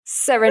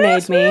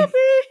Serenade me. Will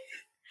be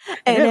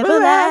An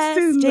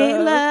everlasting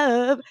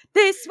love.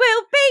 This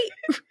will be.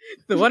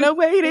 the one I'm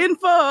waiting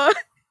for.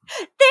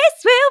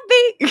 This will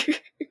be.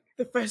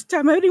 The first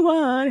time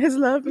anyone has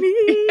loved me.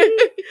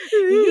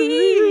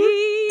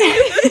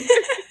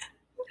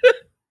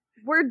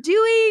 We're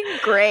doing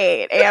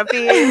great,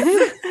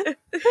 Ampies.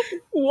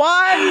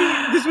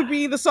 Why this would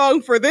be the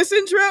song for this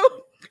intro?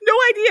 No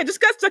idea.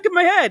 Just got stuck in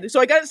my head. So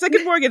I got it stuck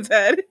in Morgan's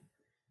head.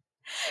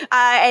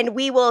 And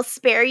we will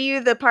spare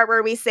you the part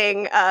where we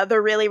sing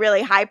the really,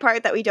 really high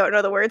part that we don't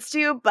know the words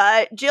to,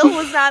 but Jill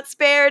was not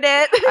spared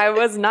it. I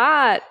was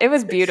not. It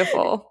was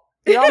beautiful.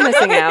 You're all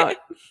missing out.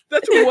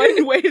 That's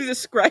one way to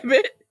describe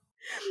it.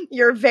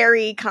 You're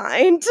very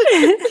kind.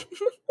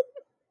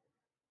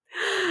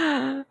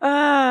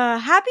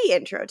 Happy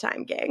intro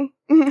time, gang.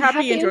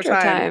 Happy intro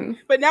time.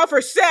 But now for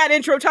sad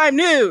intro time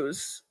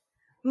news.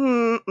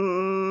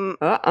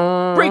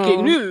 Uh-oh.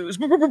 Breaking news.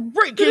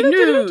 Breaking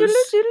news.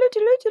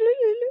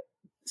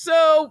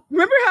 So,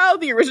 remember how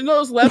the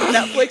originals left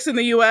Netflix in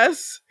the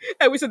US?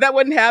 And we said that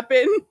wouldn't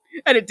happen?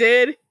 And it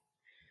did.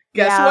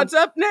 Guess what's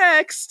up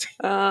next?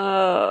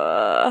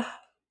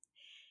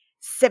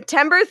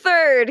 September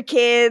 3rd,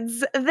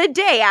 kids, the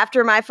day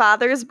after my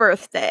father's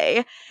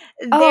birthday.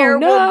 There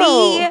will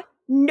be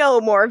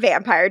no more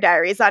Vampire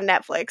Diaries on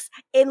Netflix.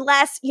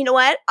 Unless, you know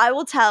what? I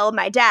will tell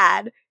my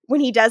dad when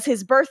he does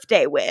his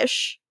birthday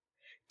wish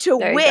to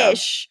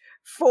wish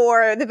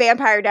for the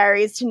Vampire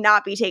Diaries to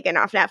not be taken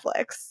off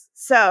Netflix.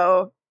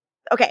 So,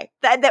 okay,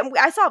 that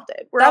I solved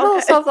it. That'll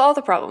solve all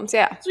the problems,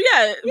 yeah. So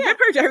yeah,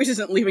 Vampire Diaries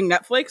isn't leaving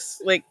Netflix.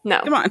 Like, no.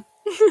 Come on.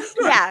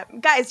 Yeah,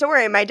 guys, don't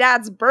worry. My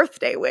dad's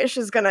birthday wish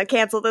is going to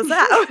cancel this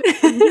out.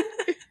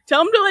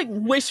 Tell him to,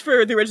 wish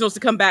for the originals to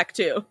come back,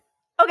 too.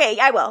 Okay,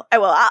 I will.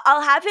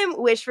 I'll have him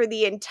wish for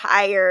the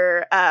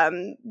entire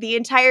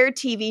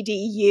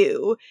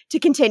TVDU to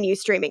continue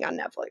streaming on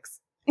Netflix.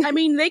 I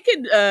mean, they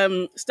could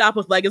stop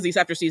with Legacies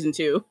after season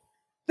 2.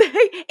 Yeah,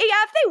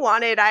 if they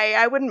wanted,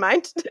 I wouldn't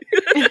mind.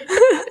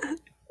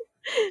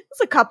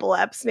 It's a couple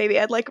eps, maybe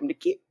I'd like them to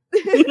keep.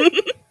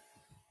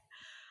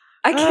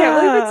 I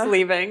can't believe it's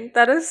leaving.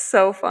 That is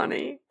so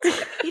funny.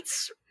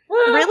 It's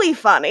really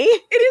funny.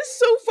 It is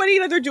so funny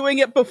that they're doing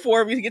it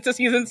before we get to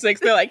season 6.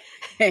 They're like,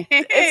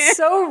 it's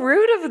so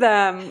rude of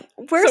them.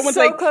 We're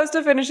so close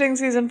to finishing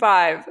season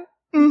 5.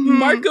 Mm-hmm.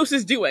 Marcos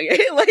is doing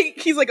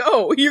it. He's like,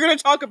 oh, you're going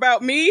to talk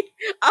about me?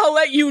 I'll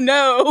let you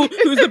know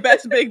who's the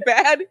best big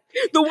bad.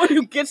 The one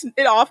who gets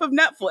it off of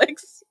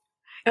Netflix.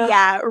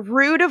 Yeah,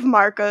 rude of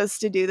Marcos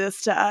to do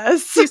this to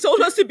us. He told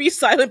us to be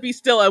silent, be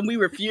still, and we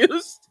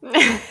refused.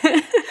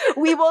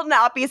 We will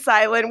not be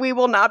silent. We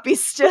will not be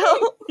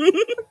still.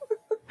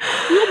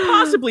 We'll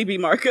possibly be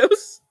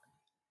Marcos.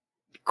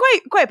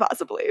 Quite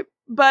possibly.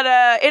 But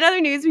in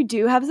other news, we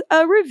do have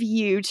a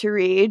review to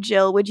read.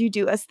 Jill, would you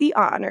do us the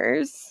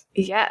honors?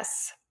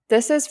 Yes.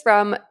 This is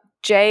from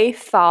J.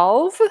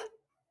 Falv. I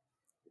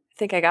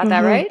think I got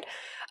that right.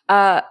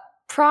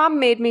 Prom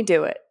made me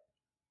do it.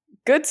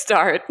 Good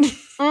start.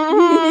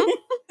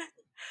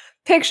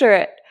 Picture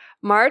it.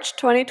 March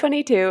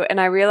 2022,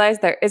 and I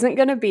realized there isn't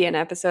going to be an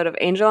episode of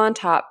Angel on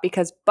Top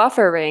because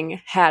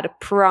Buffering had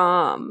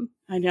prom.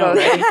 I know,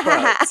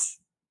 right?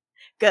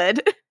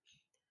 Good.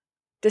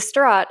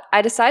 Distraught,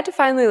 I decide to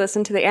finally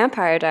listen to the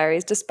Vampire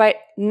Diaries despite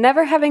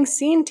never having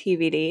seen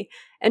TVD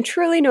and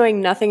truly knowing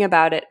nothing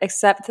about it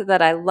except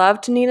that I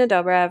loved Nina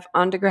Dobrev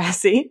on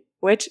Degrassi,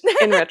 which,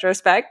 in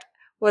retrospect,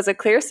 was a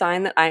clear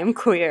sign that I am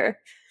queer.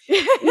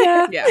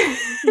 Yeah.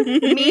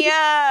 Mia,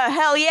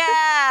 hell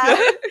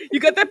yeah. You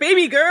got that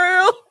baby,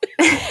 girl.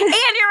 And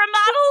you're a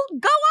model?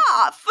 Go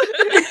off.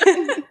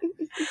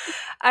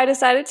 I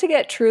decided to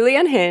get truly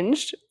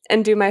unhinged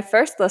and do my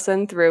first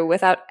listen through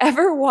without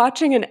ever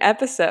watching an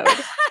episode.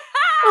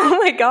 Oh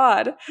my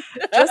god.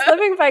 Just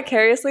living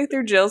vicariously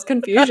through Jill's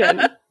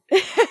confusion.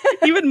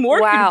 Even more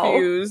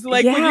confused.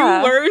 When you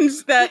learned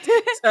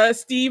that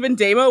Steve and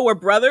Damo were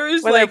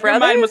brothers, your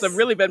mind must have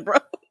really been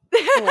broke.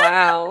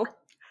 Wow.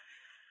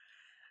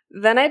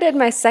 Then I did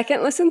my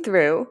second listen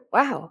through.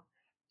 Wow.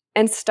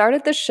 And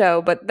started the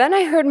show, but then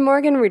I heard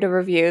Morgan read a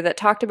review that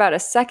talked about a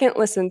second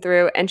listen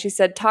through, and she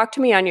said, talk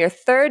to me on your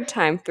third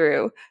time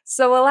through.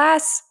 So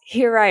alas,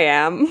 here I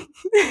am.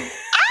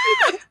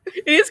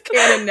 It is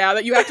canon now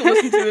that you have to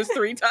listen to this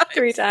 3 times.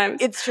 3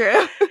 times. It's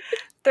true.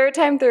 Third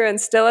time through and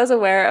still as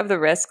aware of the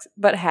risks,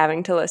 but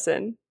having to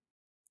listen.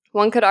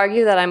 One could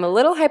argue that I'm a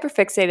little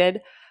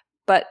hyperfixated,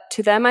 but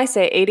to them I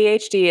say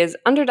ADHD is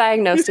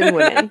underdiagnosed in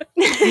women.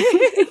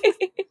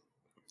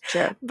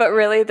 Sure. But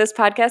really, this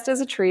podcast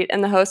is a treat,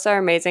 and the hosts are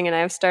amazing, and I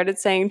have started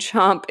saying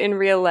chomp in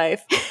real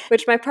life,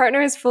 which my partner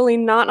is fully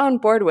not on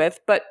board with,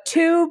 but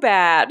too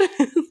bad.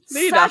 They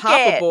need to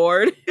hop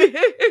aboard.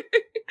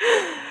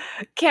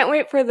 Can't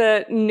wait for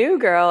the New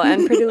Girl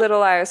and Pretty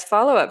Little Liars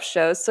follow-up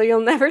shows, so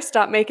you'll never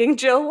stop making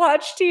Jill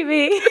watch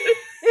TV.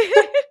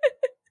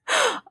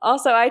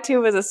 Also, I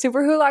too was a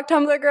super Hulock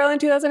Tumblr girl in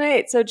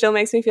 2008, so Jill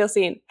makes me feel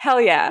seen. Hell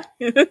yeah.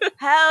 Hell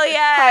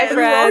yeah. Hi, We're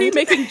friend. already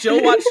making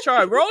Jill watch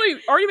Charmed. We're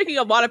already making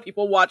a lot of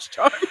people watch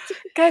Charmed.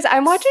 Guys,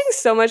 I'm watching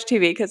so much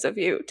TV because of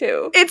you,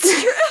 too. It's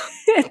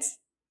true.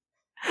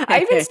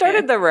 I even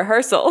started the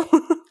rehearsal.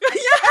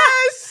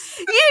 Yes!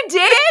 You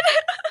did?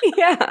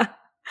 Yeah.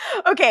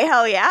 Okay,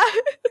 hell yeah.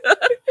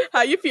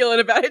 How you feeling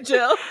about it,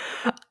 Jill?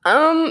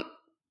 I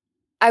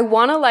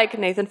want to like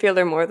Nathan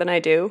Fielder more than I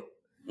do.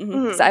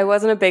 Mm-hmm. 'Cause I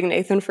wasn't a big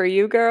Nathan for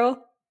You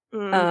girl.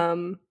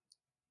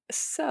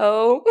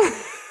 So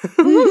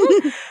I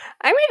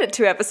made it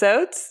 2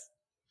 episodes.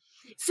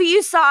 So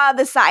you saw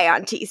the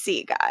Scion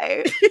TC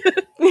guy.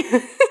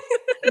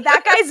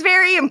 That guy's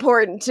very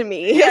important to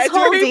me. Yeah, His it's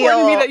whole very deal.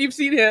 important to me that you've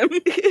seen him.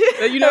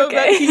 That you know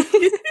that Okay.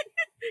 he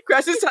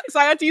crashes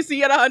Scion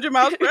TC at 100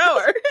 miles per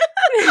hour.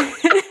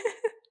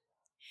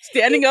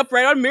 Standing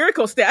upright on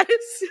miracle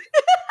status.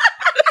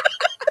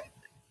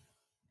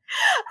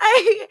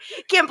 I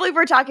can't believe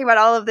we're talking about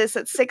all of this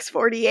at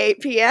 6:48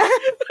 p.m.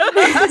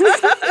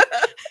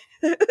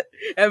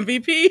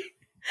 MVP.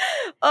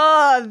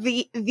 Oh,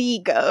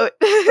 the goat.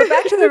 But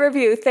back to the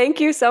review. Thank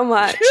you so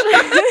much.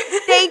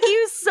 Thank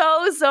you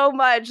so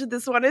much.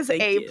 This one is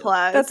Thank A+. you.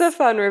 That's a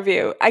fun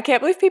review. I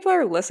can't believe people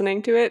are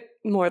listening to it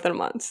more than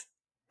once.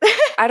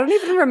 I don't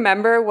even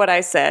remember what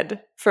I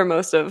said for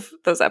most of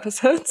those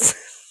episodes.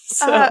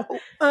 So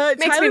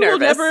makes me Tyler will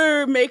nervous.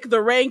 never make the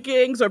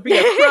rankings or be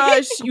a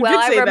crush. You well,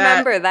 did say I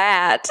remember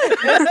that.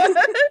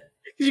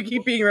 You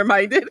keep being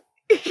reminded.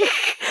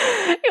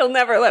 You'll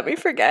never let me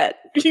forget.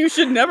 You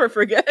should never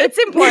forget. It's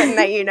important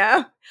that you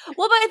know.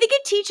 Well, but I think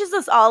it teaches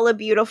us all a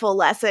beautiful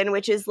lesson,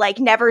 which is like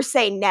never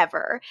say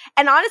never.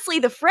 And honestly,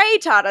 the Fray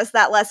taught us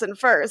that lesson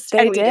first, They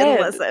and we didn't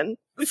did. listen.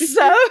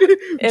 So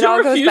It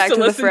all goes back to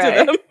the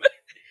Fray. them.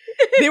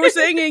 They were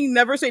saying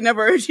never say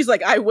never, and she's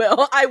like, I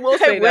will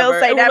say never.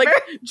 say And we're never.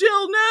 like,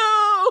 Jill,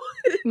 no.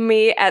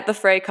 Me at the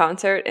Fray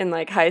concert in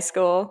like high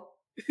school.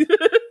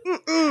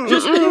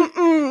 Just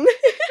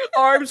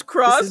arms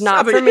crossed. This is not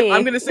I'm for like, me.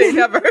 I'm gonna say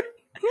never.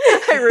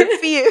 I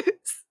refuse.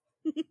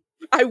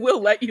 I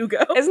will let you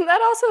go. Isn't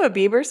that also a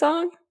Bieber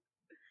song?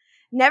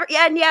 Never.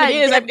 Yeah. It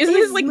is. Isn't his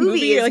his like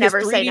movie, is like Never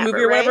his 3D Say Never,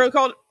 movie or whatever right? it's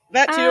called?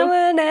 That I too.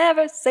 will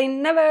never say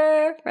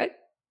never. Right?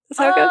 That's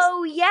how it goes.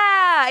 Oh yeah,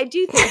 I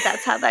do think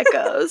that's how that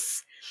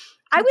goes.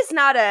 I was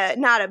not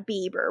a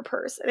Bieber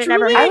person. It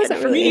never Truly, I happened wasn't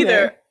for really me.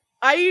 either.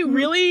 I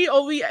really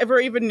only ever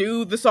even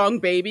knew the song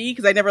Baby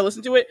because I never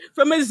listened to it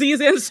from Aziz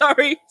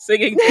Ansari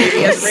singing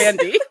Baby as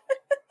Randy.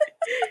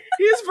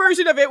 His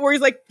version of it where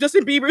he's like,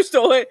 Justin Bieber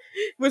stole it.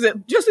 Was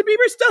it Justin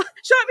Bieber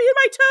shot me in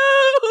my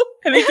toe?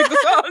 And he took the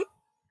song.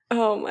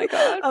 Oh my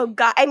god. Oh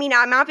god! I mean,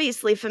 I'm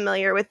obviously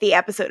familiar with the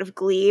episode of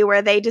Glee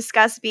where they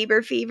discuss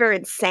Bieber fever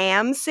and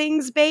Sam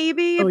sings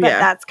 "Baby," Oh, but yeah.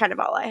 that's kind of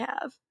all I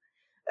have.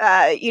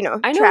 I know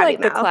Trappy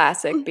like the Mouth.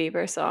 classic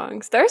Bieber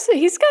songs.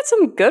 He's got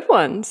some good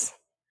ones.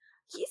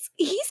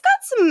 He's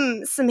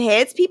got some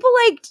hits. People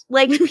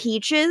liked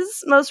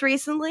Peaches most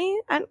recently.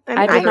 I did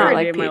I not heard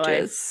like it in my life.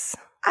 Peaches.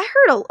 I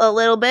heard a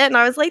little bit, and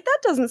I was like, that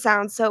doesn't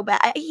sound so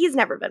bad. He's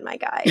never been my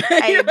guy.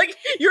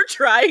 You're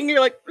trying. You're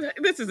like,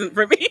 this isn't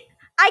for me.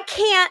 I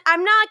can't.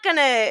 I'm not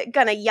gonna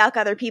yuck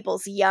other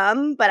people's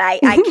yum, but I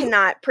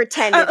cannot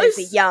pretend it is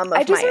a yum of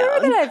I just my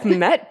remember own. that I've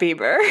met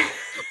Bieber.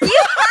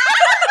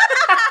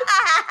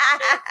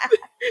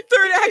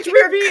 Third act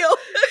reveal.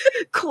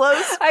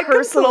 Close I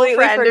personal completely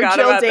friend of forgot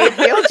Jill about that.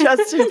 Dayfield,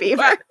 Justin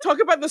Bieber. Talk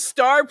about the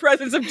star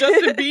presence of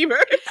Justin Bieber.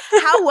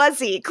 How was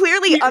he?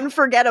 Clearly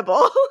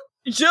unforgettable.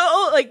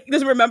 Jill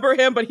doesn't remember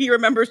him, but he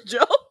remembers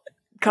Jill.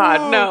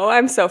 God, no,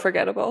 I'm so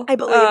forgettable. I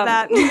believe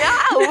that. No,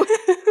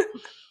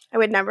 I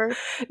would never.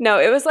 No,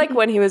 it was like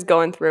when he was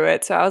going through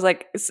it. So I was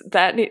like,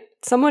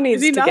 someone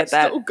needs Is he to not get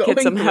that still kid going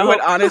some through help.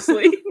 it,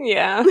 honestly?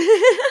 Yeah.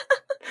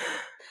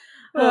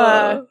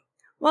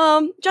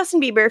 Well,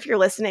 Justin Bieber, if you're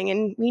listening,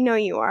 and we know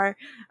you are,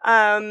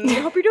 I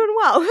hope you're doing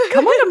well.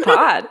 Come on the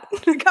pod.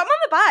 Come on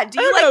the pod. Do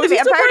I you don't like know. the Is he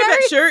still Vampire part of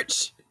that Diaries?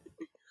 church?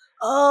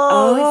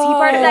 Oh, is he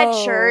part of that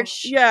Oh.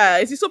 church? Yeah.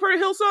 Is he still part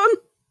of Hillsong?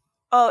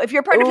 Oh, if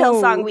you're part of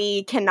Hillsong, Ooh.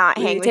 we cannot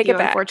We hang with take you, it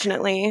back.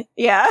 unfortunately.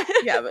 Yeah,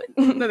 Yeah, but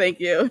no, thank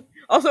you.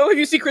 Also, if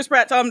you see Chris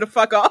Pratt, tell him to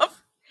fuck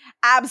off.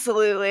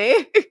 absolutely.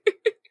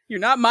 You're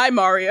not my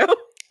Mario.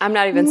 I'm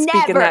not even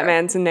speaking that Never.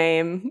 man's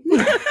name.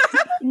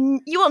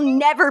 You will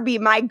never be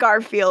my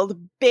Garfield,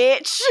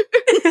 bitch.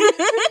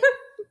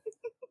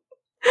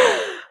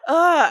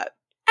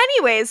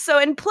 Anyways, so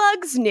in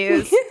plugs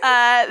news,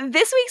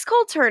 this week's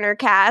Cole Turner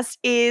cast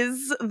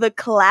is the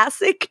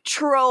classic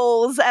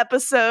Trolls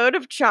episode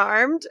of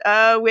Charmed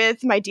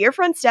with my dear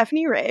friend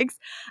Stephanie Riggs.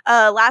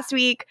 Last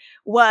week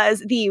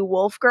was the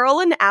Wolf Girl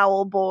and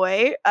Owl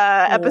Boy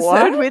episode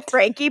What? with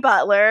Frankie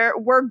Butler.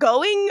 We're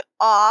going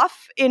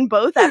off in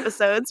both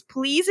episodes.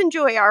 Please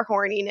enjoy our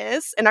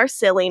horniness and our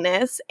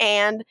silliness,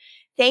 and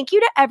thank you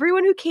to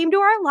everyone who came to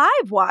our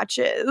live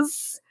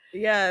watches.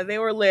 Yeah, they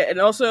were lit. And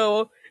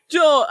also,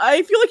 Jill,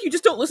 I feel like you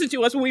just don't listen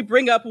to us when we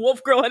bring up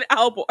Wolf Girl and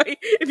Owlboy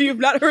if you've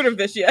not heard of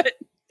this yet.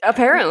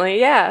 Apparently,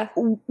 yeah.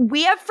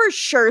 We have for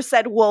sure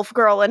said Wolf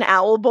Girl and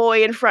Owl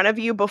Boy in front of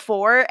you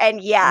before,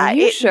 and yeah, Are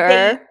you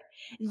sure?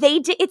 They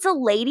did. It's a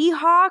Lady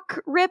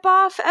Hawk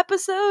ripoff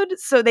episode,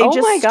 so they Oh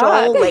just my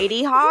God. stole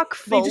Lady Hawk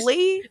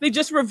fully. They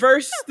just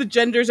reverse the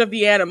genders of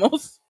the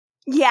animals.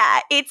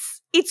 Yeah,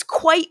 it's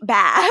quite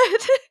bad.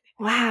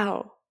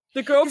 Wow.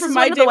 The girl This from is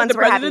My one of Day the with the ones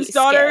we're having President's you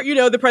Daughter, skip. you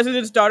know, the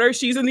President's Daughter,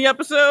 she's in the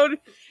episode.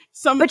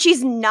 But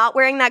she's not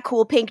wearing that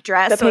cool pink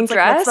dress, The so pink it's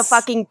like, what's the dress?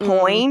 fucking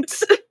point?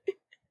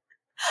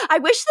 I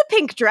wish the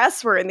pink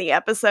dress were in the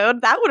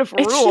episode. That would have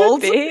It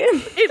ruled. should be.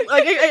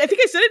 I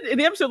think I said it in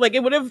the episode, like,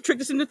 it would have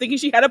tricked us into thinking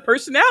she had a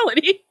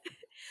personality.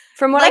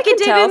 From what Like I it can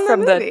did tell in the from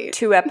movie. the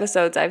 2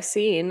 episodes I've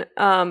seen,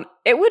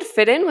 it would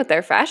fit in with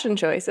their fashion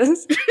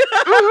choices.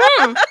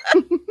 Mhm.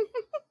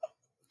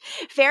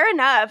 Fair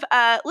enough.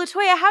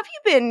 Latoya, have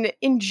you been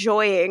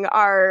enjoying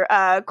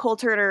our Cole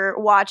Turner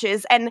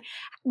watches? And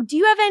do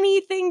you have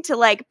anything to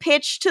like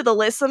pitch to the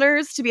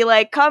listeners to be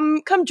like,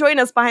 come join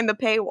us behind the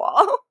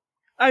paywall?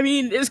 I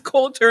mean, is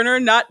Cole Turner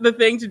not the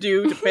thing to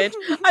do to pitch?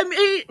 I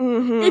mean,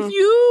 Mhm. if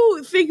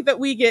you think that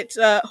we get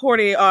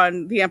horny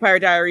on the Empire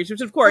Diaries,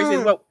 which of course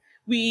is what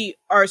we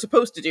are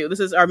supposed to do.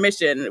 This is our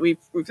mission. We've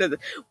said this.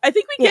 I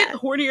think we get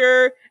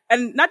hornier,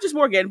 and not just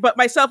Morgan, but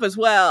myself as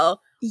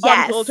well.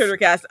 Yes. On Cole Turner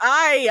cast,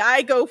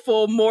 I go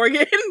full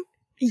Morgan.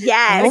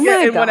 Yes. Oh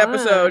my in one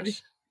episode.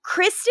 gosh.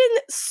 Kristen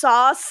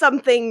saw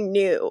something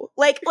new.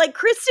 Like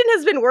Kristen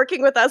has been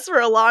working with us for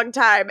a long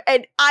time,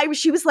 and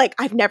she was like,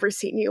 I've never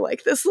seen you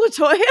like this,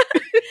 Latoya.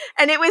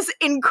 And it was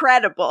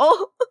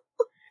incredible.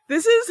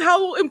 This is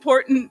how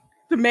important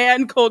the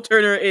man Cole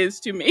Turner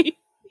is to me.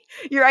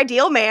 Your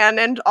ideal man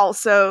and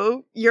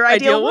also your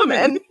ideal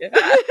woman.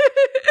 Yeah.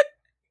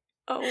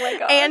 Oh my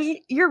gosh. And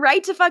you're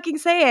right to fucking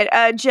say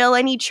it. Jill,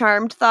 any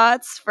Charmed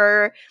thoughts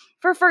for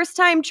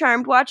first-time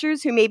Charmed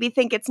watchers who maybe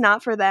think it's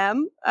not for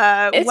them?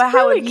 It's how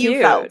really have you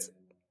cute. felt?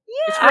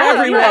 It's for I don't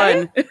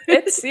everyone.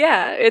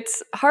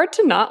 It's hard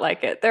to not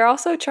like it. They're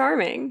also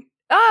charming.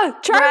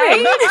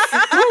 Charming.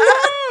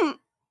 Right?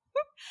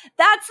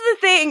 That's the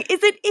thing,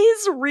 is it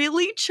is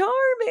really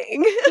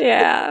charming.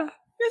 Yeah.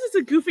 This is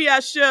a goofy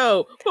ass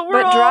show, but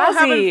we're But all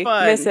having Drazi,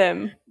 fun. miss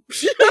him.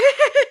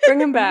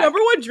 Bring him back. Number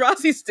one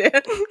Drazi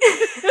stan.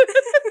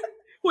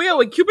 Well, yeah,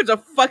 when Cupid's a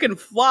fucking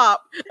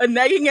flop, a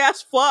nagging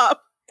ass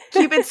flop,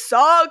 Cupid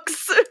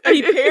sucks. and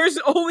he pairs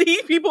only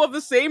people of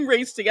the same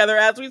race together,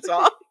 as we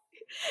saw.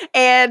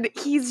 And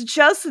he's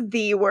just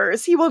the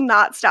worst. He will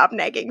not stop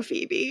negging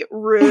Phoebe.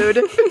 Rude.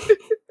 I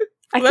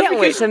Well, that's can't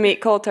wait because- to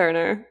meet Cole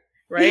Turner.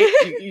 Right?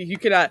 you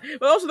cannot.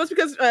 But also, that's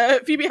because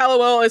Phoebe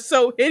Hallowell is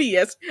so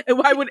hideous, and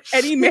why would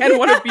any man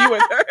want to be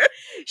with her?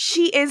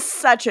 She is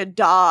such a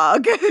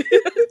dog.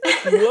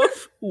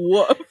 Woof,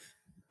 woof.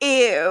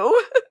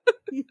 Ew.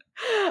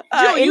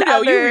 Jill, you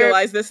know, you other-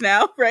 realize this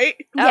now, right?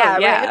 Yeah,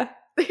 Oh, yeah.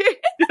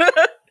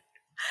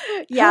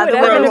 Yeah, Who the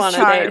would women ever of want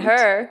to date Charmed.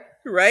 her?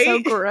 Right? So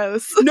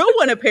gross. No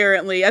one,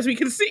 apparently, as we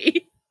can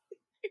see.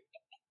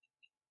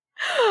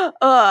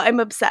 I'm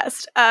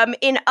obsessed.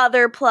 In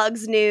other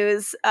plugs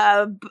news,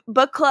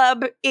 book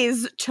club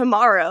is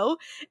tomorrow,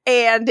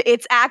 and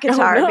it's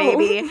ACOTAR, Oh, no.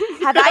 baby.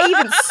 Have I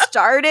even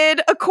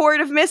started A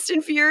Court of Mist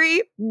and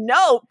Fury?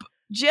 Nope.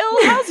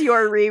 Jill, how's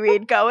your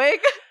reread going?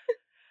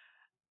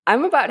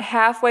 I'm about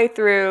halfway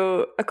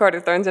through A Court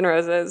of Thorns and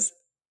Roses.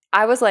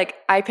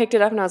 I picked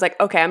it up and I was like,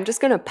 okay, I'm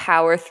just going to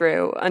power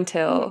through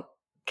until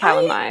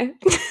Calamai.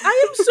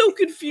 I am so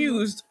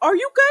confused. Are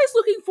you guys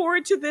looking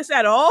forward to this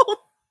at all?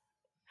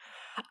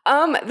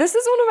 This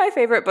is one of my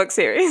favorite book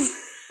series.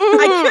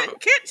 I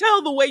can't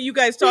tell the way you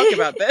guys talk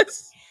about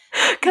this.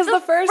 Because the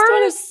first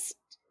one is...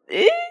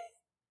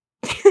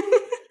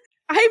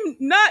 I'm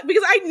not,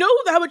 because I know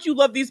how much you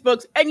love these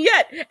books, and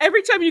yet,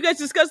 every time you guys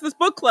discuss this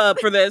book club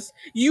for this,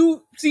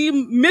 you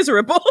seem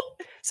miserable.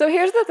 So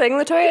here's the thing,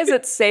 Latoya, is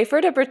it's safer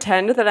to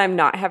pretend that I'm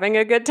not having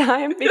a good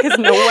time because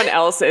no one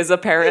else is,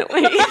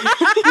 apparently.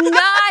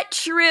 Not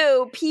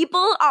true.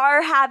 People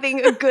are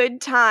having a good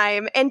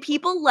time, and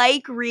people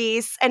like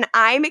Reese, and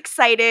I'm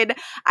excited.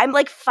 I'm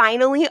like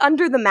finally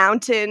under the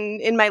mountain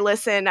in my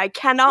listen. I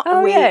cannot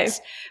wait yay.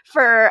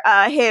 for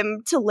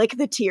him to lick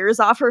the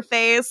tears off her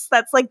face.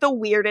 That's like the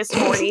weirdest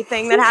horny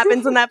thing that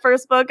happens in that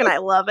first book, and I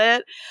love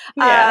it.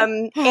 Yeah.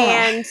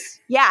 And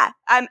yeah,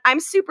 I'm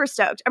super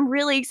stoked. I'm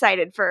really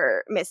excited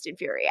for Mist and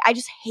Fury. I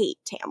just hate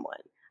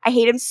Tamlin. I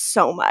hate him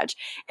so much.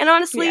 And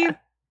honestly, Yeah.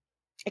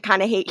 I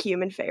kind of hate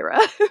human Feyre.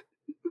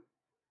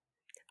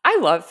 I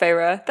love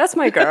Feyre. That's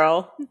my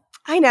girl.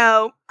 I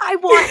know. I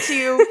want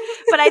to,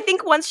 but I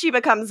think once she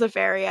becomes a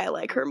fairy, I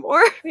like her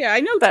more. Yeah, I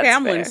know That's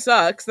Tamlin fair.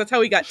 sucks. That's how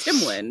we got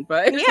Timlin,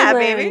 but... Yeah,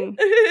 baby.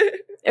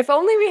 If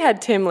only we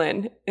had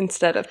Timlin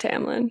instead of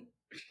Tamlin.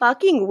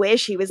 Fucking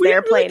wish he was We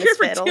there didn't really playing his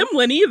care fiddle. for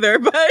Timlin either,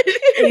 but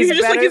He's you're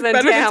just like, better he's than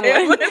better than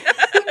Tamlin. Tamlin.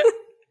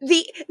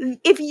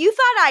 If you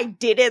thought I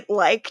didn't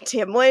like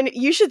Timlin,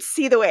 you should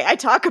see the way I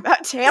talk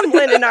about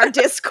Tamlin in our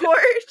Discord.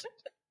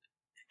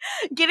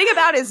 Getting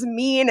about as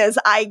mean as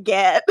I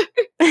get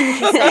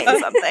saying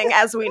something,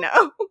 as we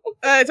know.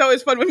 It's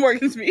always fun when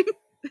Morgan's mean.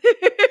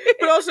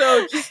 But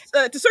also, just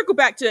to circle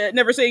back to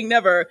never saying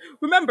never,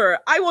 remember,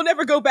 I will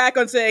never go back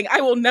on saying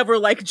I will never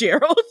like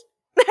Gerald.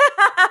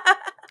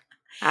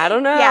 I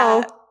don't know.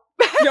 Yeah.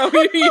 No,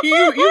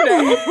 you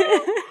know.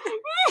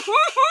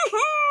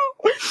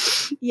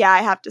 Yeah,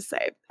 I have to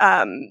say,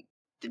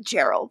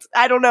 Gerald.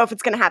 I don't know if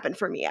it's going to happen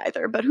for me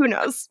either, but who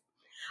knows?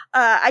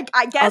 I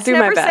guess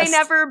never say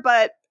never,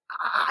 but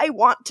I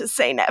want to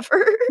say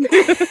never.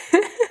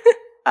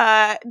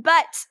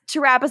 But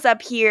to wrap us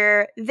up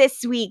here,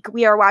 this week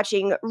we are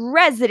watching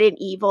Resident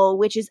Evil,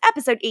 which is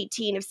episode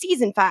 18 of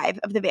season 5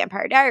 of The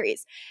Vampire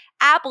Diaries.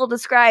 Apple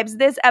describes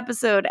this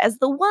episode as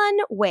the one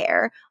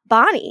where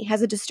Bonnie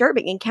has a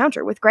disturbing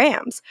encounter with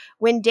Grams.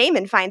 When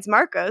Damon finds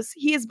Marcos,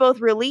 he is both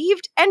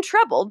relieved and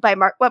troubled by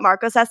what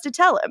Marcos has to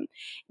tell him.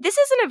 This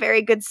isn't a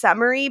very good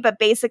summary, but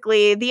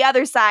basically the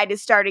other side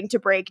is starting to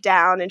break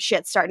down and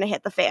shit's starting to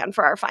hit the fan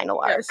for our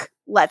final arc. Yes.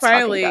 Let's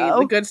finally fucking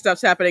go. The good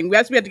stuff's happening. We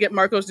have to get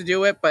Marcos to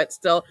do it, but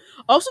still.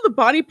 Also, the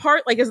Bonnie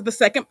part, like, is the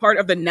second part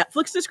of the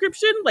Netflix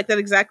description, like that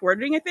exact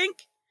wording, I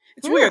think.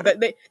 It's weird that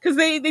they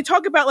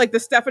talk about like the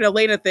Steph and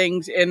Elena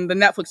things in the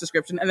Netflix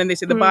description, and then they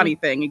say the Bonnie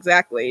thing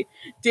exactly.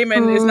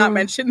 Damon is not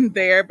mentioned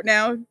there, but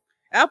now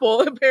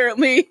Apple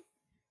apparently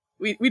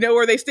we know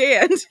where they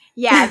stand.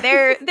 Yeah,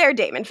 they're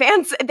Damon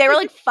fans. They were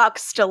like, "Fuck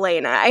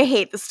Stelena." I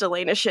hate the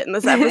Stelena shit in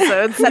this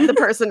episode. Said the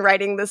person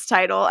writing this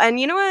title, and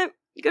you know what?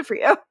 Good for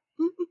you.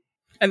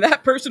 And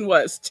that person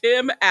was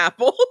Tim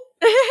Apple.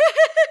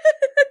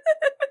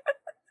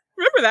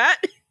 Remember that?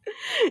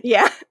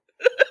 Yeah.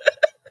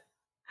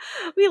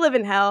 We live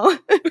in hell.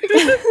 Remember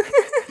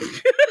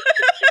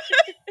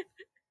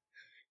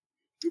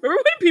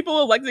when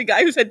people elected the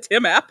guy who said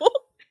Tim Apple?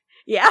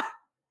 Yeah.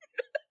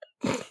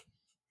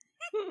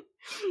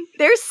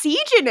 They're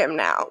sieging him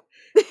now.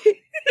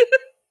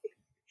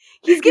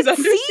 He's getting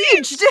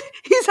sieged.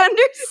 He's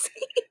under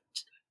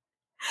siege.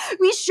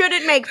 We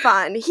shouldn't make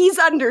fun. He's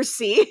under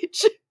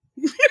siege.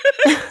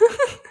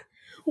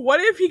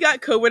 What if he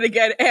got COVID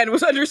again and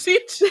was under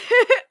siege?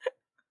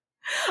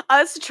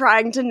 Us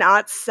trying to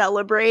not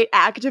celebrate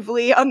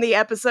actively on the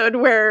episode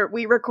where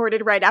we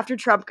recorded right after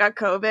Trump got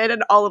COVID,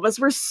 and all of us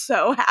were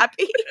so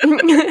happy.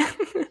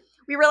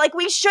 We were like,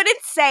 we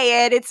shouldn't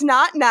say it. It's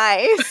not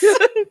nice.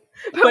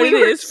 But it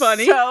is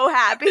funny. So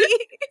happy.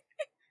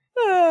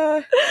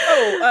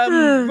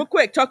 Real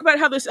quick, talk about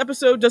how this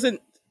episode doesn't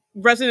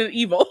Resident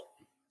Evil.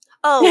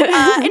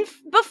 And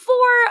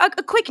before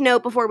a quick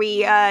note before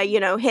we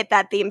hit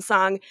that theme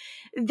song,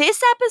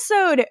 this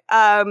episode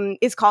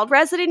is called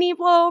Resident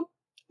Evil,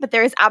 but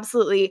there is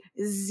absolutely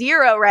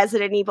zero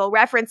Resident Evil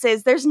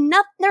references. There's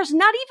not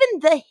even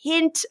the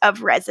hint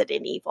of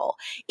Resident Evil.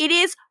 It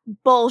is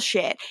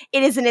bullshit.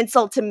 It is an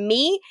insult to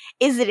me.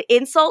 Is it an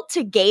insult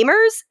to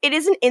gamers? It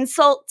is an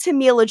insult to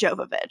Mila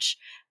Jovovich.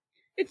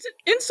 It's an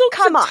insult to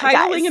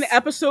titling an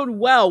episode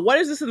well. What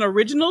is this, an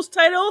originals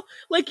title?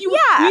 Like, we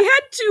had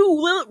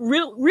to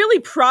really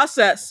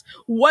process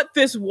what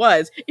this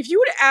was. If you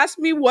would have asked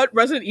me what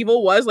Resident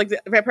Evil was, like the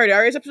Vampire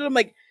Diaries episode, I'm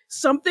like,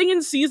 something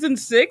in season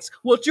 6,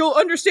 which you'll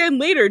understand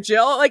later,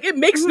 Jill. Like, it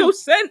makes no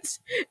sense.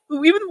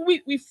 We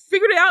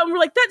figured it out and we're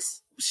like,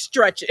 that's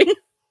stretching.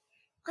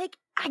 Like,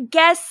 I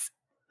guess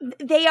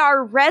they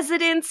are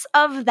residents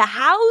of the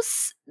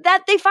house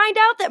that they find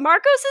out that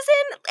Marcos is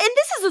in, and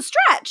this is a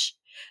stretch.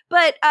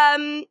 But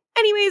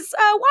anyways,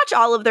 watch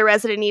all of the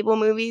Resident Evil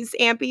movies,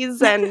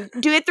 Ampies, and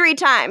do it 3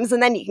 times,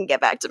 and then you can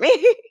get back to me.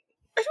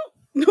 I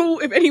don't know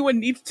if anyone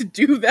needs to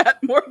do that,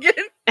 Morgan.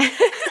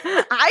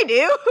 I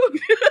do.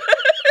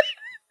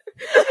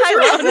 I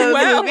love those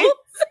movies.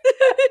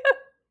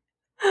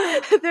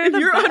 If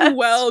you're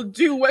unwell,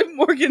 do what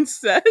Morgan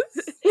says.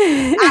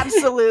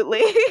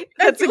 Absolutely.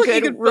 That's a good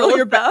you can fill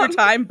your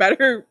time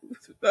better,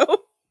 though.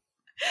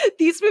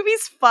 These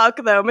movies fuck,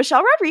 though.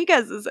 Michelle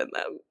Rodriguez is in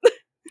them.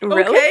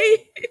 Really?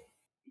 Okay.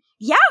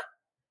 Yeah.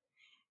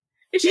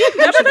 Is she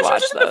never? She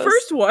was just in the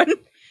first one.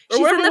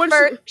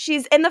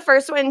 She's in the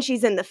first one.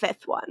 She's in the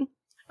 5th one.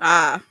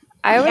 Ah.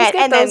 I always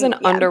get those and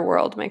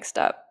Underworld mixed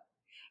up.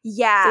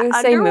 Yeah. They're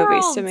the same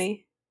movies to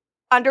me.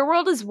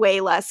 Underworld is way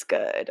less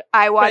good.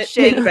 I watched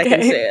it. Kate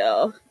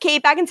Beckinsale.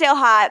 Kate Beckinsale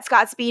hot.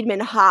 Scott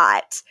Speedman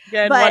hot.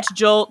 Yeah, and watch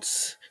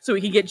Jolts so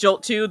we can get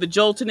Jolt 2, the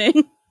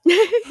Joltening.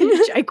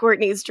 Jai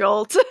Courtney's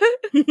Jolt.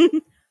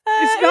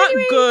 It's not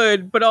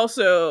good, but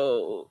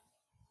also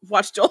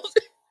watch Jolt.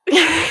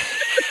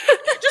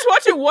 Just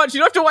watch it once. You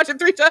don't have to watch it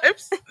 3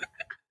 times.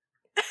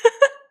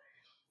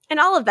 And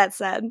all of that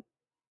said,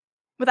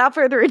 without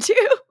further ado,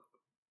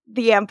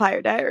 The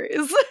Vampire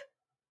Diaries.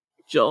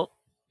 Jolt.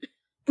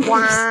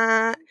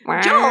 Wah.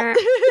 Jolt.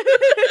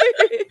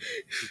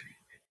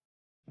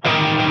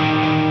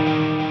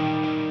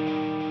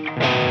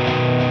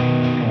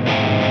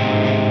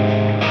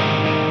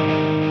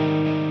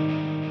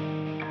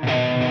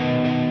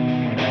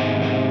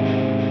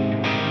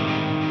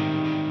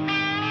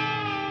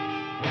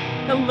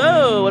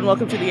 Hello, and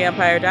welcome to the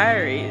Vampire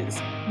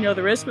Diaries. You know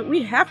the risk, but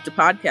we have to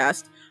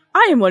podcast.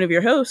 I am one of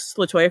your hosts,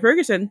 Latoya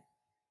Ferguson.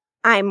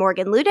 I'm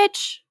Morgan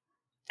Ludich.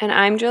 And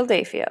I'm Jill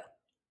Dayfield.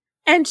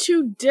 And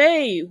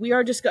today we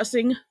are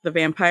discussing The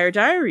Vampire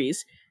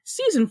Diaries,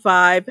 Season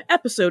 5,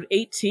 Episode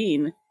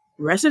 18,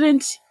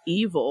 Resident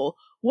Evil.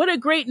 What a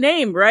great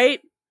name,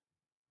 right?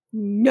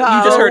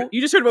 No.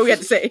 You just heard what we had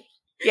to say.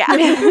 Yeah.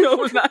 No, it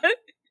was not.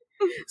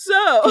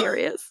 So,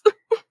 Furious.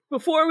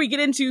 Before we get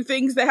into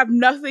things that have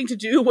nothing to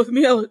do with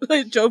Mila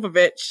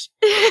Jovovich,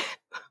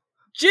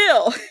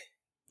 Jill.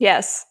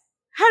 Yes.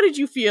 How did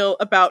you feel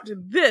about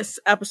this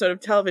episode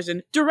of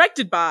television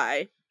directed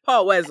by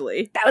Paul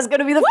Wesley? That was going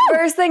to be the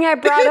first thing I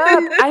brought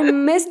up. I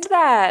missed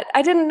that.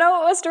 I didn't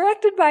know it was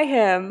directed by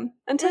him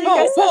until you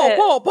guys said it.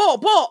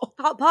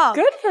 Paul.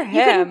 Good for him.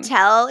 You couldn't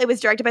tell it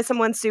was directed by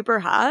someone super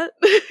hot?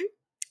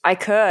 I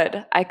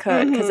could,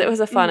 because it was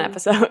a fun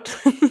episode.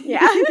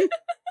 Yeah.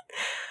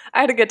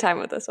 I had a good time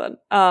with this one.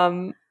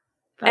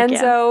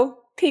 Enzo,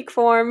 peak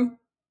form,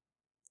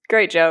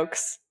 great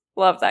jokes.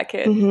 Love that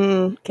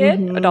kid. Kid?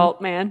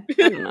 Adult man.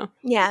 I don't know.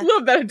 Yeah.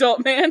 Love that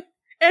adult man.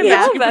 And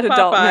love that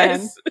adult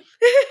man.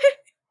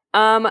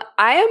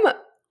 I am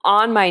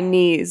on my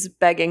knees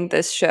begging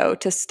this show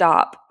to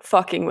stop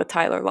fucking with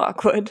Tyler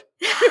Lockwood.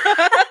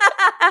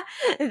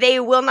 They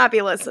will not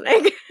be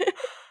listening.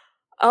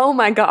 Oh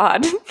my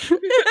God.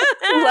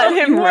 Let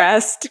him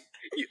rest.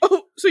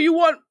 So you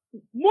want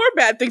more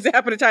bad things to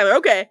happen to Tyler.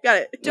 Okay, got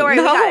it. Don't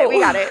worry, we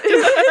got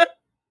it.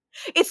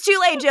 It's too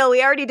late, Jill.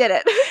 We already did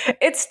it.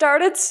 It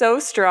started so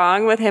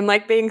strong with him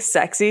like being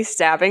sexy,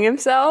 stabbing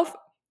himself.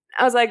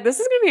 I was like, this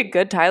is going to be a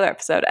good Tyler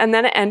episode. And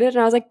then it ended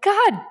and I was like,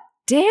 God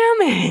damn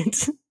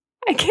it.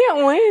 I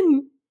can't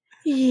win.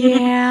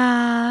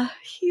 Yeah.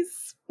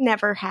 He's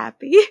never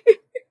happy.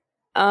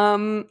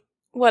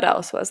 What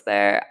else was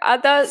there?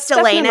 The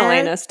Stephanie and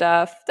Elena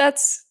stuff.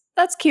 That's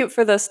cute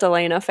for the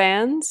Stelena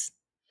fans.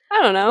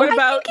 I don't know. What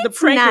about the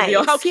prank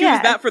reveal? How cute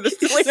is that for the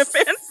Stelena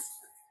fans?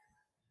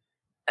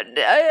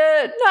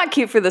 Not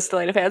cute for the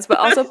Stelena fans, but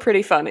also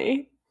pretty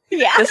funny.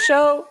 Yeah. The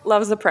show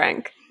loves a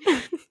prank.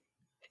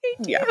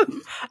 Yeah.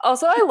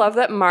 Also, I love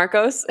that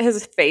Marcos,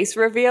 his face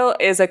reveal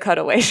is a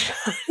cutaway shot.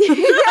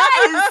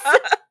 Yes!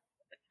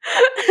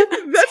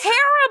 That's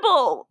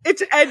terrible!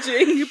 It's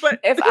edging, but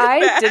if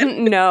I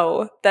didn't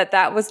know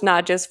that was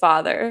Nadja's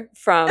father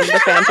from the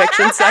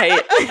fanfiction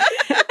site,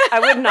 I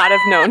would not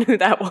have known who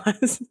that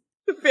was.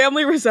 The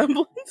family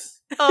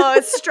resemblance. Oh,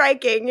 it's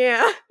striking,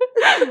 yeah.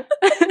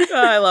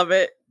 I love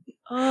it.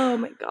 Oh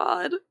my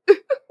God.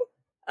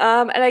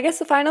 And I guess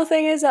the final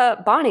thing is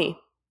Bonnie.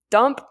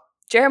 Dump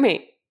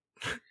Jeremy.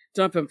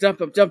 Dump him. Dump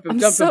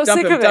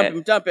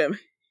him.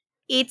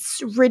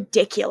 It's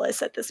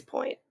ridiculous at this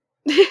point.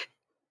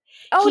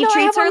 Oh, he no,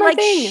 treats her like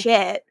thing.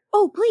 shit.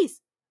 Oh,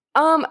 please.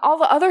 All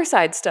the other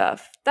side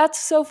stuff.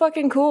 That's so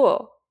fucking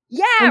cool.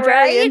 Yeah, I'm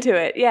very right? into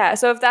it. Yeah,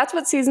 so if that's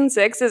what season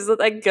 6 is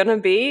like gonna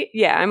be,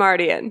 yeah, I'm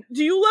already in.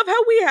 Do you love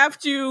how we have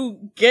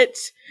to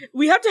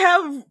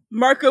have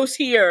Marcos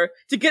here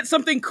to get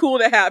something cool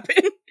to happen?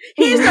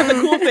 He's not the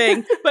cool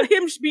thing, but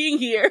him being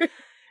here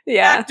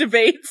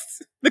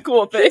activates the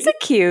cool thing. He's a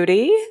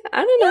cutie.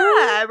 I don't know.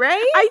 Yeah,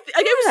 right? I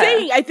was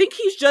saying, I think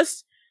he's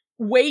just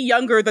way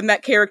younger than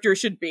that character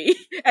should be,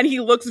 and he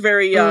looks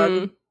very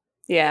young.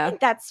 Yeah. I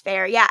think that's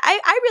fair. Yeah,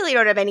 I really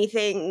don't have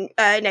anything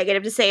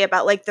negative to say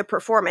about, like, the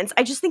performance.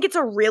 I just think it's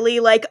a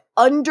really, like,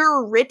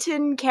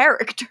 underwritten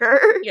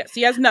character. Yes,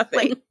 he has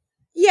nothing. Like,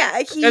 yeah,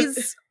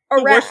 he's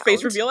the worst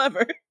face reveal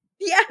ever.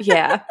 Yeah.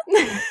 Yeah.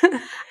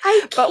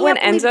 But when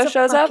Enzo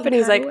shows up and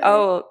he's like,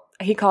 oh,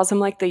 he calls him,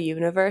 like, the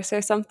universe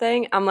or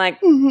something, I'm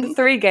like,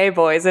 3 gay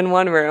boys in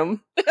one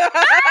room.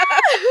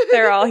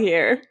 They're all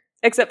here.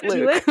 Except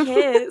Luke. Do a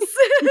kiss.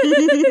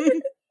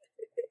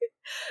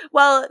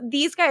 Well,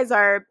 these guys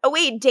are... Oh,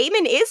 wait,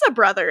 Damon is a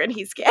brother and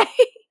he's gay.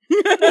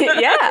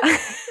 Yeah.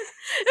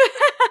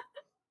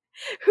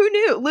 Who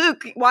knew?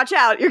 Luke, watch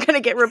out. You're going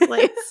to get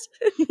replaced.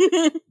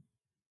 When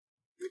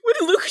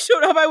Luke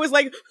showed up, I was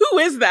like, who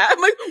is that?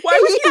 I'm like, why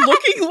was he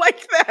looking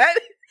like that?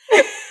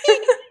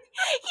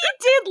 He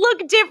did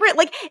look different.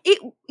 Like,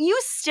 you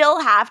still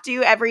have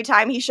to, every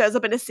time he shows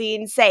up in a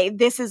scene, say,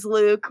 this is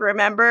Luke,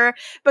 remember?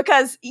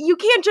 Because you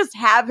can't just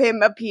have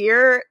him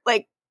appear.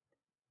 Like,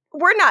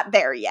 we're not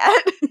there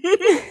yet.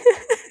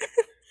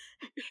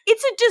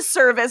 It's a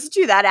disservice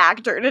to that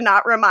actor to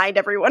not remind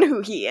everyone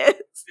who he is.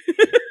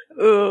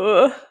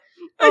 I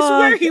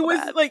swear he was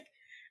bad. Like,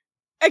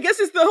 I guess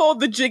it's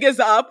the jig is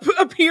up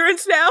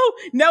appearance now.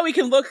 Now he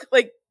can look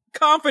like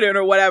confident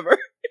or whatever.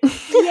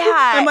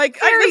 Yeah. I'm like,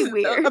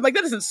 weird. I'm like,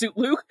 that doesn't suit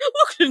Luke.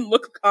 Luke shouldn't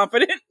look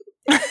confident.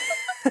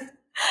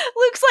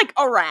 Luke's like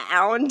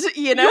around,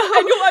 you know?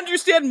 And you'll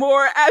understand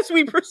more as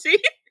we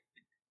proceed.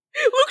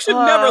 Luke should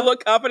never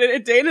look confident a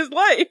day in his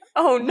life.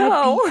 Oh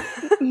no.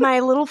 My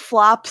little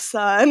flop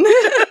son.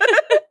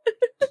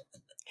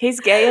 He's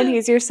gay and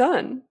he's your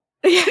son.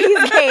 He's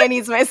gay and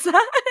he's my son.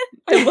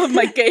 I love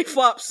my gay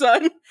flop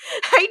son.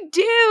 I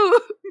do.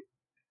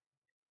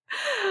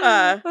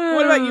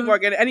 What about you,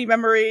 Morgan? Any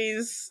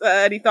memories,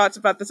 any thoughts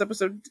about this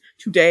episode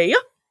today?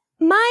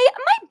 My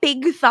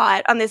big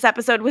thought on this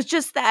episode was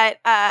just that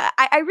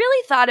I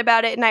really thought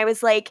about it and I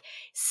was like,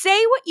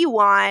 say what you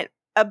want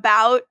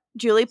about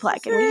Julie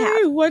Plec, and we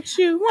have what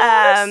you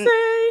want to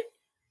say.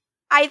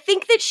 I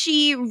think that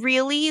she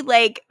really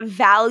like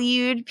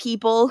valued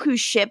people who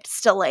shipped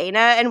Stelena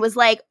and was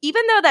like,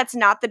 even though that's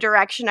not the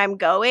direction I'm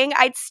going,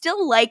 I'd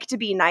still like to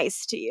be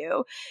nice to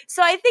you.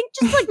 So I think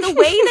just like the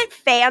way that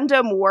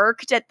fandom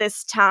worked at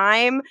this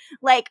time,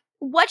 like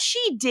what she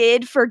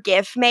did for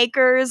GIF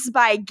makers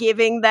by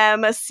giving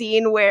them a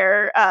scene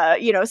where,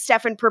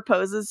 Stefan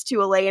proposes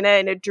to Elena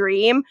in a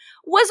dream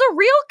was a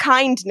real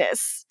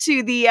kindness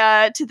to the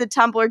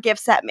Tumblr GIF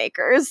set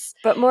makers.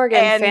 But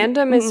Morgan, And-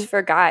 fandom is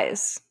for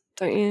guys.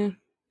 Don't you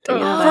know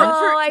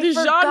that? I the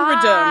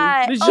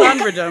forgot. genredom. The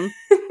genredom.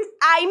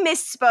 I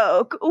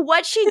misspoke.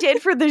 What she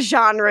did for the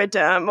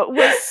genredom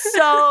was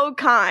so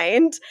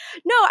kind.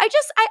 No,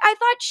 I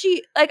thought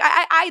she, like,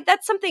 I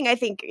that's something I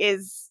think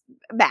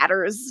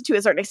matters to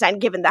a certain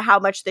extent, given how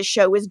much the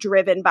show is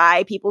driven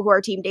by people who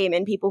are Team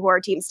Damon, people who are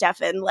Team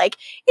Stefan. Like,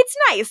 it's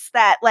nice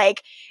that,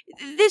 like,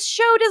 this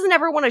show doesn't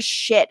ever want to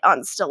shit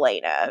on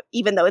Stelena,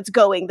 even though it's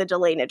going the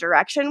Delena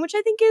direction, which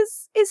I think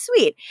is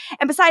sweet.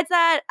 And besides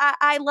that,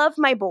 I love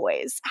my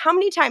boys. How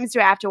many times do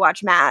I have to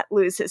watch Matt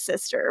lose his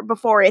sister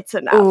before it's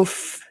enough?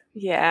 Oof.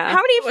 Yeah.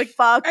 How many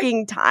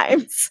fucking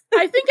times?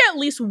 I think at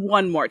least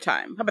one more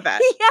time. How about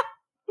that? Yeah.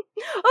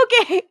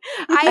 Okay.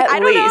 I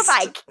don't know if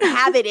I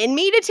have it in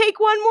me to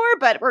take one more,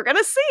 but we're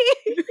gonna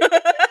see.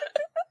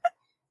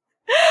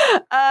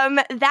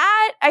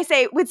 That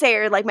would say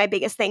are like my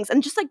biggest things.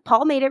 And just like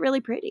Paul made it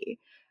really pretty.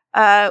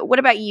 What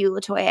about you,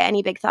 LaToya?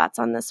 Any big thoughts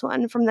on this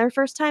one from their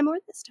first time or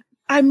this time?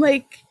 I'm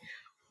like,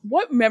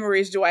 what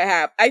memories do I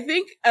have? I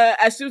think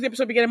as soon as the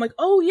episode began, I'm like,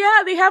 oh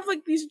yeah, they have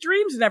like these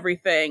dreams and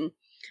everything.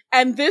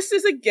 And this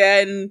is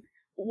again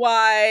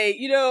why,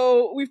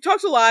 we've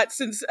talked a lot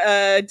since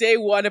day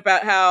one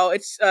about how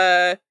it's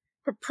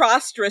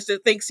preposterous to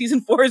think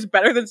season 4 is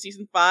better than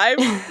season 5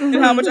 and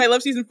how much I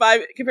love season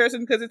 5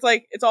 comparison because it's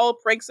like, it's all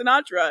Frank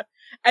Sinatra.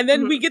 And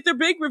then we get the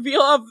big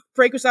reveal of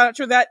Frank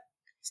Sinatra that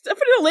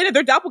Stefan and Elena,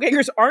 their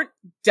doppelgangers aren't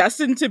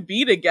destined to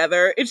be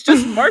together. It's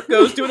just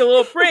Marcos doing a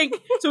little prank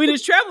so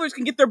his travelers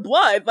can get their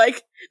blood.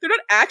 Like, they're not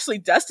actually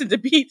destined to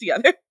be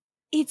together.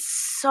 It's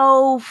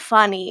so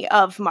funny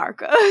of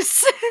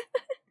Marcos.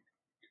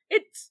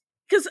 It's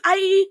because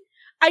I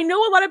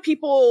know a lot of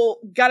people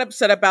got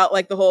upset about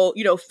like the whole,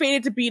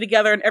 fated to be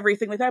together and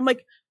everything like that. I'm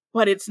like,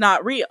 but it's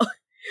not real.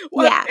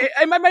 Yeah.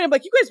 In my mind, I'm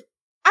like, you guys,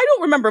 I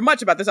don't remember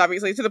much about this,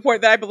 obviously, to the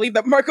point that I believe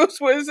that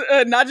Marcos was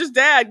not just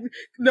dad,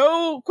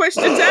 no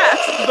questions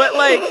asked. But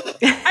like,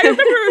 I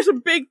remember some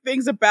big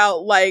things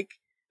about like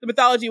the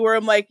mythology where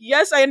I'm like,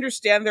 yes, I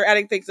understand they're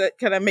adding things that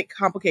kind of make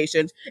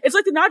complications. It's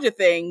like the Nadja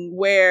thing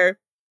where,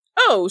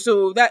 oh,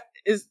 so that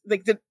is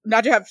like, did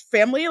Nadja have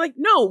family? Like,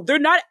 no, they're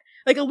not.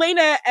 Like,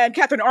 Elena and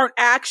Catherine aren't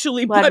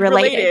actually blood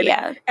related.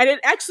 Yeah. And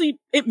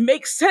it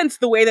makes sense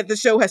the way that the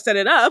show has set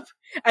it up.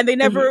 And they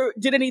never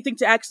did anything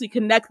to actually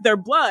connect their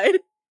blood.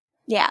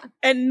 Yeah.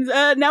 And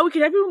now we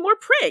can have even more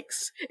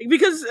pranks.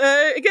 Because,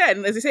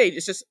 again, as I say,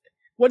 it's just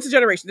once a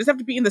generation. It doesn't have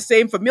to be in the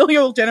same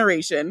familial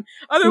generation.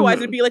 Otherwise,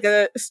 it'd be like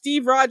a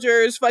Steve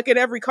Rogers fucking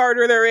every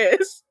Carter there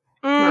is.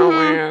 Oh,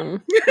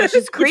 man. Which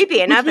is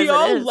creepy enough which we as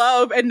all it is.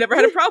 love and never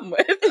had a problem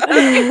with.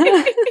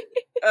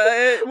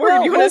 Morgan,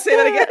 do you want to say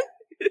that again?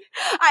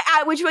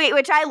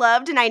 Which I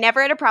loved and I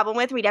never had a problem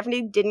with. We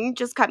definitely didn't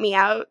just cut me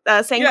out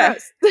saying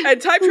gross. And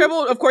time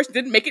travel, of course,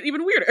 didn't make it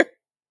even weirder.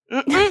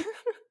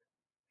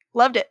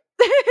 Loved it.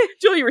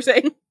 Julie, you were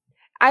saying?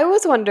 I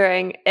was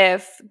wondering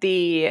if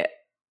I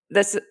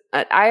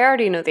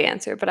already know the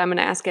answer, but I'm going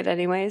to ask it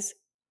anyways.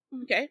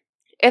 Okay.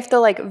 If the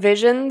like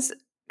visions,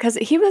 because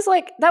he was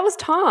like, that was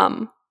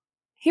Tom.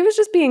 He was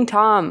just being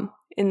Tom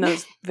in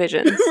those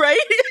visions. Right?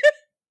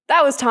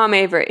 That was Tom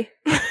Avery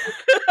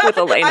with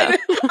Elena.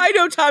 I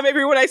know Tom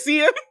Avery when I see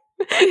him.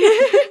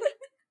 To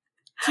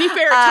be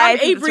fair, Tom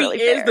Avery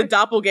really is fair. the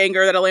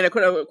doppelganger that Elena,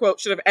 quote unquote,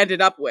 should have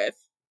ended up with.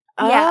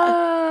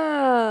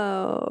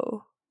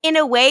 Oh. In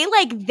a way,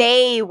 like,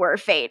 they were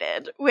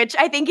fated, which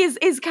I think is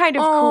kind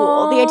of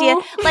cool. The idea,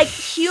 like,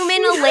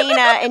 human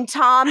Elena and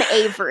Tom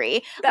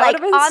Avery. That like,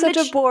 would have been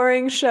such a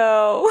boring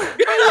show.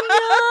 I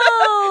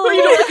know. Well,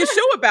 you don't make a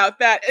show about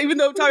that, even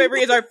though Tom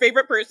Avery is our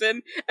favorite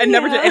person and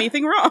never did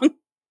anything wrong.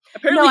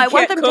 Apparently, No, I he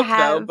want can't them to cook, though,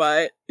 have-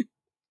 but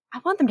I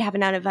want them to have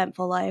an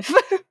uneventful life.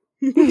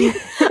 I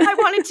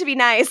want it to be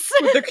nice.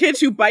 with their kids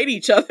who bite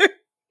each other.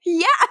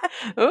 Yeah.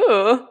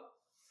 Ooh.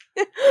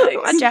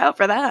 Watch out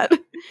for that.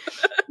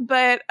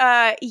 But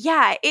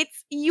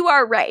you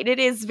are right. It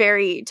is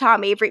very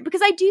Tom Avery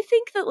because I do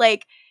think that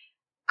like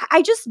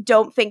I just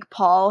don't think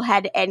Paul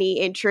had any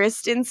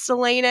interest in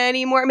Selena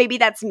anymore. Maybe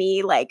that's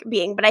me like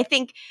but I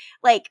think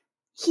like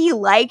he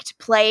liked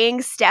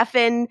playing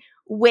Stefan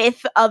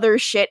with other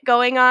shit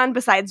going on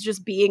besides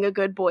just being a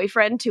good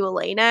boyfriend to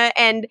Elena.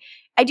 And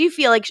I do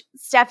feel like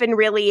Stefan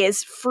really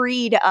is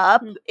freed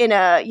up in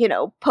a,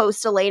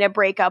 post Elena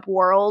breakup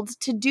world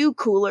to do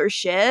cooler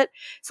shit.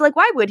 So like,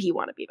 why would he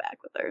want to be back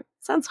with her?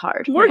 Sounds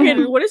hard.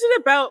 Morgan, what is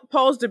it about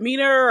Paul's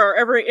demeanor or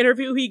every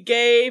interview he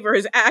gave or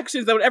his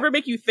actions that would ever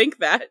make you think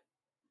that?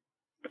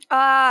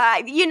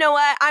 You know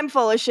what? I'm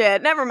full of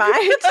shit. Never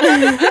mind.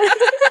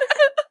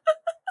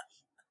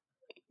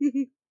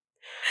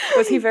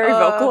 Was he very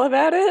vocal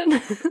about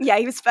it? Yeah,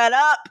 he was fed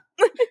up.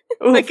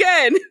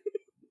 Again,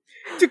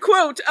 to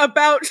quote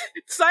about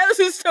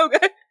Silas's toga,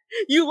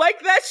 "You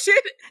like that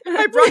shit?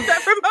 I brought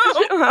that from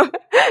home."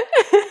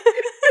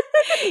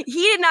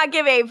 He did not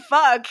give a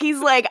fuck. He's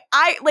like,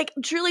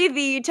 truly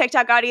the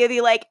TikTok audio,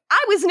 I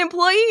was an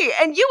employee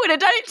and you would have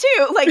done it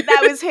too. Like,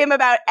 that was him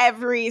about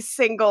every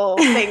single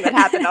thing that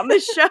happened on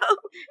this show.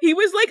 He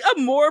was like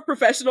a more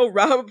professional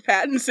Robert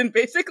Pattinson,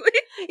 basically.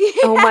 Yeah.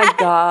 Oh my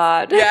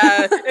god.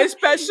 Yeah,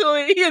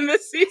 especially in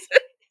this season.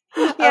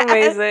 Yeah.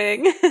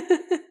 Amazing.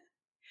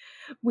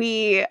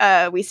 We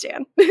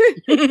stand.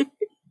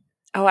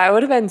 Oh, I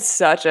would have been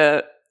such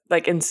a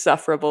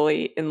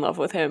insufferably in love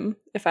with him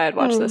if I had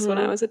watched this when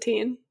I was a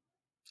teen.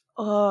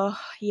 Oh,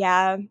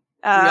 yeah.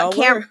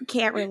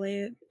 Can't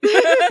relate.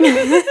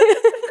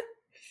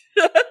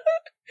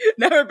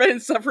 Never been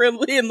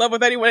insufferably in love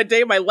with anyone a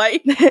day in my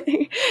life.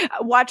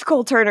 Watch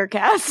Cole Turner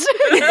cast.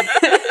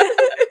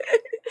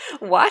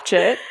 Watch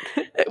it.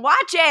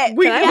 Watch it.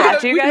 We Can I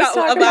watch you guys talk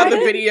allow about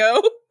the it?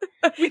 video.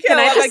 We can't Can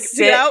I allow just see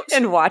sit out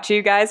and watch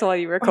you guys while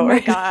you record? Oh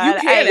my god!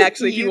 You can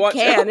actually if you want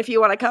to. If you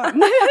want to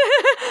come.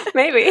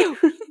 Maybe.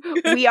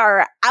 We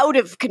are out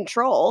of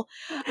control.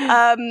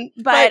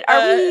 But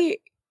are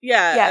we?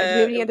 Yeah. Do we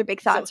have any other big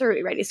thoughts, or are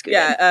we ready to scoot in?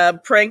 Yeah.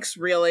 Pranks.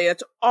 Really,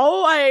 that's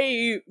all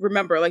I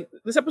remember. Like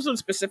this episode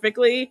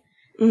specifically.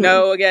 Mm-hmm.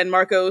 No, again,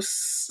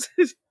 Marcos.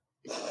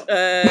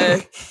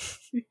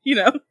 You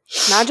know,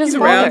 Not just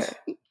around.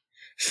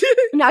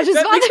 Not just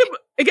that father. makes him,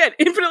 again,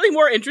 infinitely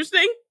more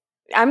interesting.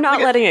 I'm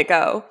not letting it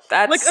go.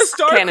 That's Like a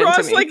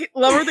star-crossed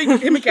lover thing.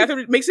 Him and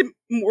Catherine makes him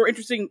more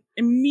interesting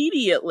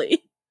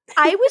immediately.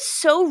 I was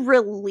so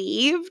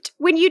relieved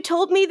when you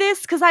told me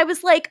this because I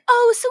was like,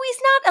 oh, so he's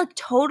not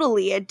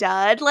totally a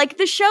dud. Like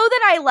the show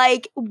that I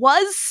like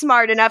was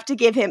smart enough to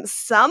give him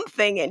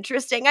something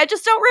interesting. I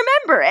just don't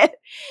remember it.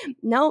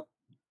 Nope.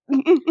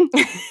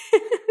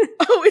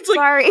 Oh, it's like,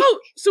 sorry. Oh,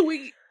 so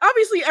we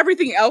obviously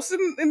everything else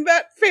in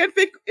that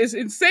fanfic is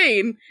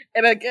insane.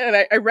 And again,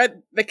 I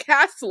read the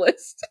cast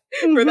list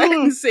for that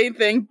insane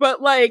thing,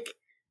 but like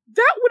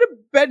that would have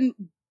been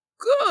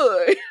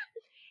good.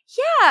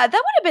 Yeah, that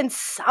would have been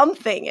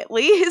something at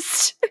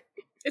least.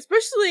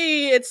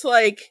 Especially, it's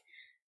like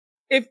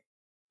if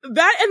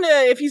that and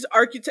if he's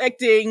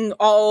architecting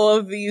all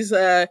of these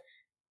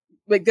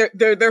like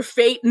their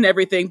fate and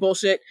everything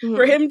bullshit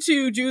for him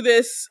to do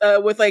this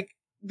with like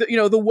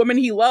the woman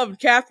he loved,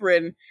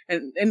 Catherine,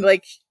 and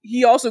like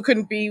he also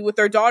couldn't be with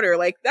their daughter.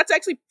 Like that's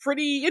actually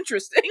pretty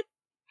interesting.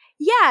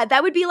 Yeah,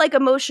 that would be like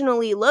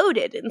emotionally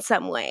loaded in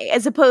some way,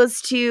 as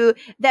opposed to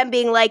them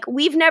being like,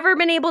 we've never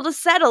been able to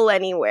settle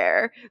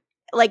anywhere.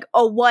 Like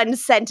a one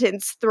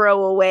sentence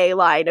throwaway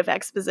line of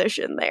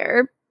exposition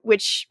there,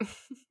 which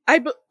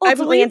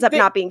ultimately ends up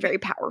not being very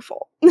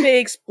powerful.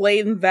 They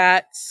explain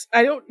that.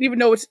 I don't even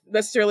know it's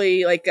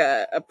necessarily like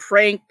a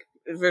prank.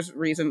 If there's a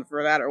reason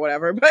for that or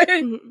whatever, but I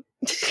don't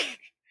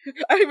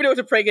even know it's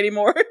a prank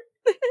anymore.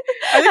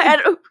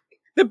 I think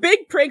the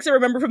big pranks I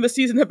remember from the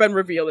season have been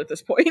revealed at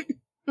this point.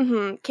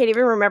 Can't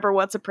even remember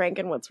what's a prank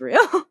and what's real.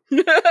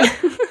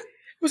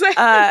 Was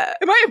I?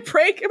 Am I a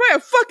prank? Am I a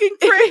fucking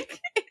prank?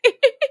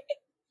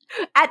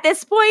 At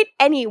this point,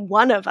 any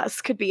one of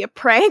us could be a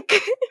prank.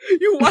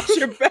 You watch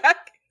your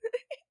back.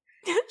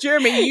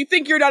 Jeremy, you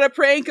think you're not a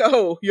prank?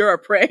 Oh, you're a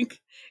prank.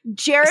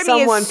 Jeremy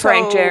Someone is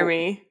pranked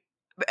Jeremy.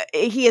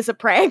 He is a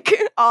prank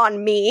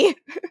on me.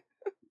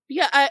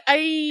 Yeah,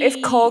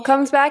 If Cole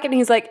comes back and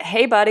he's like,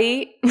 "Hey,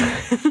 buddy,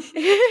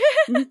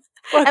 am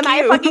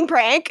I a fucking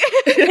prank?"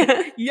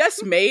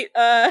 Yes, mate.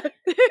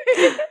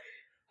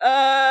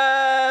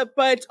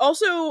 But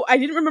also, I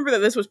didn't remember that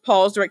this was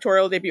Paul's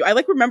directorial debut. I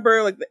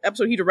remember the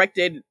episode he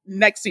directed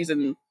next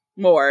season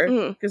more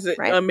because it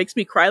makes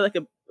me cry like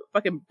a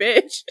fucking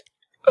bitch.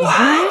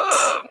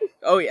 What?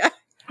 Oh yeah.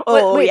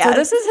 Oh wait, yeah. so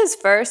this is his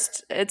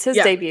first. It's his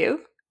debut.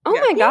 Oh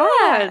my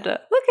god!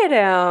 Look at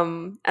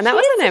him, and that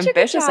was an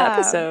ambitious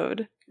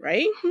episode,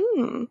 right?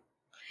 Wow,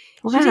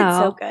 wow, she did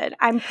so good.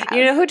 I'm proud.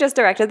 You know who just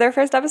directed their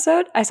first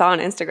episode? I saw on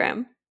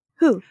Instagram.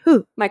 Who?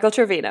 Michael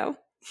Trevino.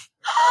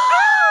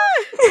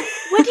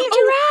 What did he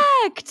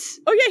direct?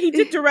 Oh yeah, he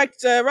did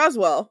direct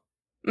Roswell.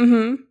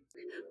 Good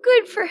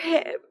for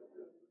him.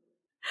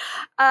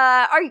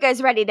 Are you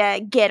guys ready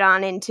to get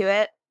on into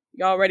it?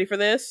 Y'all ready for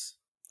this?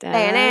 We're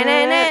in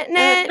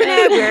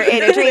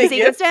a dream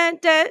sequence.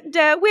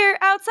 We're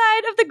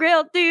outside of the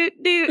grill.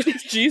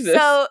 Jesus.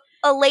 So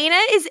Elena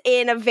is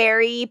in a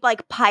very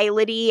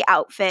pilot-y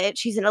outfit.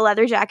 She's in a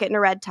leather jacket and a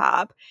red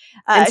top.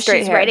 And straight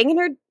she's hair.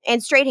 writing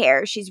straight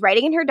hair. She's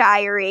writing in her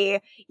diary.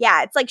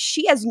 Yeah, it's like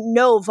she has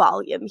no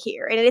volume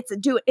here, and it's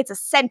a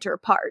center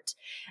part.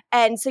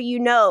 And so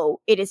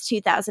it is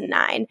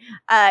 2009.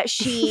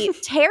 She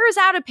tears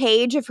out a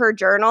page of her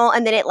journal,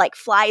 and then it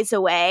flies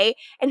away.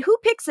 And who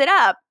picks it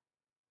up?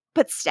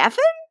 But Stefan?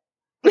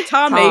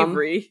 Tom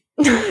Avery.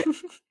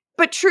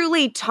 But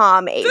truly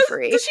Tom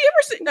Avery. Does she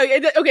ever say...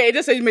 Okay, it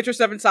just says Mr.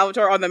 Stefan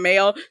Salvatore on the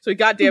mail, so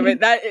goddamn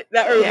it. That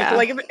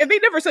Yeah. if they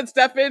never said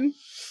Stefan...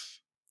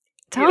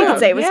 Tom. You could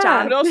say it was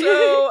Tom. But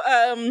also,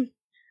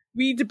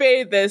 we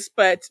debated this,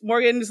 but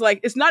Morgan's like,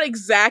 it's not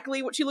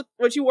exactly what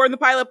she wore in the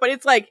pilot, but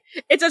it's like,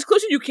 it's as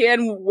close as you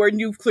can when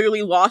you've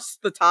clearly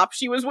lost the top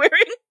she was wearing.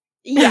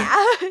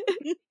 Yeah.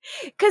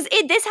 Because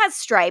this has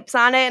stripes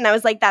on it, and I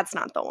was like, that's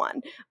not the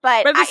one.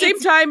 But at the same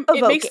time,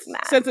 it makes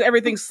that. sense that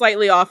everything's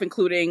slightly off,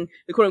 including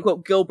the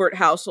quote-unquote Gilbert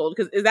household,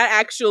 because is that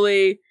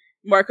actually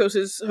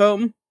Marcos's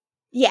home?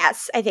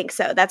 Yes, I think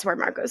so. That's where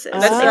Marcos is.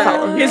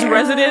 That's his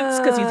residence,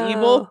 because he's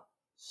evil?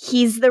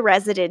 He's the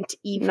resident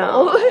evil.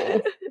 No.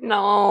 I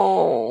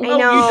know. You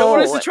don't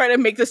want us to try to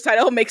make this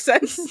title make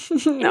sense?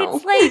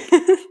 No.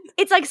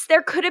 It's like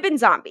there could have been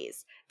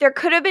zombies. There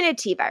could have been a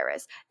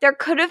T-virus. There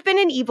could have been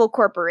an evil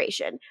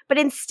corporation. But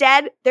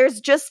instead,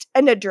 there's just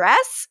an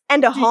address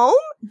and a home?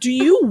 Do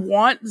you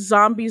want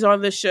zombies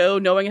on the show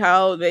knowing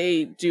how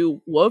they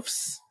do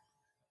woofs?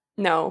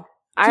 No.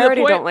 I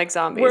already don't like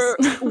zombies. Where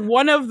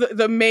one of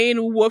the main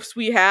woofs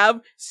we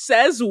have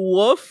says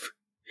woof,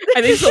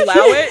 and they just allow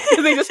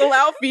it. They just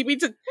allow Phoebe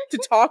to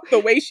talk the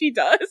way she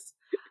does.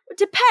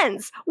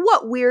 Depends.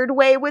 What weird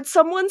way would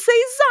someone say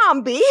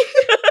zombie?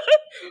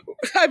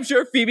 I'm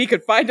sure Phoebe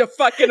could find a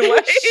fucking way.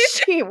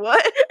 She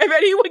would. If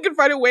anyone could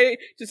find a way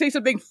to say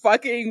something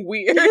fucking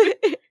weird,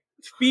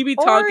 Phoebe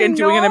Tonkin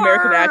doing an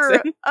American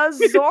accent. A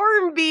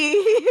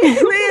zombie.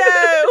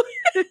 Cleo.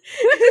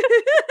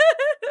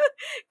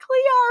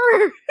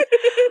 Cleo.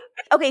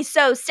 Okay,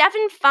 so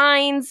Stefan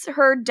finds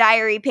her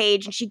diary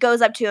page and she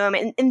goes up to him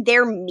and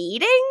they're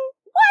meeting?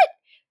 What?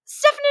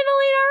 Stefan and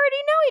Elena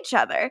already know each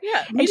other.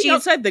 Yeah, meeting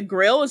outside the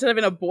grill instead of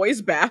in a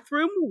boy's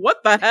bathroom?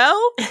 What the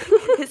hell?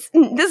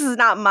 This is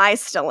not my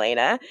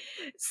Stelena.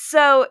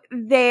 So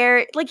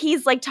they're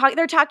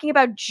talking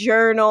about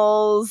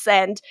journals,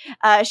 and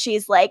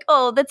she's like,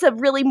 oh, that's a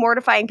really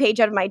mortifying page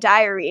out of my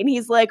diary. And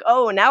he's like,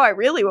 oh, now I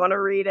really want to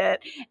read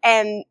it.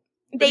 And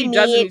he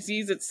doesn't. He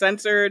sees it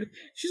censored.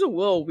 She's a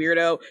little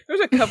weirdo.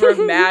 There's a cover of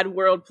Mad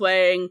World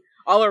playing.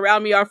 All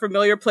around me are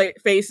familiar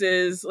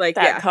faces. Like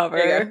that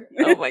cover.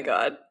 Oh my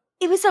god.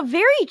 It was a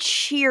very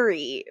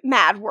cheery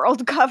Mad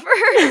World cover.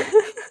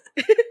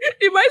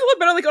 It might as well have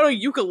been on a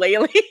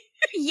ukulele.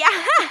 Yeah.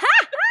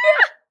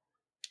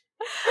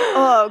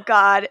 Oh,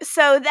 God.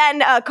 So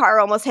then a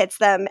car almost hits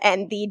them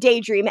and the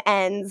daydream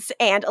ends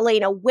and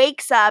Elena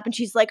wakes up and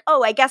she's like,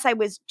 oh, I guess I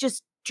was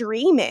just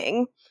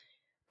dreaming.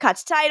 Cut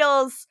to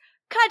titles.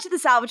 Cut to the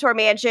Salvatore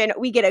mansion.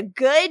 We get a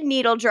good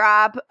needle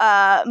drop.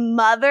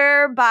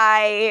 Mother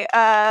by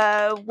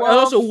Wolf.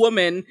 Also,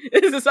 Woman.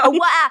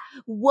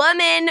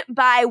 Woman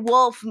by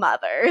Wolf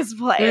Mother is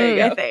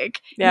playing, I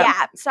think.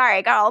 Yeah. Sorry,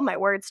 I got all my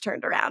words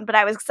turned around, but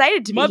I was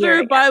excited to be here.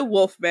 Mother by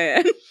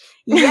Wolfman.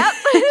 Yep.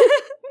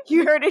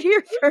 You heard it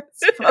here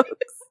first, folks.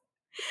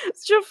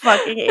 Such a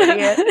fucking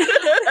idiot.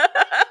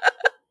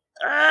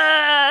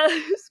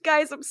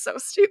 Guys, I'm so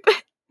stupid.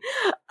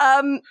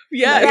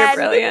 Yeah, you're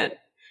brilliant.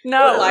 No,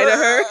 don't lie to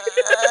her.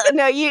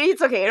 No,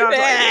 it's okay. You don't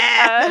have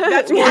to lie.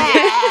 That's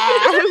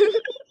Morgan.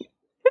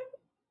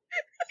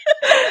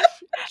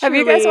 Have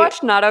you guys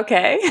watched Not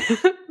Okay?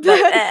 No,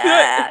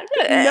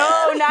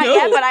 not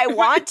yet, but I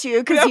want to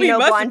because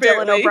blonde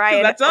Dylan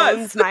O'Brien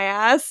owns my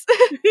ass.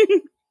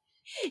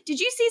 Did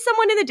you see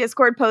someone in the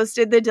Discord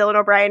posted the Dylan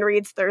O'Brien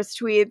reads thirst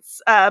tweets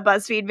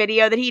BuzzFeed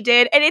video that he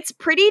did? And it's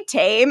pretty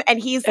tame, and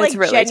he's like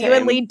really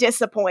genuinely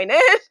disappointed.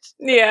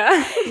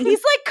 Yeah. He's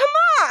like, come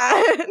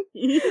on.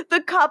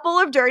 The couple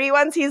of dirty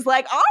ones, he's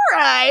like, all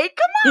right,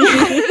 come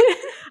on.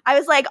 I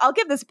was like, I'll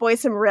give this boy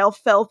some real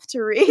filth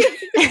to read.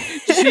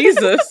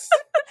 Jesus.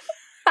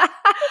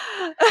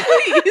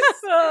 Please.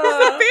 It's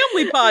a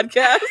family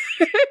podcast.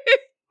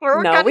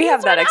 No, we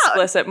have that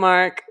explicit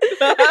mark.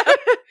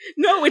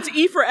 No, it's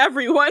E for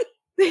everyone.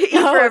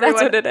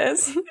 That's what it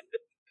is.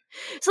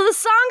 So the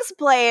song's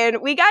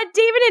playing. We got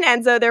David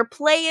and Enzo. They're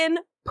playing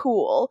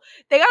pool.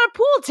 They got a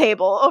pool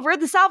table over at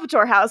the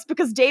Salvatore house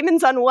because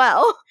Damon's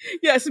unwell.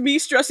 Yes, me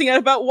stressing out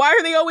about why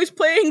are they always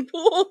playing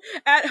pool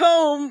at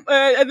home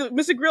at the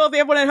Mystic Grill if they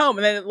have one at home,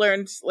 and then it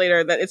learns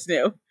later that it's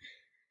new.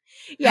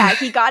 Yeah,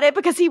 he got it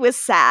because he was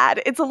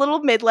sad. It's a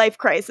little midlife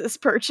crisis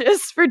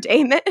purchase for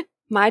Damon.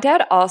 My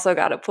dad also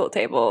got a pool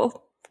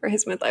table for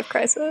his midlife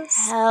crisis.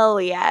 Hell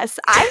yes.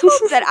 I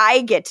hope that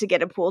I get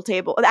a pool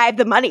table. I have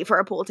the money for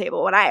a pool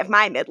table when I have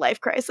my midlife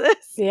crisis.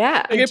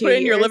 Yeah. You're going to put it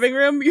in your living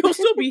room? You'll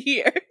still be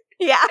here.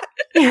 Yeah.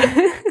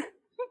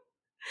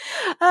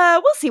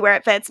 We'll see where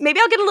it fits. Maybe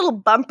I'll get a little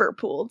bumper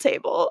pool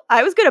table.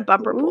 I was good at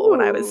bumper pool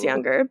when I was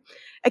younger.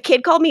 A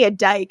kid called me a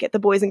dyke at the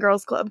Boys and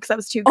Girls Club because I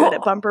was too good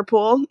at bumper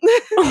pool.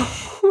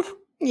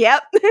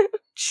 Yep.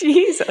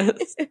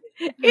 Jesus.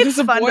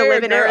 It's fun to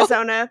live in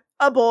Arizona.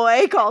 A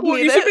boy called me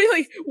you this. should be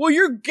like, well,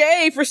 you're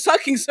gay for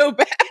sucking so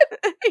bad.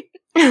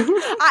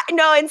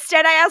 No,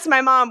 instead I asked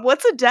my mom,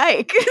 what's a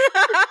dyke?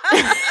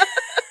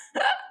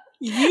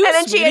 You and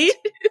then sweetie?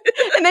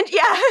 And then she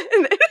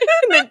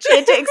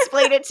had to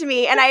explain it to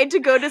me, and I had to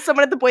go to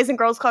someone at the Boys and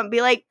Girls Club and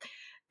be like,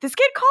 this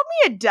kid called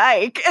me a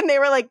dyke, and they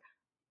were like,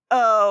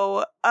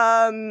 oh,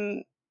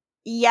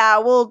 yeah,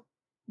 we'll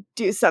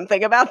do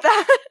something about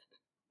that.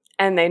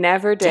 And they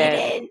never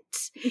did.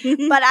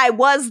 But I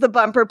was the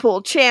bumper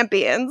pool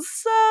champion,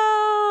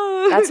 so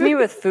That's me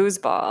with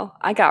foosball.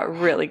 I got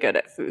really good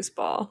at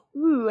foosball.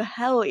 Ooh,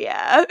 hell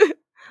yeah.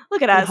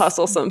 Look at And us,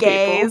 hustle some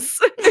gays.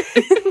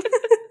 people.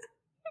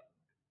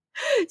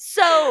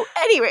 So,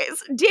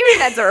 anyways, Damon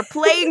and Enzo are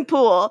playing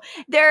pool.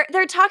 They're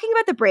talking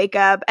about the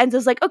breakup.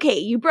 Enzo's like, okay,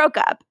 you broke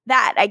up.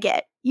 That I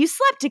get. You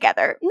slept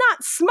together.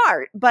 Not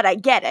smart, but I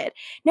get it.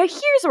 Now,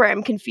 here's where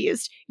I'm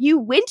confused. You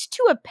went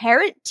to a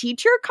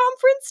parent-teacher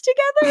conference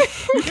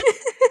together?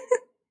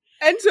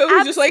 And so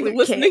he's just like Absolute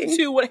listening king.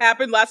 to what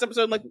happened last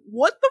episode, like,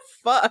 what the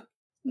fuck?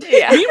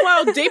 Yeah.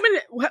 Meanwhile, Damon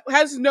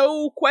has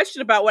no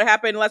question about what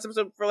happened last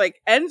episode for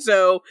like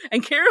Enzo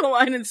and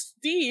Caroline and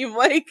Steve.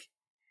 Like,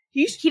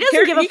 he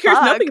doesn't give a he cares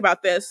fuck. nothing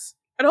about this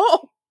at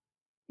all.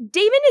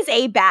 Damon is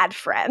a bad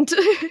friend.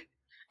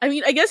 I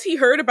mean, I guess he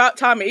heard about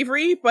Tom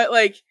Avery, but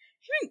like,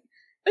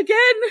 again,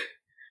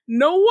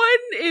 no one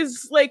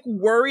is like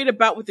worried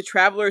about what the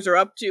travelers are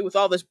up to with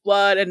all this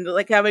blood and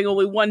like having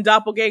only one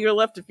doppelganger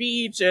left of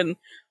each, and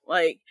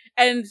like,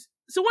 and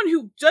someone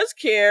who does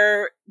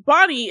care,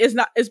 Bonnie,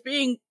 is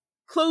being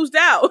closed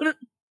out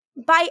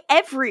By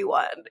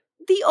everyone.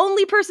 The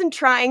only person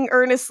trying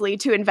earnestly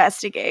to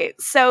investigate.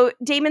 So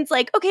Damon's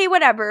like, okay,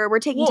 whatever, we're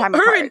taking time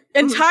her apart.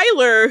 and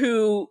Tyler,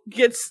 who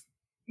gets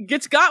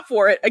got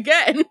for it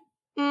again.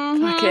 Mhm.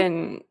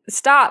 Fucking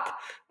stop.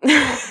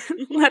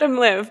 Let him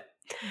live.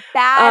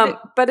 Bad.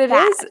 But it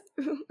bad.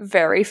 is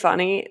very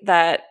funny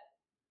that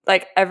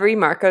like every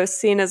Marcos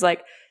scene is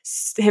like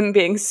him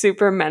being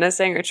super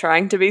menacing or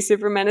trying to be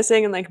super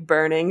menacing and like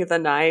burning the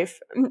knife,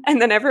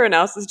 and then everyone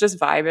else is just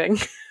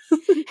vibing.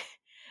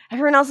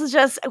 Everyone else is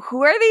just,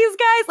 who are these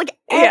guys? Like,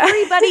 Yeah.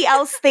 everybody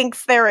else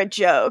thinks they're a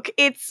joke.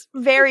 It's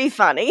very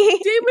funny.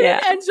 Damon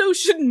and Enzo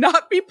should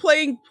not be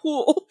playing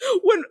pool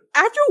when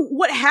after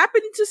what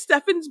happened to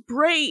Stefan's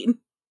brain.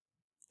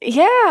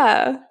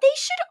 Yeah. They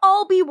should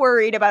all be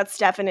worried about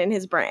Stefan in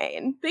his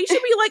brain. They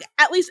should be like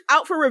at least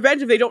out for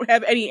revenge if they don't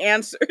have any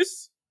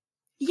answers.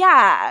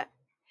 Yeah.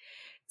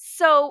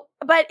 So,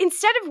 but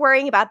instead of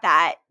worrying about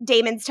that,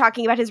 Damon's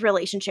talking about his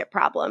relationship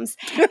problems.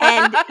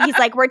 And he's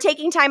like, we're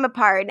taking time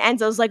apart. And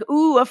Enzo's like,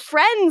 ooh, a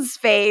friend's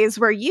phase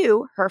where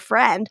you, her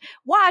friend,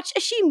 watch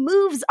as she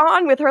moves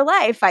on with her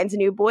life, finds a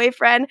new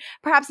boyfriend,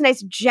 perhaps a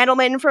nice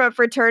gentleman from a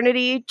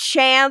fraternity,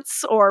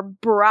 Chance or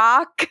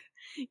Brock.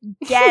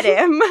 Get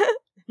him.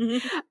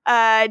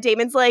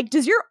 Damon's like,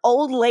 does your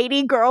old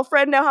lady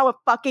girlfriend know how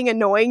fucking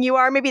annoying you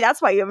are? Maybe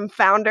that's why you haven't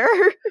found her.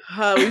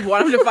 We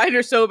want him to find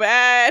her so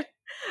bad.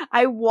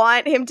 I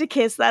want him to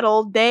kiss that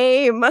old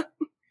dame.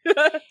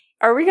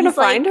 Are we going to He's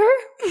like- find her?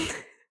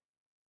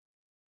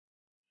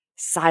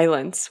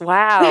 Silence.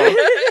 Wow.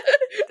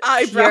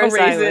 Eyebrow Pure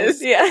raises.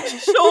 silence. Yeah.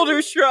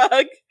 Shoulder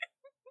shrug.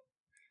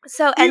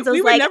 So Enzo's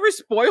we would like, never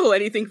spoil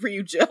anything for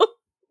you, Jill.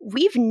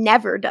 we've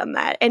never done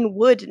that and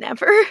would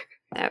never.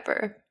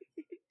 Never.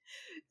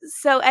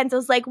 So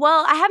Enzo's like,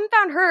 well, I haven't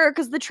found her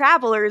because the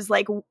travelers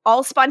like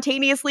all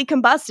spontaneously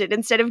combusted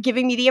instead of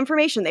giving me the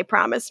information they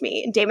promised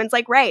me. And Damon's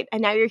like, right.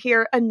 And now you're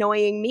here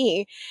annoying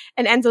me.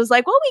 And Enzo's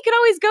like, well, we could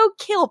always go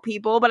kill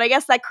people, but I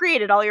guess that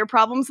created all your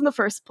problems in the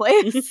first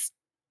place.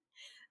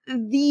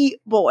 The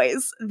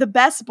boys, the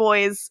best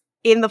boys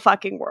in the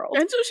fucking world.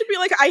 Enzo should be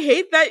like, I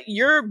hate that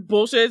your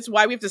bullshit's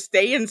why we have to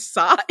stay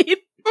inside.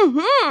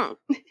 Mm-hmm.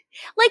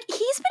 Like,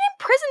 he's been in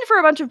prison for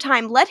a bunch of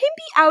time. Let him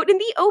be out in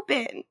the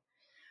open.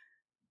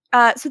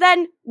 So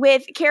then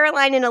with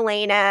Caroline and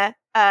Elena,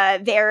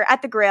 they're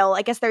at the grill.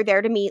 I guess they're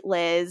there to meet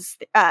Liz.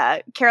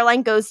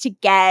 Caroline goes to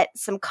get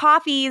some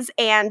coffees,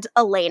 and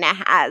Elena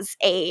has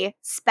a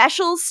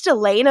special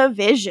Stelena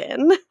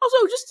vision.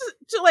 Also, just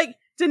to like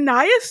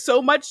deny us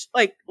so much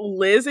like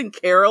Liz and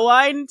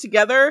Caroline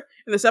together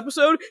in this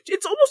episode,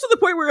 it's almost to the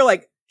point where you're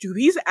like, do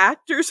these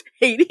actors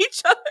hate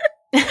each other?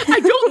 I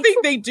don't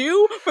think they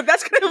do, but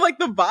that's kind of like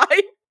the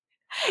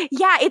vibe.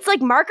 Yeah, it's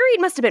like Marguerite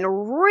must have been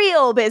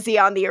real busy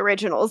on the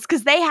originals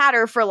because they had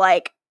her for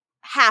like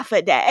half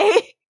a day.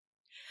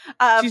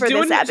 She's for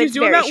doing, this app. she's It's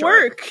doing very that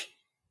short. work.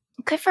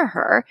 Good for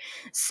her.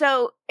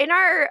 So in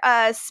our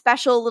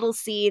special little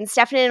scene,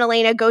 Stephanie and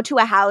Elena go to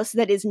a house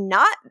that is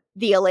not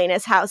the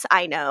Elena's house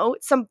I know.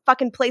 It's some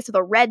fucking place with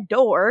a red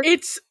door.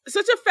 It's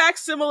such a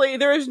facsimile.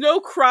 There is no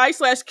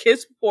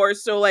cry/kiss pore,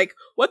 so like,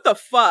 what the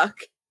fuck?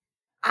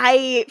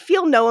 I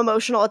feel no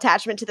emotional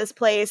attachment to this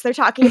place. They're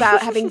talking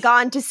about having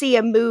gone to see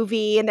a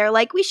movie, and they're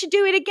like, we should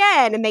do it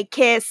again. And they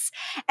kiss.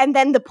 And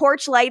then the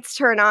porch lights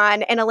turn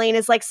on, and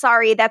Elena's like,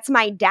 sorry, that's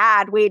my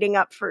dad waiting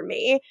up for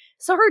me.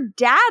 So her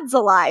dad's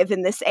alive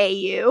in this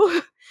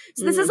AU.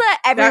 So this is a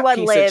everyone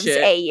piece of lives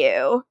shit.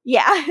 AU.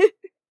 Yeah.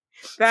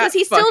 So is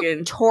he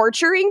still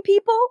torturing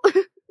people? But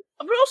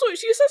also,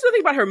 she says something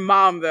about her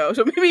mom, though.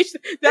 So maybe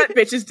that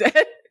bitch is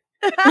dead.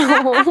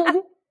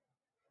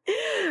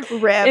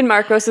 Rip. In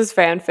Marcos's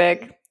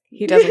fanfic,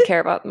 he doesn't care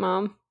about the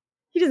mom.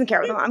 He doesn't care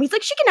about the mom. He's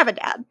like, she can have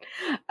a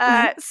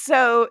dad.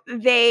 So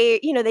they,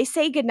 they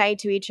say goodnight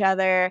to each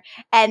other.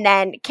 And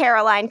then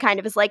Caroline kind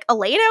of is like,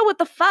 Elena, what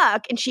the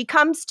fuck? And she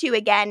comes to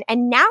again.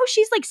 And now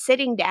she's like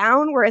sitting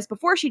down, whereas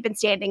before she'd been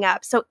standing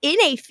up. So in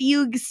a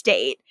fugue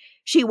state,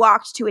 she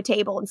walked to a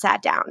table and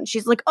sat down. And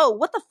she's like, oh,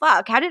 what the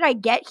fuck? How did I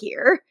get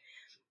here?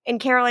 And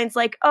Caroline's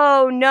like,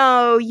 oh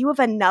no, you have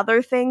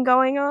another thing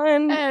going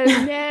on? Oh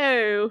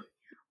no.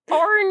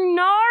 Or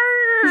no.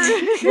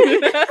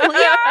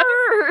 Clear.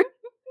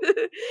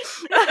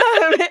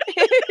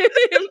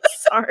 I'm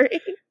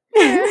sorry.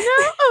 We're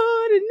no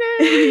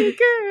ordinary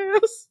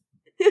girls.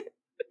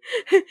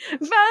 From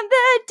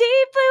the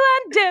deep blue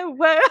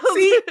underworld.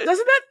 See,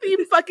 doesn't that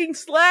theme fucking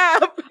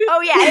slap?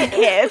 Oh yeah, it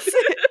hits.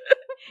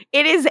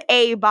 It is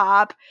a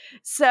bop.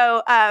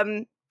 So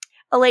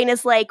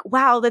Elena's like,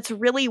 wow, that's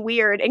really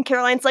weird. And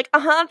Caroline's like,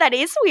 that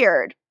is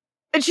weird.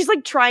 And she's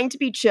like trying to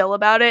be chill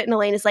about it. And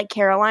Elena's like,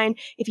 Caroline,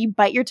 if you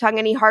bite your tongue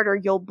any harder,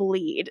 you'll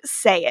bleed.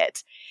 Say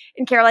it.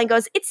 And Caroline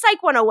goes, it's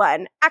Psych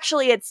 101.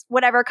 Actually, it's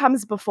whatever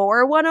comes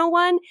before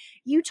 101.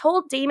 You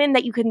told Damon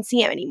that you couldn't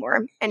see him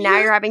anymore. And now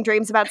you're having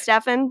dreams about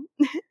Stefan.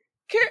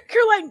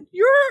 Caroline,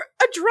 you're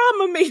a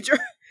drama major.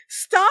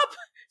 Stop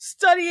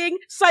studying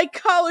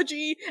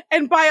psychology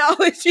and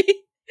biology.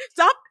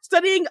 Stop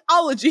studying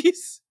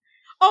ologies.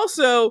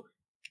 Also,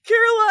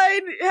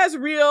 Caroline has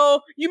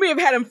real, you may have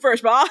had him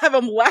first, but I'll have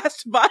him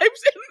last vibes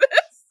in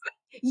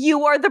this. You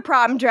wore the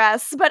prom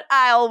dress, but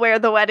I'll wear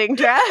the wedding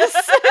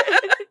dress.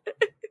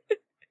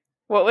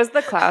 What was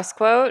the Klaus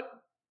quote?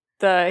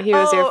 He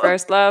was your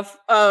first love.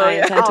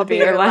 I intend I'll to be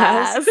your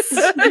last.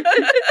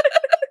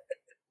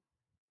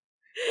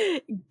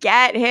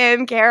 Get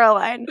him,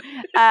 Caroline.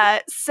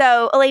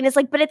 So Elena's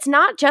like, but it's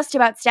not just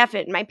about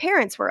Stefan. My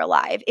parents were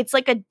alive. It's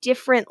like a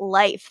different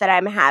life that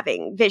I'm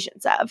having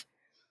visions of.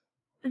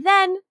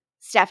 Then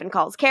Stefan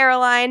calls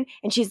Caroline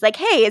and she's like,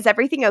 hey, is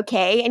everything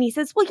okay? And he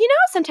says, well,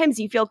 sometimes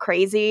you feel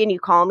crazy and you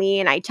call me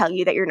and I tell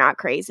you that you're not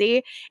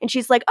crazy. And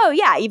she's like, oh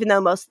yeah, even though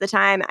most of the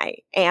time I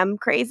am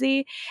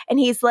crazy. And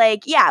he's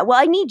like, yeah, well,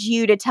 I need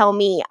you to tell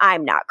me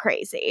I'm not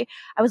crazy.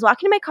 I was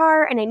walking in my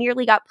car and I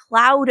nearly got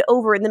plowed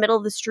over in the middle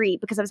of the street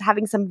because I was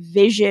having some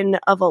vision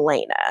of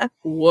Elena.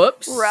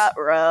 Whoops.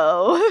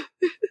 Ruh-roh.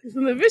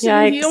 In the vision,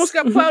 Yikes. he almost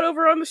got plowed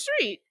over on the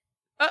street.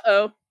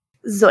 Uh-oh.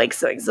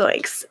 Zoinks, zoinks,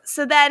 zoinks.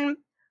 So then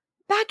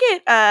back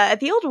at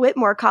the old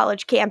Whitmore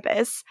College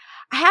campus,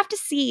 I have to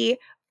see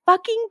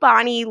fucking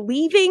Bonnie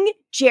leaving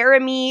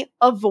Jeremy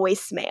a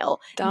voicemail.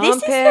 This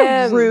is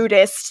the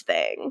rudest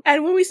thing.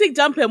 And when we say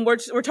dump him, we're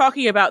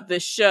talking about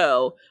this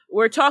show.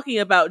 We're talking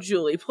about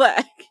Julie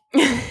Plec.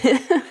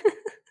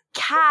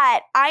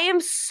 Kat, I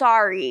am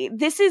sorry.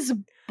 This is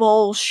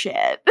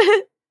bullshit.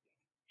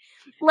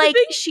 Like,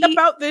 the thing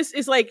about this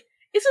is like,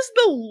 this is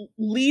the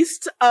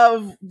least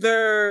of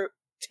their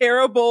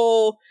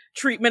terrible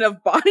treatment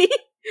of Bonnie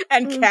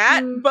and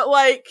Kat, but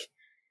like,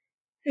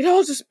 it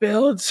all just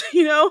builds,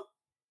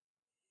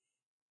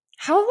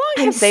 How long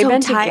have they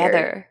been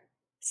together?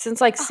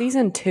 Since like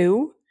season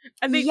 2?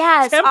 And they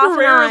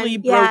temporarily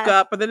broke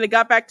up, but then they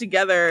got back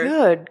together.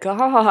 Good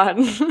God.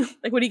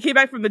 Like when he came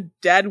back from the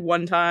dead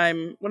one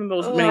time, one of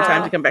those many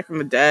times he come back from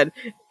the dead.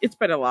 It's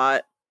been a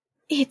lot.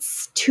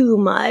 It's too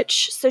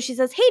much. So she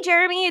says, hey,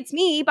 Jeremy, it's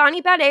me,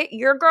 Bonnie Bennett,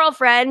 your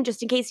girlfriend,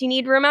 just in case you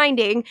need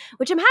reminding,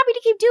 which I'm happy to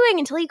keep doing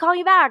until you call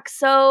me back.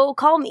 So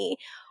call me.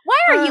 Why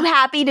are you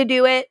happy to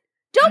do it?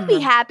 Don't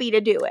be happy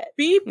to do it.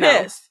 Be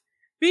pissed.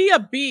 No. Be a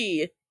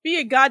bee. Be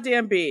a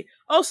goddamn bee.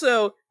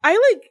 Also, I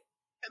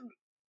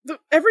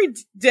every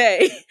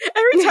day,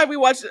 every time we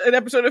watch an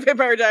episode of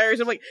Vampire Diaries,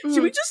 I'm like,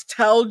 should we just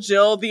tell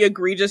Jill the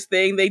egregious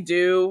thing they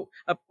do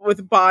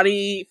with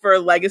Bonnie for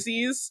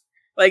legacies?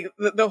 Like,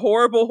 the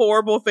horrible,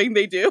 horrible thing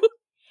they do?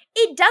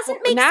 It doesn't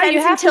make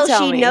sense until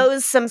she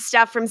knows some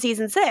stuff from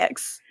season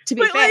 6, to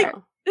be fair. Like,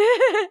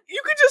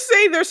 you could just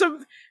say there's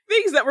some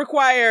things that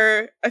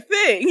require a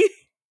thing.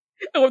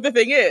 And what the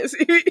thing is,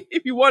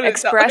 if you want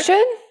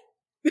expression?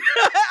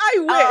 I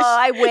wish. Oh,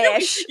 I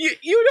wish.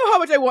 You know how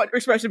much I want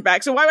expression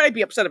back, so why would I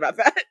be upset about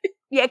that?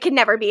 Yeah, I could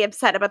never be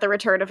upset about the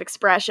return of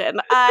expression.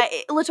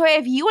 LaToya,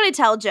 if you want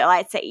to tell Jill,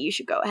 I'd say you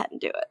should go ahead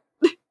and do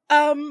it.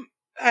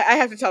 I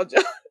have to tell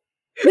Jill.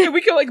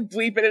 We can like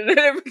bleep it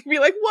and be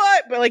like,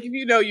 what? But like, if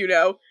you know, you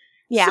know.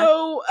 Yeah.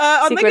 So,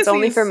 on Secrets Legacies,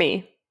 only for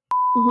me.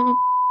 Mm-hmm.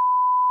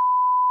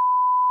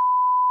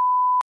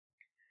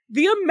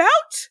 The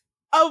amount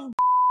of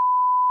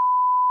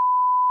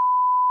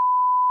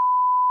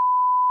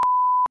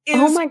is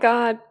oh my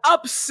God,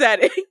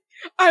 upsetting.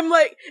 I'm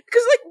like,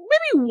 because like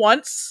maybe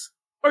once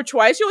or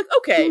twice you're like,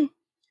 okay, but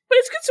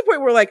it's good to the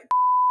point where like,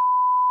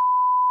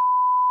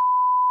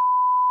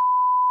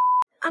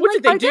 what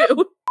did they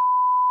do?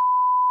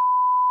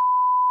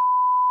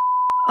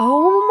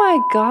 Oh my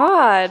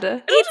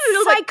God.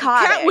 It's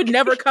psychotic. Kat would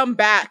never come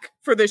back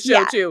for this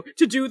show too.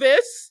 To do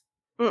this?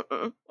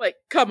 Like,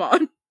 come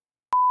on.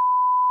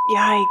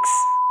 Yikes.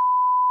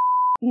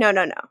 No.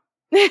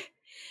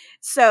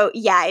 So,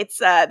 yeah, it's,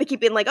 they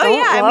keep being like, oh,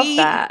 I love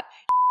that.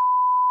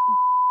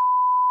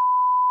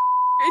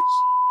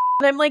 Bitch.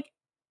 And I'm like,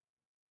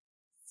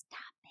 stop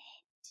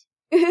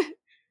it.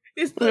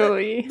 Is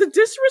the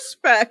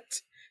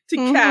disrespect to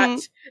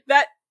Kat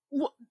that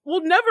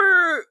will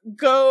never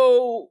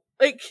go,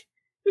 like,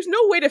 there's no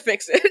way to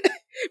fix it.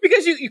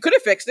 Because you could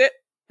have fixed it.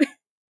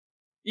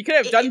 You could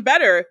have done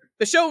better.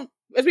 The show,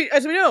 as we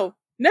know,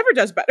 never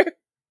does better.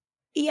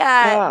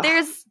 Yeah,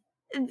 there's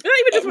Not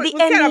even just with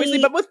Cat,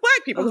 obviously, but with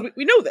black people, because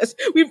we know this.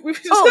 We've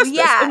discussed this.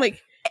 And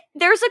like,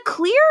 there's a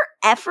clear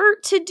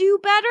effort to do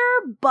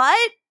better, but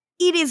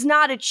it is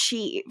not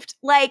achieved.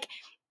 Like,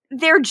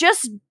 they're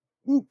just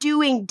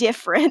doing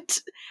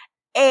different,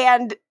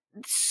 and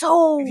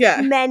so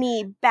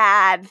many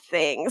bad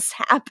things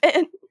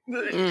happen.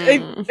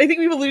 I think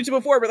we've alluded to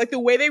before, but like the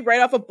way they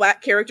write off a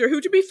black character,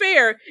 who, to be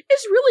fair,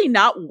 is really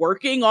not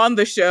working on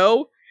the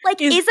show,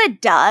 like is a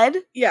dud.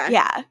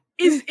 Yeah.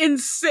 Is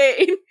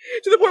insane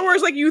to the point where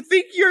it's like you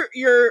think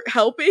you're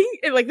helping,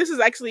 and like this is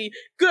actually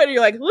good. And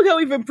you're like, look how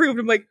we've improved.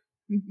 I'm like,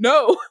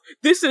 no,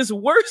 this is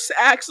worse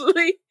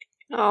actually.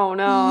 Oh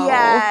no.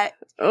 Yeah.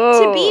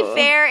 To be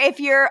fair, if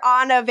you're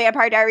on a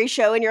Vampire Diaries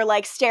show and you're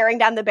like staring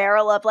down the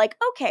barrel of like,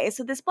 okay,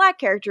 so this black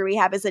character we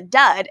have is a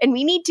dud and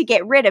we need to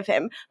get rid of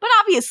him. But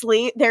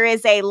obviously there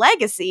is a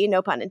legacy,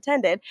 no pun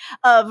intended,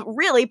 of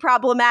really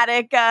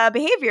problematic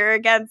behavior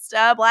against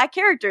black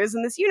characters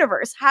in this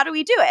universe. How do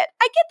we do it?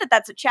 I get that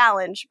that's a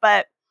challenge,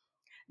 but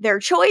their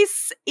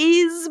choice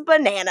is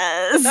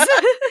bananas.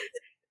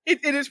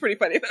 It is pretty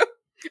funny though.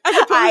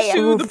 As opposed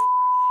to the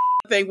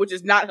thing, which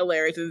is not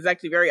hilarious, and is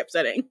actually very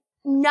upsetting.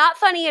 Not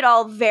funny at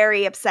all,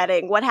 very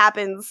upsetting. What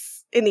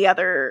happens in the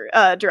other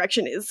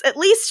direction is at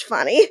least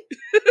funny.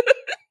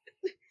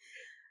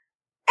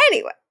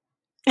 Anyway,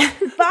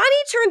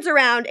 Bonnie turns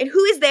around, and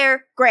who is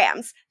there?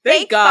 Grams.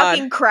 Thank God.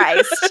 Fucking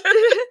Christ.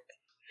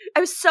 I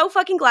was so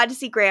fucking glad to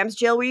see Grams.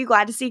 Jill, were you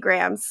glad to see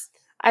Grams?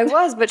 I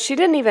was, but she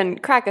didn't even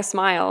crack a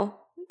smile.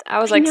 I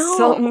was like,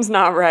 something's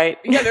not right.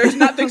 Yeah, there's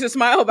not things to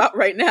smile about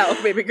right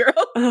now, baby girl.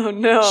 Oh,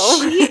 no.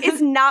 She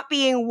is not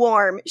being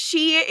warm.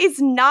 She is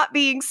not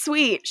being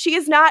sweet. She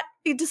is not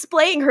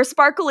displaying her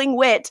sparkling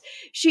wit.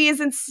 She is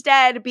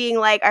instead being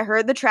like, I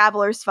heard the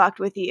travelers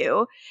fucked with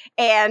you.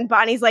 And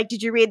Bonnie's like,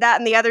 did you read that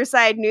in the Other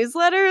Side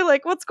newsletter?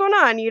 Like, what's going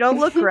on? You don't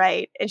look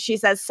right. And she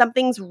says,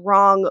 something's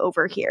wrong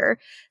over here.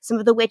 Some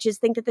of the witches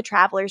think that the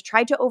travelers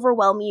tried to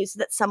overwhelm you so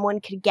that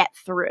someone could get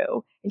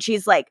through. And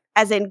she's like,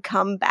 as in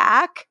come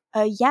back?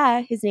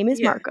 Yeah, his name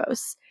is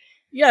Marcos.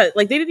 Yeah,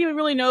 like they didn't even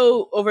really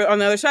know over on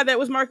the other side that it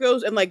was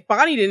Marcos, and like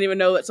Bonnie didn't even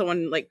know that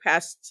someone like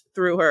passed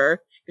through her.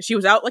 She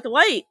was out like a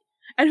light.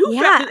 And who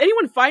did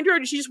anyone find her, or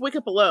did she just wake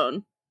up alone?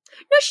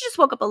 No, she just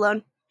woke up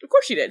alone. Of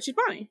course she did. She's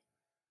Bonnie.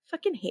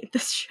 Fucking hate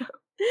this show.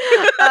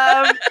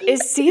 Is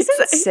season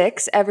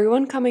 6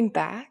 everyone coming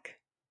back?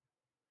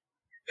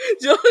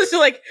 Jill is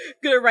like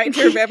gonna write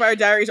into her Vampire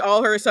Diaries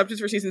all her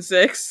assumptions for season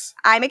 6.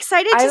 I'm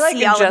excited to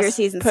see all of your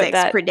season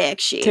 6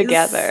 predictions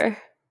together.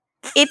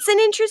 It's an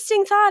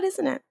interesting thought,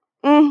 isn't it?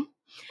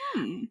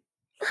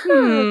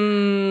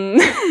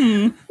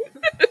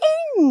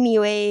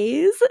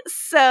 Anyways,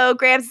 so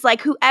Grams is like,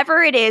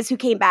 whoever it is who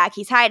came back,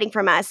 he's hiding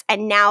from us,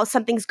 and now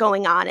something's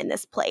going on in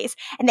this place.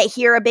 And they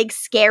hear a big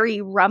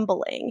scary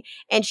rumbling.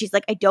 And she's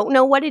like, I don't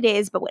know what it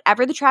is, but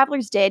whatever the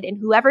travelers did and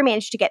whoever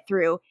managed to get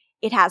through,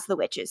 it has the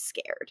witches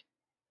scared.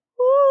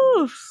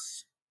 Oof.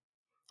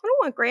 I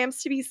don't want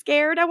Grams to be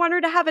scared. I want her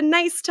to have a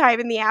nice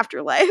time in the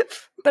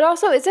afterlife. But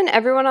also, isn't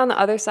everyone on the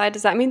other side,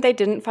 does that mean they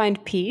didn't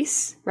find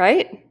peace,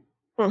 right?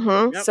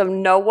 Mm-hmm. Yep. So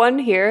no one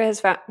here has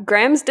found...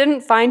 Grams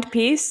didn't find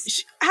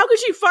peace? How could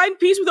she find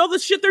peace with all the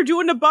shit they're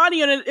doing to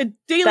Bonnie on a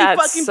daily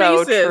fucking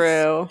so basis?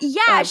 True.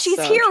 Yeah, That's she's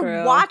so here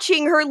true.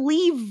 watching her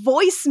leave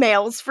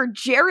voicemails for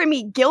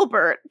Jeremy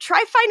Gilbert.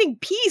 Try finding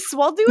peace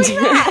while doing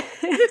that.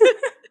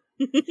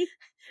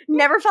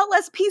 Never felt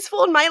less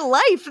peaceful in my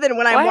life than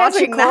when I'm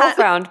watching that. Why hasn't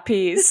Cole found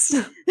peace?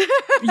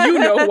 You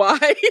know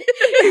why.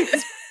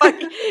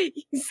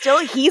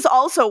 He's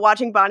also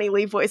watching Bonnie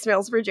leave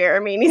voicemails for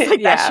Jeremy, and he's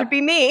like, that should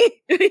be me.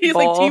 He's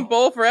like Team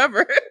Bull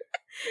forever.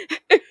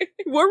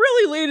 We're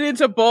really leaning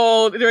into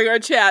Bull during our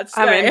chats.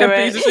 I'm into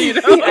it. So you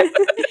know.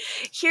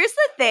 Here's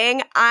the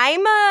thing: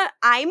 I'm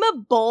a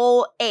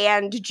Bull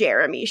and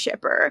Jeremy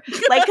shipper.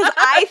 Like, because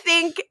I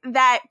think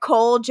that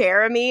Cole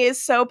Jeremy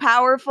is so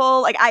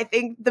powerful. Like, I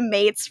think the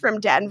mates from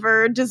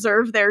Denver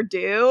deserve their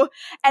due,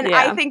 and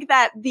I think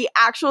that the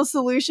actual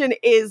solution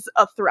is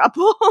a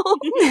throuple.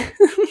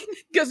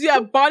 Because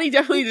Bonnie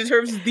definitely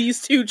deserves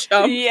these two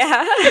chumps.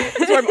 Yeah, that's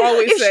what I'm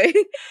always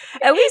saying.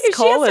 At least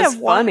Cole is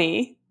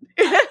funny.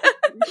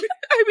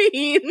 I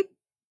mean,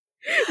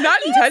 not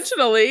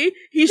intentionally.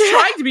 He's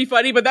trying to be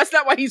funny, but that's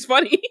not why he's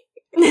funny.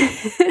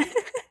 I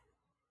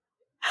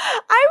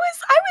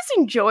was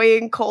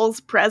enjoying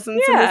Cole's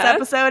presence in this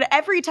episode.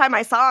 Every time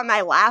I saw him,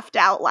 I laughed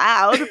out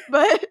loud.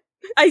 But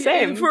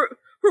for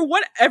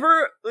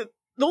whatever, the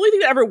only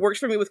thing that ever works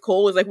for me with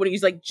Cole is like when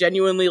he's like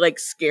genuinely like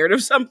scared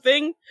of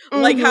something,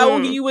 like how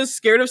he was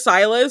scared of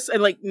Silas,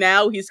 and like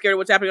now he's scared of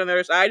what's happening on the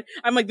other side.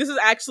 I'm like, this is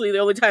actually the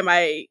only time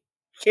I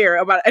care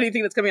about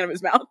anything that's coming out of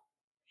his mouth.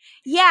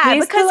 Yeah,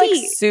 he's because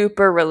the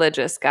super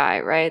religious guy,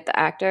 right? The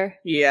actor.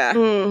 Yeah.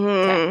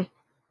 Okay.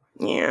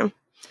 Yeah.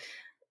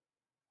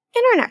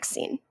 In our next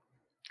scene,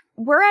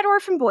 we're at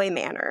Orphan Boy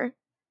Manor.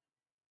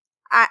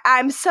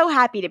 I'm so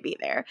happy to be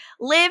there.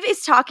 Liv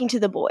is talking to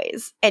the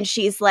boys, and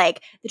she's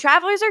like, "The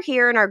travelers are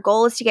here, and our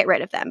goal is to get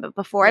rid of them. But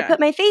before I put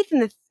my faith in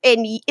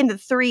the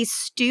Three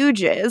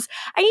Stooges,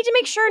 I need to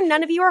make sure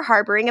none of you are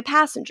harboring a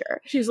passenger."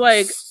 She's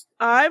like,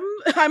 I'm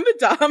the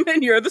dom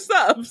and you're the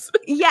subs.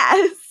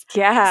 Yes.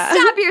 Yeah.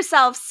 Stab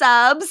yourself,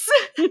 subs.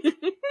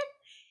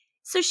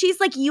 So she's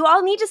like, you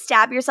all need to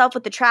stab yourself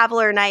with the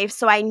traveler knife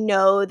so I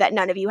know that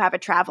none of you have a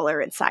traveler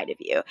inside of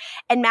you.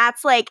 And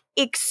Matt's like,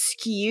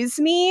 excuse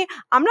me?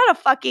 I'm not a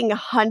fucking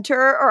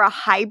hunter or a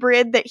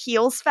hybrid that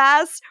heals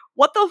fast.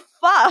 What the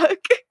fuck?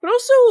 But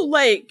also,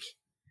 like,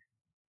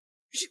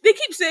 they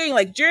keep saying,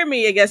 like,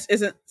 Jeremy, I guess,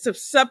 isn't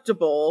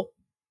susceptible.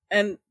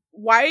 And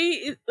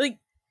why, like,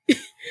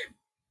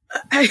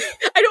 I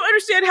don't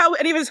understand how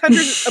any of his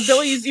hunter's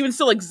abilities even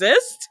still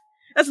exist.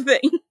 That's the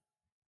thing.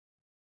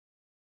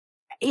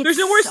 There's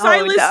no more so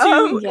Silas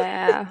dumb.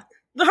 Yeah.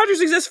 The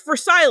hunters exist for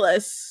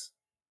Silas.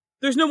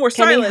 There's no more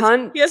Can Silas. he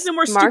hunt He has no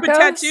more stupid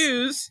Marcos?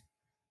 tattoos.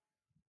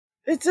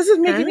 It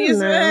doesn't make I any don't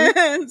know.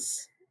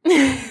 sense.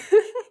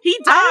 He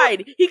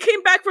died. He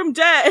came back from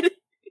dead.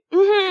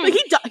 Mm-hmm. Like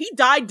he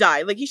died.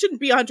 Like he shouldn't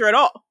be a hunter at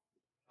all.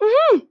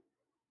 Mm-hmm.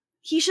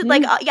 He should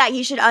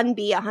he should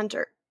unbe a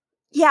hunter.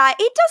 Yeah,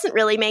 it doesn't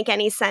really make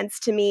any sense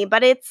to me,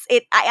 but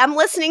I'm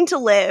listening to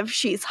Liv.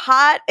 She's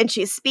hot and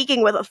she's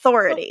speaking with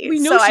authority. Well, we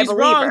know so she's I believe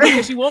wrong her.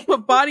 because she won't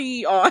put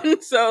body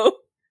on. So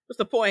what's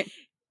the point?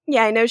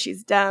 Yeah, I know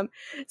she's dumb.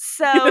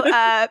 So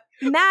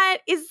Matt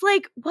is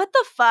like, what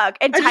the fuck?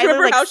 And I just Tyler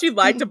remember how she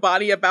lied to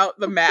Bonnie about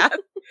the math.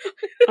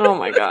 Oh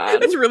my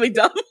god. It's really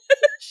dumb.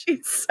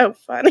 she's so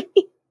funny.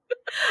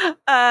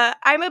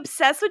 I'm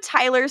obsessed with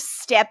Tyler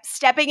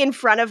stepping in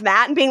front of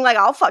Matt and being like,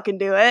 I'll fucking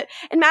do it.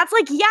 And Matt's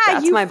like, yeah,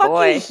 That's you my fucking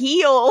boy.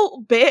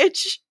 heal,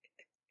 bitch.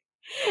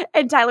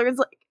 And Tyler's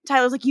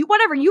like, you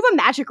whatever, you have a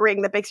magic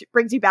ring that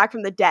brings you back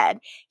from the dead.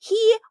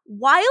 He,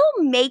 while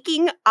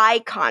making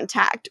eye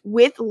contact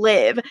with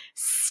Liv,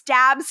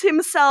 stabs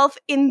himself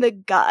in the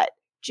gut.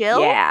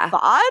 Jill, Yeah.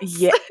 thoughts?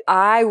 Yeah,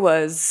 I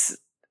was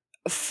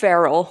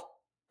feral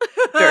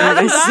during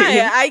I'm this scene.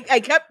 I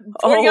kept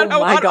pointing out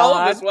how hot all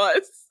of this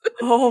was.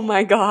 Oh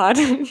my god.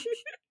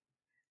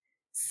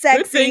 Sexy,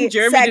 Good thing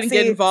Jeremy didn't get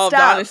sexy involved,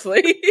 stuff.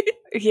 honestly.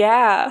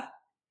 Yeah.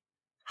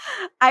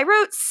 I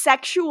wrote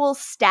sexual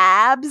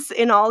stabs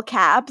in all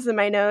caps in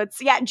my notes.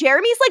 Yeah,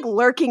 Jeremy's like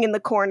lurking in the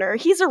corner.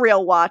 He's a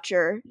real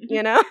watcher,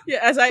 you know? Yeah,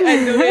 as I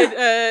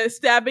noted,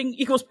 stabbing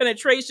equals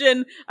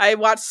penetration. I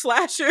watched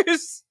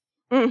slashers.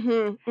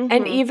 And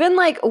even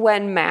like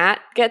when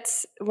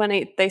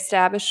they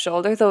stab his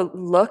shoulder, the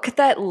look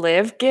that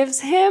Liv gives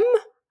him.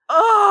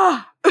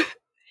 Oh,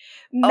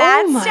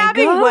 Matt my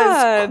stabbing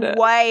God. was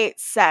quite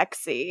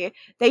sexy.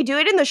 They do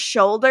it in the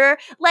shoulder.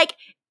 Like,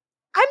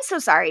 I'm so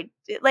sorry.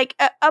 Like,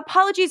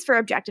 apologies for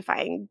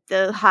objectifying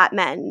the hot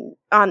men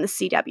on the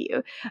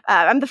CW.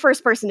 I'm the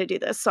first person to do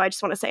this, so I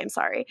just want to say I'm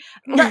sorry.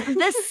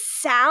 The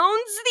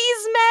sounds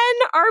these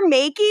men are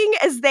making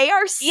as they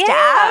are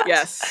stabbed.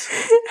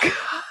 Yes.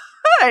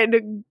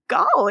 Good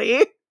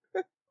golly.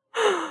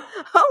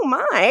 Oh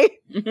my.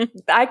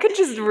 I could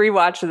just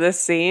rewatch this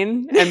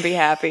scene and be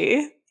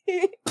happy.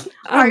 I'm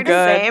Hard to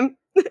good.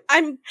 say.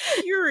 I'm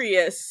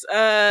curious.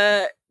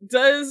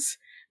 Does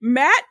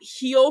Matt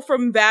heal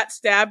from that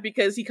stab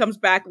because he comes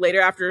back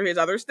later after his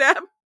other stab?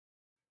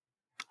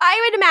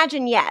 I would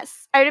imagine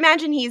yes. I would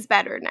imagine he's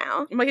better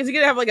now. I'm like, is he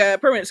gonna have like a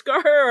permanent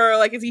scar, or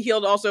like is he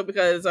healed also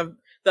because of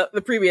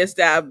the previous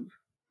stab?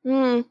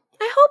 I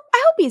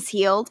hope he's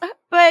healed,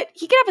 but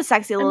he could have a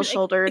sexy little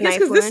shoulder I guess knife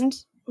 'cause this wound.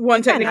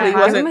 One technically Give Give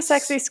wasn't him a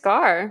sexy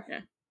scar. Yeah.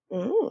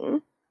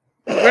 Mm.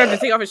 We're gonna have to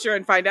take off his shirt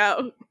and find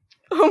out.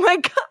 Oh my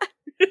god!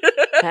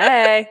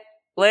 Hey,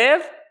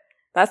 Liv,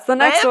 that's the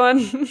next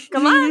one.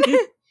 Come on,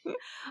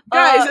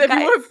 Guys, if you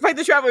want to fight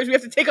the travelers, we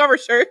have to take off our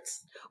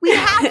shirts. we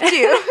have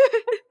to.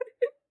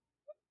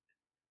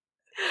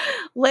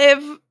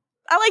 Liv,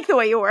 I like the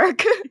way you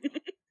work.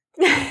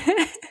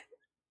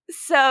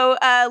 So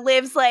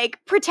Liv's like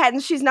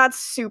pretends she's not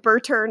super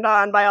turned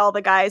on by all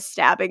the guys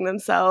stabbing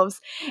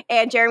themselves.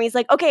 And Jeremy's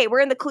like, okay,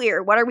 we're in the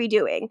clear. What are we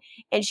doing?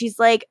 And she's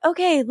like,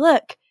 okay,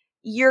 look,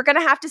 you're going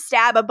to have to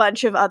stab a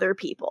bunch of other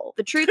people.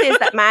 The truth is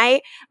that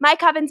my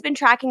coven's been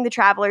tracking the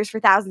travelers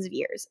for thousands of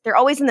years. They're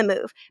always in the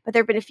move, but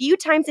there have been a few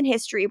times in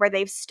history where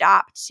they've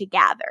stopped to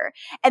gather.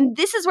 And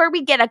this is where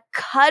we get a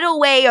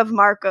cutaway of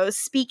Marcos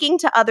speaking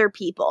to other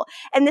people.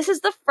 And this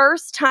is the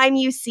first time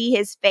you see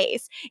his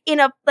face in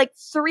a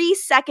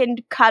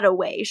 3-second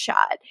cutaway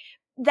shot.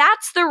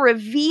 That's the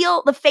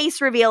reveal, the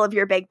face reveal of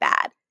your big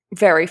bad.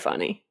 Very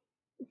funny.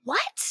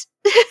 What?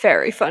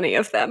 Very funny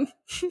of them.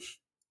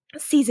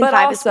 Season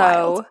 5 is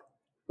wild. Also,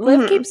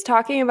 Liv keeps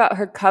talking about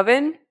her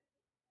coven.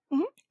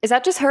 Mhm. Is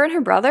that just her and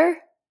her brother?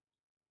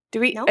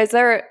 Nope. Is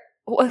there,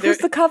 who's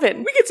the coven?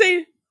 We could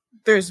say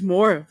there's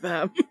more of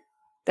them.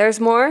 There's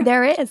more?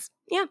 There is.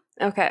 Yeah.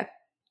 Okay.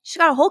 She's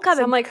got a whole So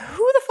coven. I'm like,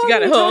 who the fuck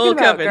got are a you whole talking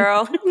about, coven.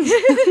 girl?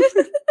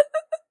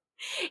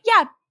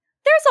 Yeah,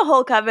 there's a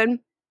whole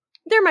coven.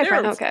 They're my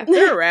friends. Okay.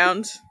 They're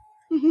around.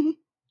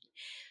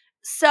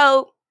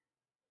 So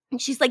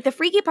she's like, the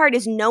freaky part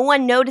is no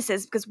one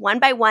notices because one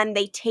by one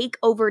they take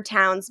over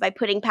towns by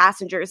putting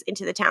passengers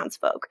into the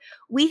townsfolk.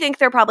 We think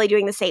they're probably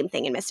doing the same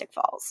thing in Mystic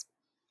Falls.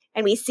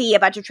 And we see a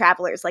bunch of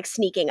travelers like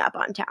sneaking up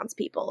on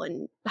townspeople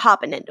and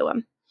hopping into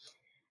them.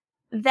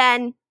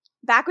 Then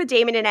back with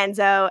Damon and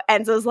Enzo.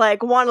 Enzo's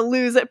like, want to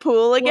lose at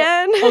pool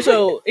again? Well,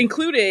 also,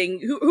 including,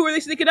 who are they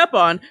sneaking up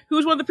on?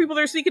 Who's one of the people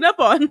they're sneaking up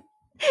on?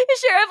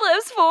 Sheriff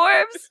Liz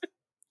Forbes.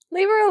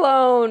 Leave her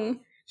alone.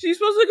 She's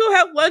supposed to go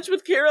have lunch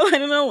with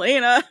Caroline and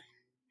Elena.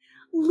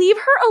 Leave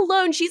her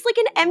alone. She's like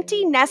an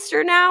empty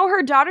nester now.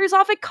 Her daughter's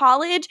off at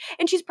college,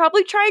 and she's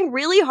probably trying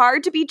really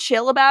hard to be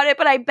chill about it,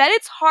 but I bet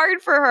it's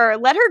hard for her.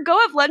 Let her go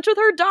have lunch with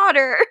her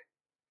daughter.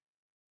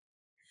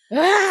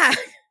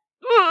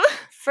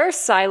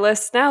 First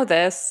Silas, now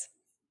this.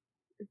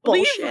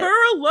 Bullshit. Leave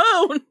her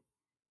alone.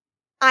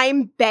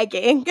 I'm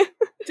begging.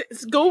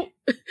 Go,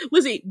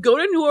 Lizzie, go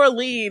to New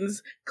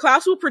Orleans.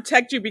 Klaus will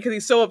protect you because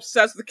he's so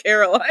obsessed with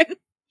Caroline.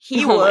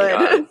 He Oh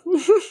would.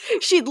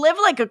 She'd live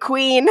like a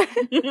queen.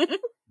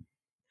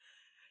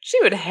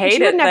 She would hate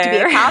she it wouldn't have to be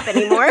a cop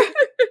anymore.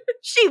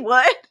 She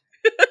would.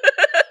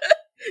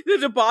 The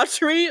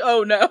debauchery?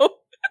 Oh no.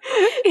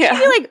 Yeah.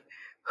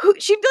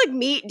 She'd be like,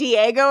 meet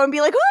Diego and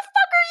be like, who the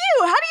fuck are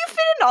you? How do you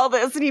fit in all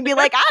this? And he'd be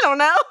like, I don't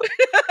know.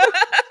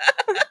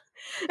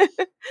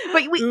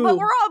 but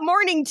we're all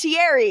mourning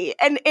Thierry.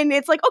 And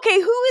it's like, okay,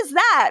 who is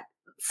that?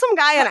 Some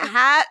guy in a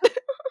hat.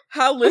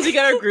 How Lizzie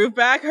got her groove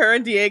back, her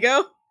and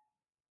Diego?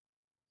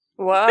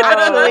 Whoa.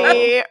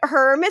 Actually,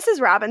 her Mrs.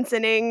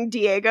 Robinsoning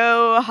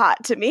Diego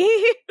hot to me.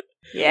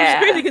 Yeah. Which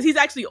is crazy because he's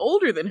actually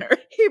older than her.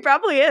 He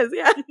probably is,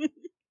 yeah.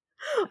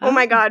 Oh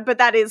my god, but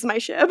that is my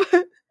ship.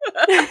 So,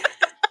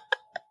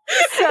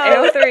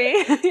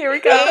 AO3. Here we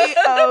go.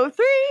 AO3.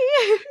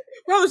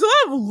 Wow, there's a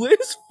lot of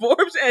Liz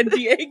Forbes and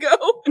Diego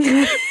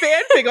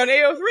fanfic on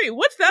AO3.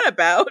 What's that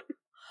about?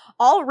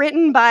 All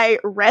written by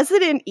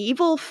Resident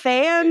Evil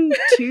Fan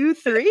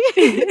 2-3.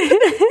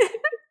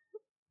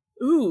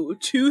 Ooh,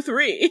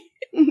 2-3.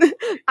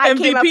 I MVP.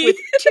 came up with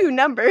 2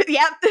 numbers.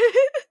 Yep.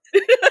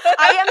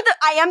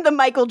 I am the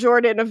Michael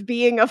Jordan of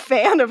being a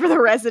fan of the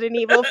Resident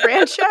Evil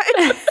franchise.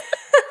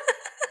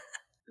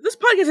 This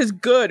podcast is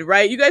good,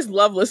 right? You guys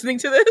love listening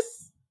to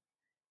this?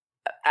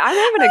 I'm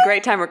having a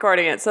great time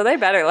recording it, so they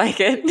better like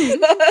it.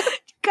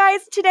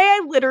 Guys, today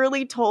I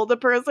literally told the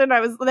person I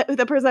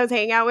was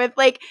hanging out with,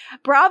 like,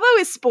 Bravo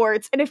is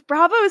sports, and if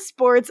Bravo is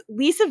sports,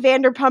 Lisa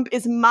Vanderpump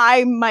is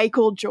my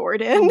Michael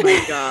Jordan. Oh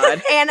my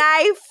god. And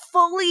I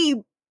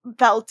fully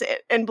felt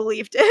it and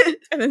believed it.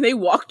 And then they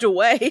walked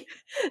away.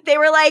 They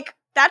were like,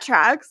 that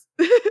tracks.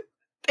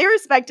 They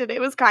respected it.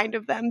 It was kind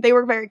of them. They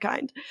were very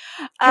kind.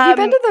 Have you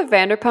been to the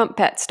Vanderpump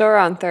pet store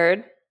on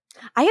 3rd?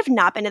 I have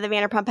not been to the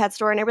Vanderpump pet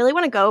store, and I really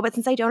want to go, but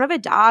since I don't have a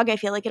dog, I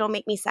feel like it'll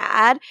make me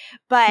sad.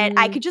 But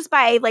I could just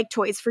buy like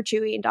toys for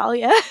Chewie and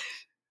Dahlia.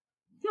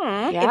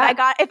 Yeah.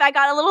 If I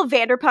got a little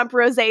Vanderpump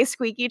Rosé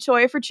squeaky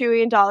toy for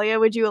Chewie and Dahlia,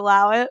 would you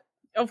allow it?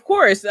 Of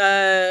course.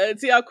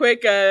 See how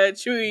quick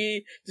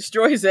Chewie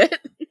destroys it.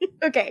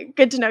 Okay,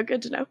 good to know.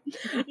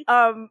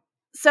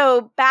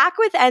 So back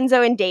with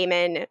Enzo and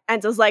Damon,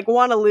 Enzo's like,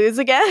 want to lose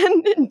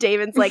again? And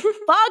Damon's like,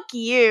 fuck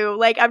you.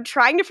 Like, I'm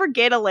trying to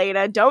forget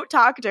Elena. Don't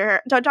talk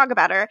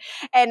about her.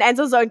 And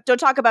Enzo's like, don't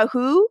talk about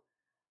who?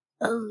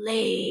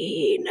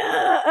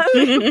 Elena.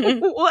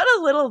 What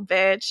a little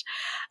bitch.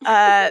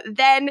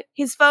 Then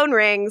his phone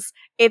rings.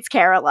 It's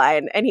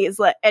Caroline. And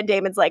and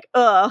Damon's like,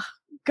 ugh.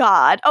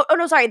 God. Oh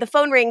no, sorry. The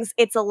phone rings.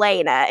 It's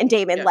Elena. And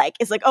Damon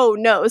is like, oh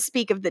no,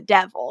 speak of the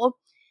devil.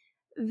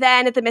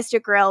 Then at the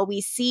Mystic Grill,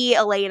 we see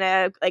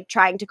Elena like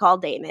trying to call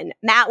Damon.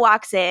 Matt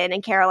walks in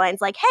and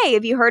Caroline's like, hey,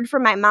 have you heard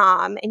from my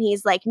mom? And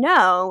he's like,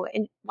 no.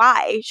 And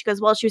why? She goes,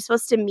 well, she was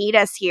supposed to meet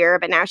us here,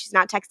 but now she's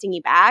not texting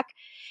you back.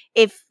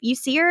 If you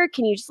see her,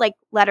 can you just like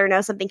let her know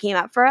something came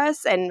up for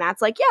us? And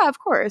Matt's like, yeah, of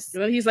course.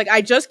 And he's like,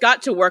 I just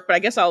got to work, but I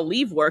guess I'll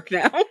leave work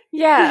now.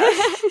 Yeah.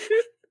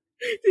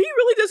 Did he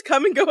really just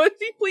come and go as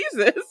he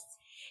pleases?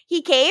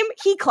 He came,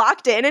 he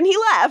clocked in, and he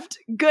left.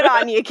 Good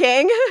on you,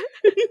 King.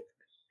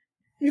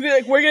 He'd be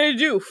like, what are you gonna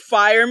do?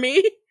 Fire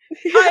me?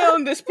 I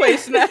own this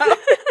place now.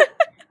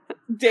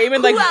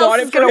 Damon like bought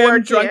it for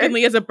him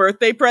drunkenly as a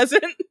birthday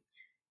present.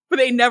 But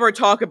they never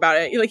talk about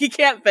it. Like, he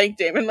can't thank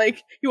Damon.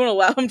 Like, you won't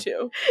allow him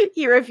to.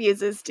 He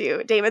refuses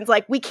to. Damon's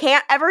like, we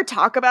can't ever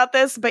talk about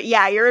this, but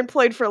yeah, you're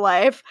employed for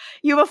life.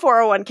 You have a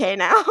 401k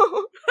now.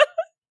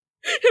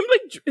 Him,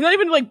 like, not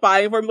even, like,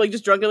 buying for him, like,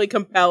 just drunkenly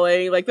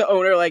compelling, like, the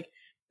owner, like,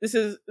 this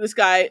is the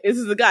guy.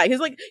 He's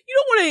like, you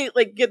don't want to,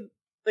 like,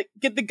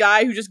 get the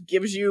guy who just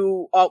gives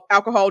you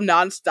alcohol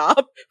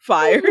nonstop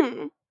fired.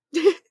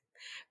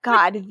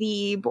 God,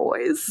 the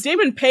boys.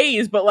 Damon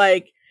pays, but,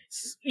 like,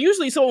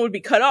 usually someone would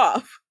be cut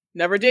off.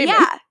 Never Damon.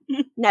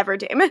 Yeah, never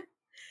Damon.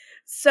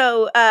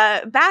 So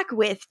back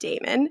with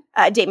Damon.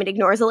 Damon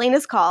ignores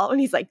Elena's call and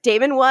he's like,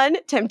 Damon 1,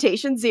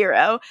 temptation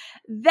 0.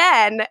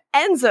 Then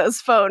Enzo's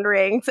phone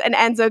rings and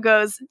Enzo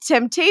goes,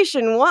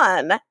 temptation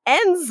 1,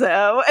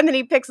 Enzo. And then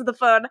he picks up the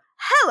phone,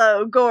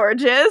 hello,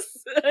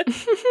 gorgeous.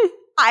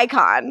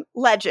 Icon,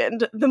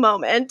 legend, the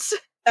moment.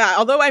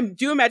 Although I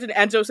do imagine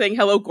Enzo saying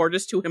hello,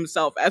 gorgeous to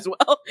himself as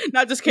well,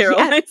 not just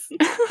Caroline.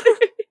 Yes.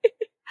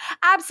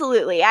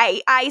 Absolutely.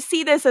 I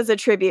see this as a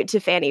tribute to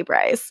Fanny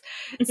Bryce.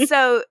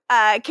 So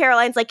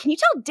Caroline's like, can you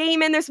tell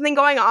Damon there's something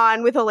going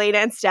on with Elena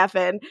and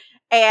Stefan?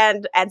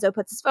 And Enzo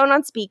puts his phone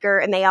on speaker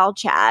and they all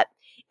chat.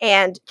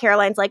 And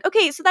Caroline's like,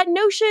 okay, so that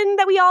notion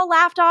that we all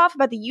laughed off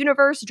about the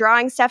universe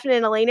drawing Stefan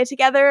and Elena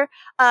together,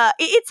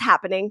 it's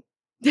happening.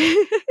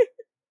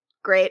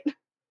 Great.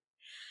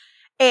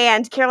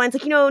 And Caroline's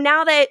like,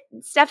 now that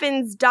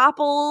Stefan's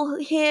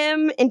doppel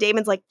him, and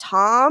Damon's like,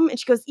 Tom? And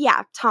she goes,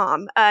 yeah,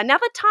 Tom. Now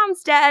that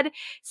Tom's dead,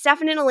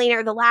 Stefan and Elena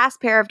are the last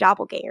pair of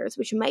doppelgangers,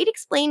 which might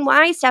explain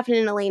why Stefan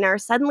and Elena are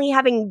suddenly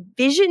having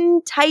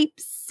vision-type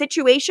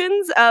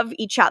situations of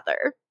each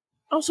other.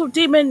 Also,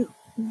 Damon,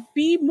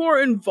 be more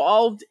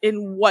involved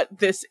in what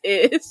this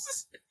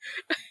is.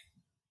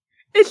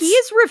 He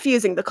is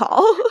refusing the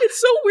call.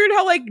 It's so weird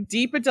how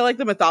deep into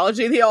the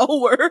mythology they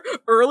all were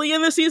early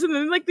in the season,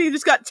 and then they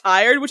just got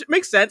tired, which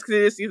makes sense because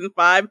it is season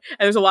 5 and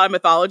there's a lot of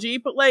mythology.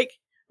 But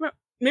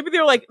maybe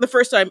they're the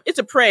first time it's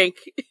a prank.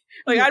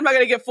 I'm not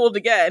gonna get fooled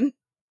again.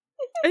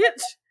 And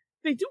yet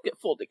they do get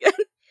fooled again.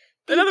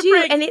 They Another do,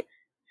 prank. and it.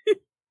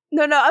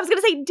 No, I was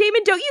gonna say,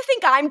 Damon, don't you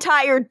think I'm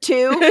tired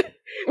too?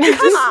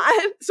 Come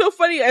on. So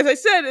funny, as I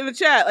said in the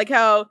chat,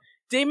 how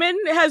Damon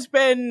has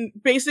been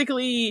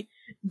basically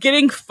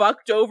getting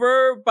fucked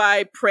over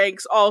by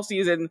pranks all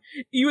season.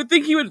 You would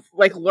think he would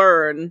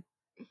learn,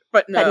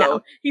 but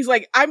no. He's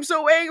like, I'm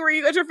so angry,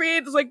 you got your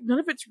face. It's none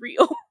of it's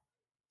real.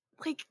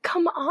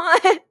 Come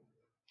on.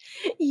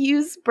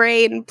 Use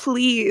brain,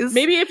 please.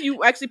 Maybe if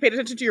you actually paid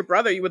attention to your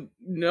brother, you would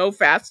know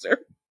faster.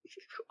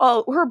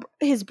 Oh,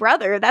 his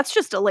brother, that's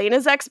just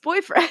Elena's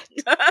ex-boyfriend.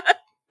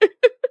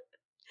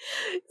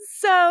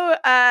 So,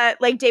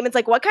 Damon's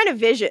like, what kind of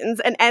visions?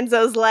 And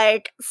Enzo's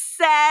like,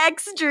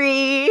 sex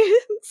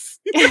dreams.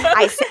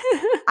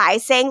 I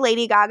sang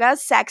Lady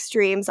Gaga's Sex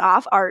Dreams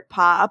off Art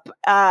Pop.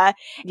 Yeah,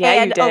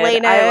 and you did.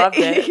 Elena, I loved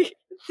it.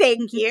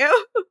 Thank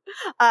you.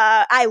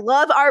 I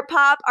love Art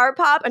Pop, an Art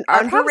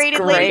Pop's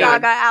underrated Lady great.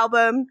 Gaga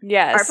album.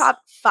 Yes. Art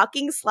Pop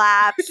fucking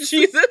slaps.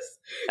 Jesus.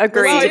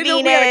 Agreed. Well, I Listen didn't know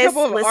to we had a Venus,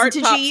 couple of listen Art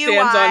to Pop GUI.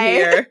 stands on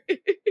here.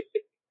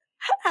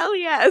 Hell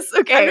yes.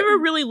 Okay. I've never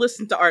really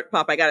listened to Art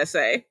Pop, I gotta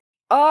say.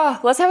 Oh,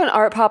 let's have an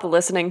Art Pop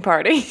listening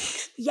party.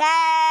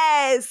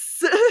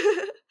 Yes.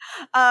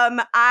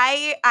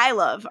 I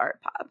love Art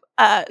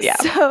Pop. Yeah.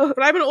 So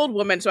But I'm an old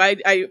woman, so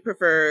I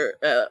prefer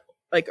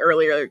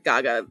earlier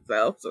Gaga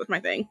though. So it's my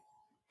thing.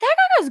 that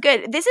Gaga's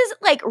good. This is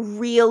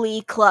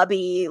really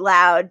clubby,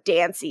 loud,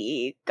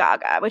 dancey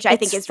Gaga, which I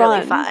think is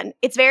really fun.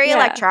 It's very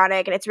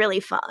electronic and it's really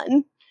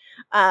fun.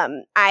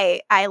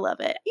 I love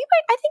it.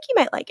 I think you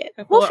might like it.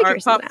 We'll figure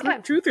something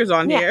out. Truthers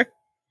on here.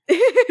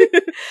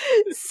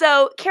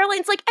 So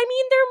Caroline's like, I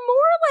mean, they're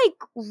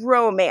more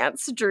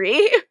romance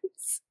dreams.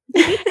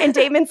 And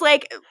Damon's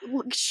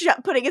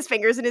putting his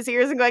fingers in his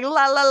ears and going,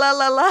 la, la, la,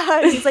 la, la.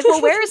 And he's like,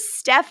 well, where's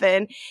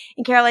Stefan?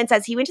 And Caroline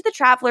says he went to the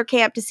traveler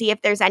camp to see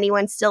if there's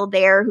anyone still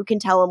there who can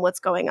tell him what's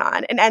going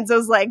on. And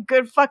Enzo's like,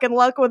 good fucking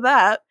luck with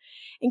that.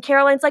 And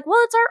Caroline's like,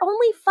 well, it's our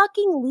only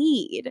fucking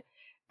lead.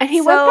 And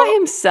he went by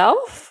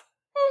himself?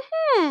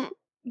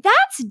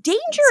 That's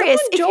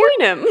dangerous. Someone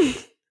join him.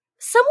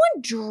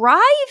 Someone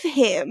drive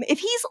him. If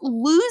he's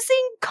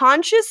losing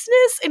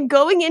consciousness and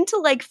going into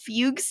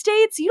fugue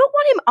states, you don't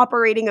want him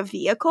operating a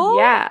vehicle.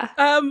 Yeah.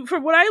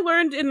 From what I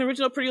learned in the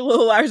original Pretty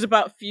Little Liars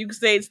about fugue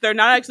states, they're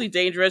not actually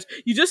dangerous.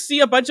 You just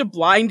see a bunch of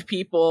blind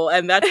people,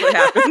 and that's what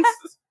happens.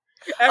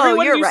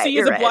 Everyone you see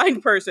is a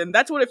blind person.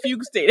 That's what a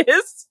fugue state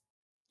is.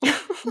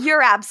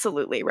 You're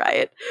absolutely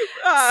right.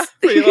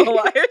 Pretty Little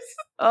Liars.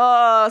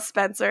 Oh,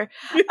 Spencer.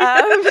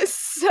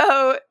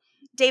 So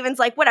Damon's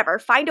like, whatever,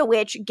 find a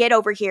witch, get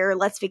over here,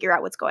 let's figure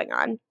out what's going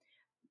on.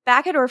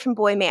 Back at Orphan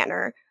Boy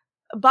Manor,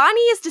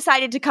 Bonnie has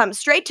decided to come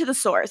straight to the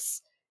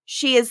source.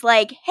 She is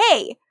like,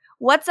 hey,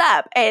 what's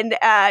up? And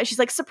she's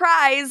like,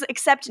 surprise,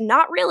 except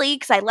not really,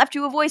 because I left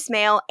you a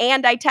voicemail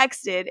and I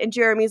texted. And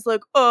Jeremy's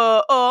like,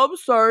 I'm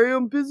sorry,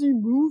 I'm busy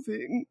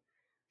moving.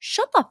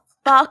 Shut the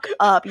fuck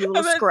up, you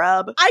little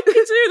scrub. I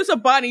consider this a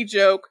Bonnie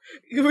joke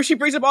where she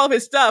brings up all of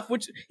his stuff,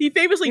 which he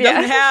famously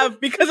doesn't have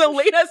because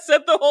Elena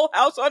set the whole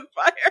house on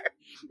fire.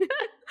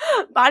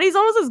 Bonnie's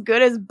almost as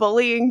good as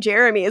bullying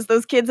Jeremy as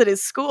those kids at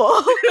his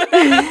school.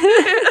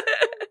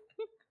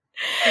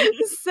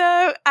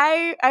 So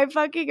I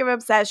fucking am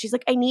obsessed. She's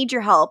like, I need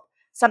your help.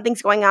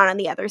 Something's going on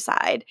the other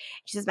side.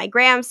 She says, my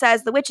gram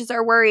says the witches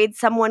are worried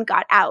someone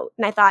got out.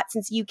 And I thought,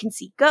 since you can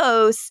see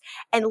ghosts,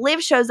 and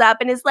Liv shows up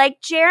and is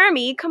like,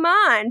 Jeremy, come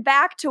on,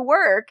 back to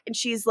work. And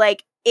she's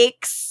like,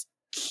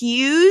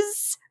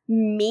 excuse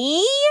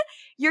me?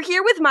 You're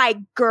here with my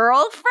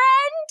girlfriend?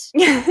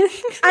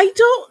 I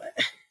don't...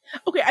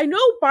 Okay, I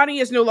know Bonnie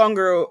is no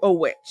longer a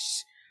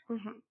witch.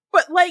 Mm-hmm.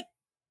 But,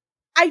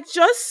 I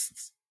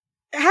just...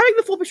 Having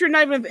the full picture and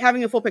not even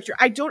having a full picture,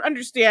 I don't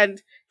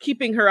understand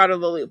keeping her out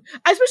of the loop.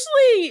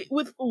 Especially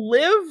with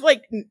Liv,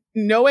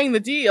 knowing the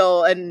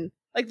deal, and,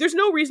 there's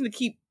no reason to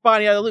keep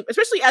Bonnie out of the loop,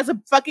 especially as a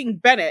fucking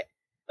Bennett.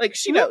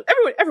 She knows.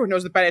 Everyone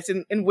knows the Bennetts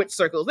in witch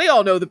circles. They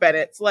all know the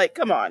Bennetts.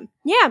 Come on.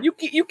 Yeah.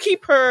 You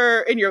keep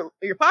her in your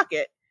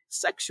pocket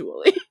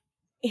sexually.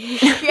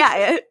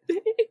 Yeah.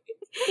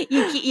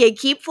 You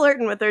keep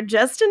flirting with her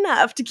just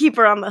enough to keep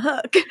her on the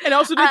hook. And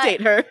also to date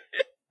her.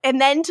 And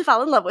then to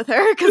fall in love with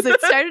her, because it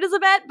started as a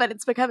bet, but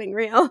it's becoming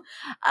real.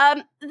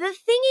 The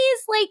thing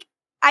is,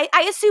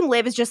 I assume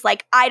Liv is just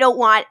like, I don't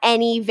want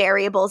any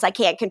variables I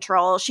can't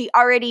control. She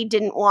already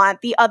didn't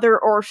want the other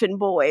orphan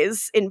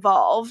boys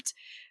involved,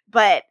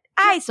 but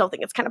I still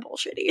think it's kind of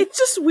bullshitty. It's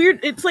just weird.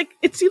 It's like,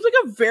 it seems like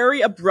a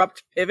very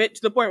abrupt pivot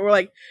to the point where,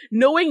 like,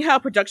 knowing how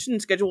production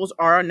schedules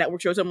are on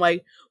network shows, I'm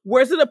like,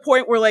 where's it a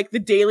point where, like, the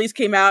dailies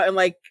came out and,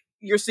 like,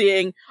 you're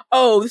seeing,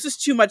 oh, this is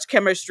too much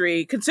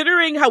chemistry,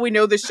 considering how we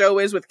know the show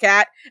is with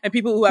Kat and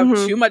people who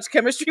have too much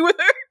chemistry with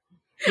her,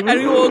 and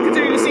we will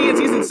continue to see in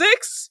season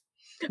 6.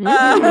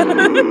 Are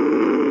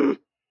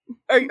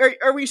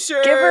we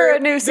sure? Give her a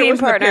new scene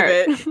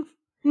partner.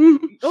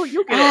 Oh,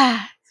 you'll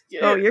get it.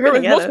 Oh, you're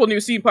gonna get multiple it.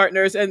 new scene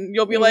partners, and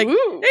you'll be like,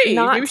 "Hey,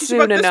 Not maybe she should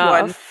fuck soon this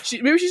one. enough.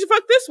 Maybe she should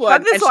fuck this one.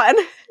 Fuck this one.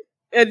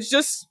 And it's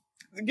just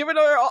giving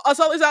us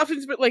all these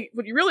options. But like,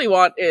 what you really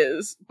want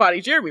is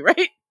Bonnie Jeremy,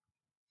 right?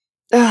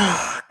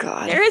 Oh,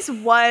 God. There is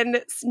one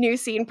new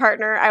scene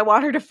partner I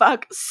want her to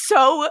fuck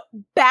so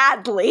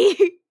badly.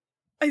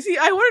 I see.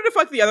 I wanted to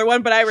fuck the other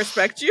one, but I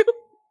respect you.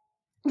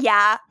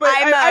 Yeah, But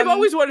I've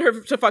always wanted her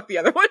to fuck the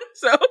other one.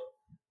 So,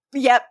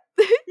 yep.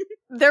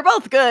 They're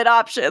both good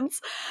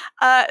options.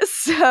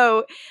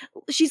 So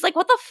she's like,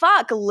 what the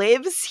fuck?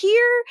 Liv's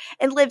here?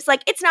 And Liv's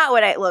like, it's not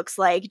what it looks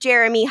like.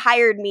 Jeremy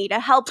hired me to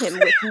help him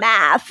with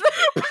math.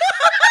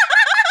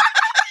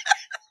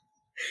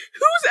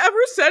 who's ever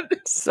said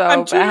So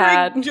I'm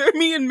bad. tutoring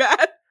Jeremy and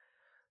Matt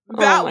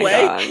that Oh my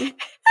way? God.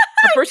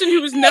 A person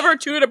who's never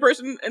tutored a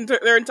person in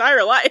their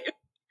entire life.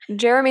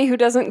 Jeremy, who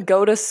doesn't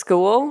go to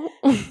school.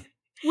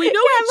 We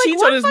know he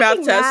cheats what on his math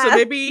fucking test, so math?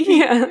 maybe he,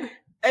 Yeah.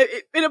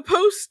 in a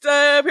post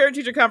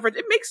parent-teacher conference,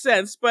 it makes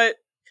sense, but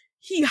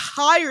he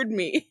hired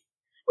me.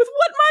 With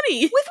what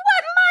money? With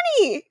what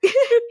money?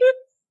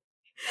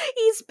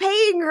 He's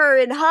paying her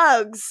in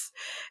hugs.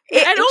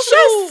 And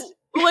also,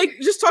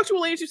 just talk to a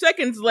lady in 2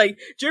 seconds. Like,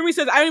 Jeremy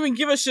says, I don't even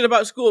give a shit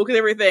about school because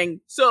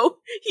everything. So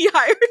he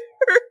hired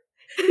her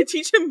to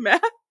teach him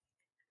math.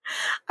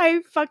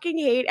 I fucking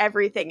hate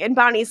everything. And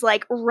Bonnie's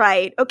like,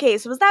 right. Okay,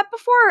 so was that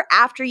before or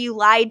after you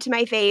lied to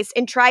my face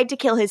and tried to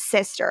kill his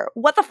sister?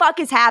 What the fuck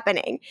is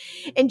happening?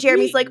 And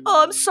Jeremy's like,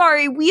 oh, I'm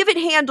sorry. We have it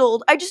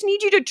handled. I just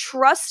need you to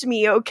trust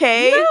me,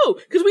 okay? No,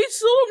 because we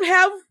still don't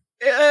have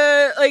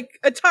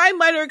a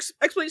timeline or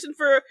explanation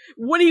for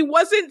when he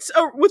wasn't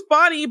with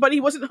Bonnie, but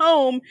he wasn't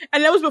home,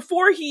 and that was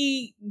before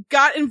he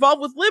got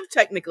involved with Liv.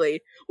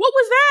 Technically, what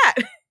was that?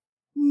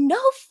 No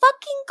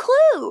fucking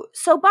clue.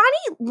 So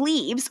Bonnie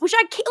leaves, which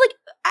I can't,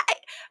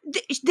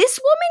 this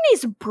woman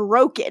is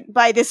broken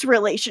by this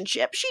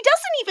relationship. She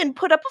doesn't even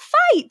put up a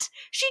fight.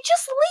 She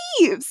just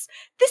leaves.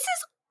 This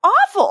is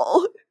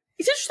awful.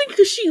 It's interesting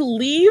because she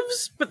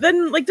leaves, but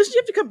then, like, doesn't she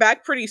have to come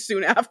back pretty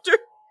soon after?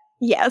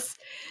 Yes.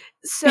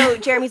 So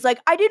Jeremy's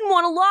like, I didn't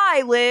want to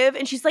lie, Liv.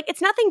 And she's like,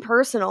 it's nothing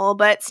personal,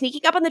 but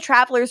sneaking up on the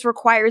travelers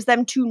requires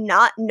them to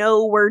not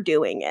know we're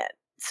doing it.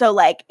 So,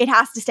 like, it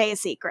has to stay a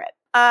secret.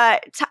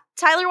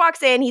 Tyler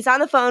walks in, he's on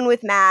the phone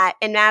with Matt,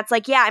 and Matt's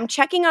like, yeah, I'm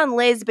checking on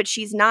Liz, but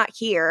she's not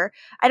here.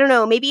 I don't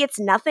know, maybe it's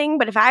nothing,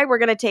 but if I were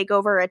going to take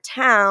over a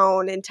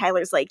town, and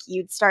Tyler's like,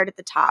 you'd start at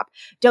the top.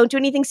 Don't do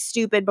anything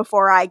stupid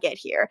before I get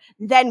here.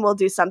 Then we'll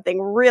do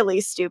something really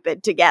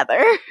stupid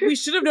together. We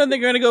should have known they're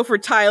going to go for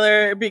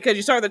Tyler because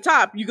you start at the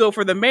top, you go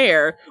for the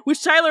mayor,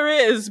 which Tyler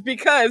is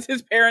because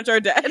his parents are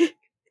dead.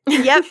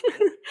 Yep.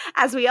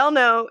 As we all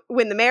know,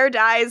 when the mayor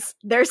dies,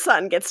 their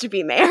son gets to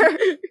be mayor.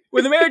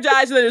 When the mayor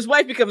dies and then his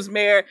wife becomes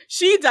mayor,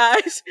 she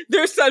dies,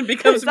 their son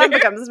becomes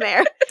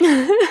mayor.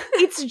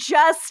 It's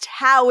just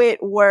how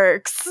it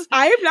works.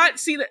 I have not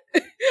seen it.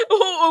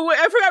 Oh,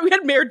 I forgot we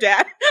had Mayor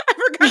Dad. I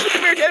forgot that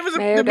the Mayor Dad was the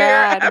mayor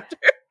after.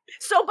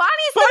 So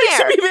Bonnie's the mayor.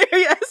 Should be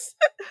mayor, yes.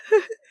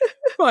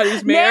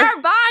 Bonnie's mayor.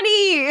 Mayor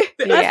Bonnie.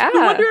 Yeah.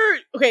 I wonder,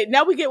 okay,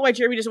 now we get why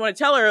Jeremy doesn't want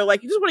to tell her.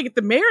 Like, you just want to get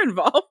the mayor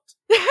involved.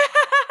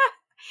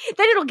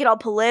 Then it'll get all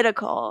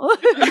political.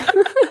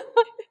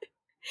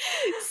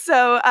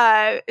 So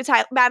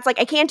Matt's like,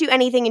 I can't do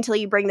anything until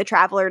you bring the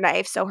traveler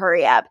knife, so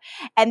hurry up.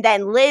 And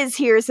then Liz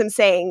hears him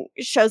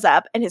shows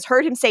up and has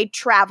heard him say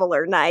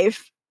traveler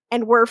knife,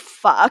 and we're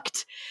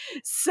fucked.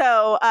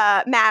 So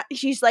Matt,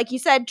 she's like, you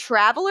said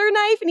traveler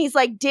knife? And he's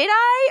like, did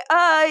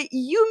I?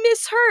 You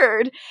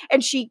misheard.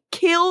 And she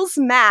kills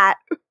Matt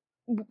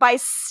by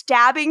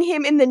stabbing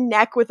him in the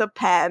neck with a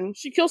pen.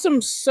 She kills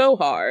him so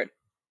hard.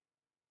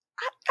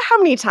 How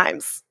many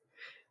times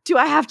do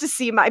I have to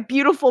see my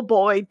beautiful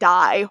boy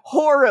die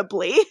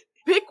horribly?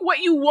 Pick what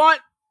you want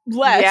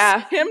less.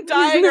 Yeah. Him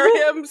dying or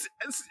him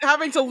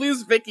having to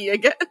lose Vicky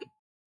again.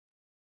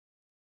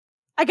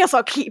 I guess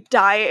I'll keep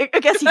dying. I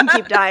guess he can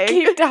keep dying.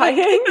 Keep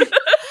dying.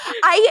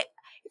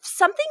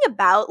 Something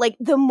about, like,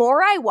 the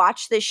more I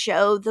watch this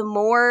show, the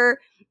more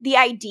the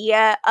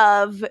idea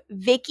of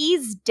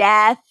Vicky's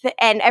death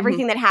and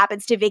everything that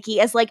happens to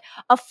Vicky as, like,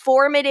 a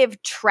formative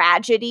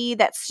tragedy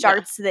that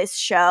starts this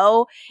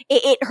show,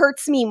 it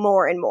hurts me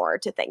more and more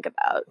to think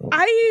about.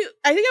 I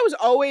think I was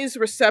always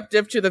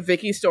receptive to the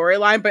Vicky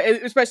storyline, but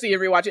especially in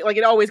rewatching, like,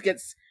 it always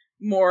gets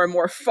more and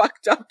more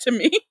fucked up to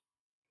me.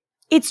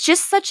 it's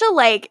just such a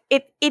like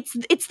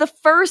it's the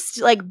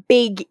first like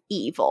big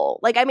evil.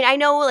 Like I mean, I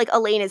know like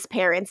Elena's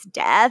parents'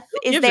 death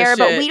is there,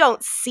 but we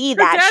don't see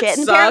that shit.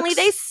 And apparently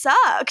they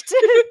sucked.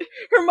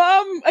 Her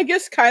mom, I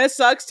guess, kind of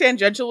sucks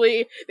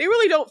tangentially. They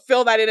really don't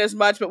fill that in as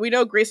much, but we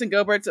know Grayson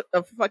Gilbert's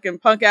a fucking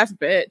punk ass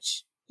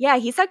bitch. Yeah,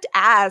 he sucked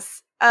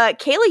ass.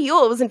 Kayla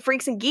Ewell was in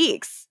Freaks and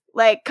Geeks.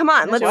 Like, come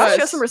on, let's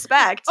show some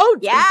respect. Oh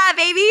yeah,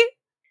 baby.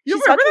 You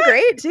She's fucking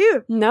great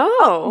too. No.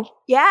 Oh,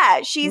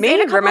 yeah, she's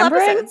in a couple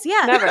episodes.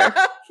 Yeah. Never.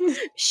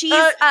 she's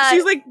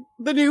like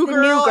the new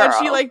girl, and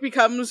she like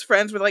becomes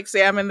friends with like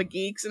Sam and the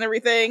geeks and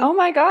everything. Oh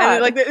my god.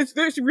 And like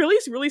it's really,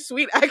 really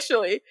sweet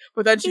actually.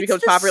 But then she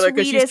becomes popular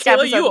because she's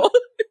Kayla Ewell.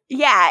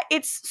 Yeah,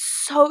 it's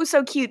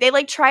so cute. They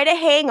like try to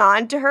hang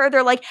on to her.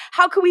 They're like,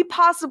 how can we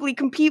possibly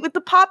compete with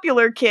the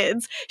popular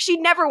kids?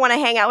 She'd never want to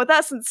hang out with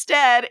us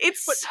instead.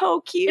 It's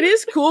so cute. It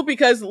is cool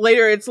because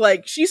later it's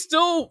like she's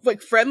still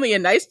like friendly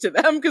and nice to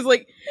them because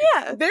like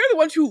they're the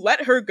ones who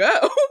let her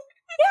go.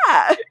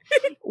 Yeah.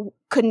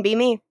 Couldn't be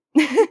me.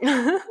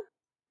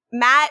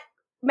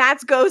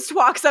 Matt's ghost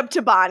walks up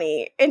to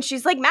Bonnie and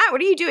she's like, Matt, what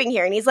are you doing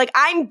here? And he's like,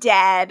 I'm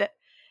dead.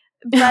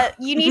 But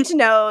you need to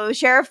know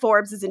Sheriff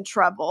Forbes is in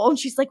trouble. And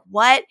she's like,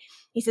 what?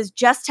 He says,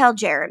 just tell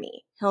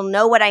Jeremy. He'll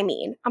know what I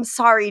mean. I'm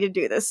sorry to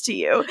do this to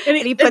you. And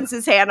he puts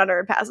his hand on her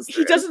and passes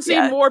through. He doesn't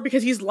say more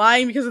because he's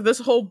lying because of this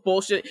whole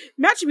bullshit.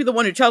 Matt should be the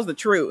one who tells the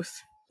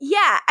truth.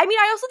 Yeah. I mean,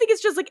 I also think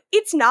it's just like,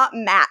 it's not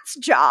Matt's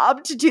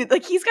job to do,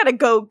 like, he's got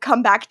to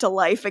come back to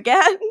life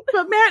again.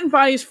 But Matt and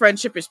Bonnie's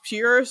friendship is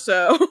pure,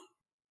 so.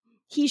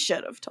 He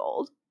should have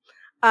told.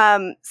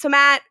 So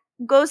Matt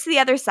goes to the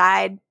other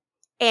side.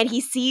 And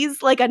he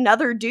sees, like,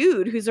 another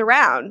dude who's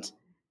around.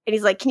 And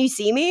he's like, can you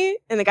see me?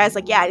 And the guy's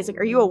like, yeah. And he's like,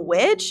 are you a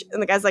witch?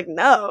 And the guy's like,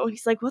 no. And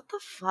he's like, what the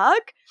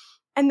fuck?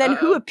 And then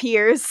who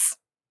appears?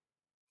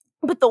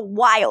 But the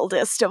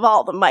wildest of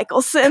all the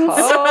Michaelsons.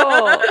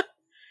 Oh.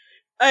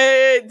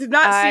 I did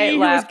not see who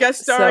was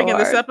guest starring in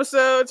this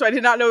episode, so I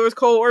did not know it was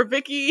Cole or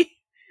Vicky.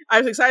 I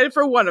was excited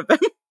for one of them.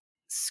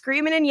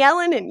 Screaming and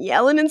yelling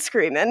and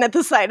screaming at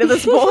the sight of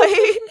this boy.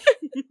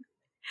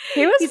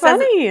 He was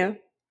funny.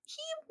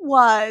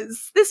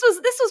 This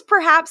was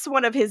perhaps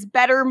one of his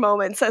better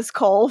moments as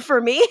Cole for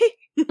me.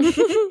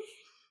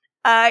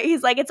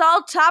 He's like, it's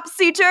all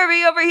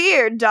topsy-turvy over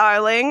here,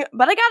 darling,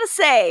 but I gotta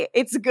say,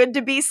 it's good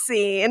to be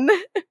seen.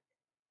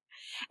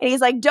 And he's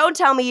like, don't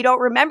tell me you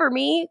don't remember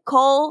me,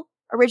 Cole,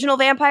 original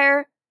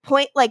vampire,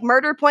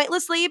 murdered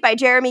pointlessly by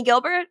Jeremy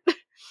Gilbert.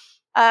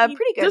 Pretty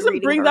good.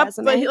 Doesn't bring up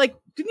didn't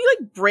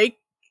he break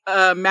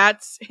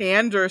Matt's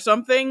hand or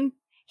something,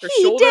 or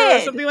shoulder or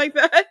something like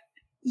that?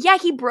 Yeah,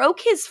 he broke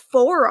his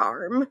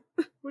forearm.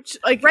 Which,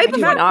 like, right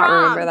before I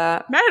remember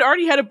that. Matt had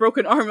already had a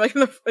broken arm, like,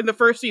 in the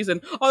first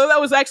season. Although that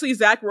was actually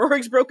Zach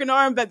Rorig's broken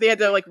arm that they had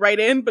to, like, write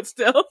in, but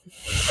still.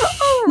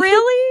 Oh,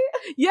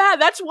 really? Yeah,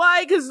 that's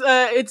why, because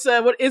it's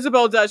what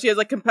Isabel does. She has,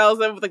 like, compels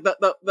them with, like,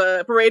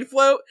 the parade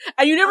float.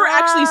 And you never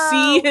actually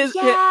see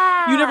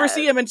you never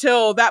see him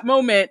until that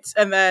moment,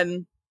 and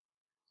then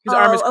his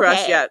arm is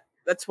crushed. Yeah,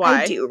 that's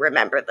why. I do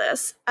remember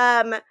this.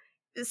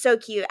 So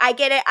cute. I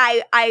get it.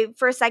 I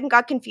for a second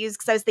got confused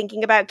because I was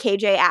thinking about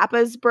KJ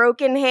Appa's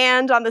broken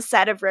hand on the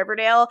set of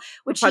Riverdale,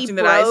 which he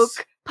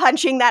broke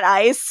punching that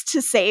ice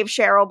to save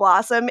Cheryl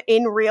Blossom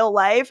in real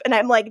life. And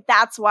I'm like,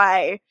 that's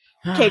why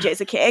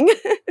KJ's a king.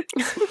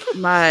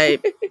 My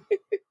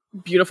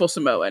beautiful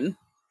Samoan,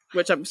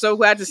 which I'm so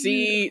glad to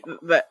see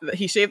that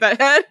he shaved that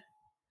head.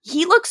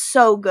 He looks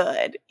so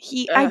good.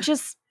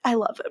 I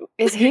love him.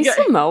 Is he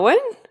Samoan?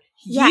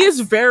 He is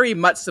very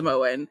much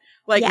Samoan.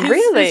 Like,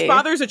 his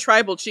father's a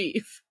tribal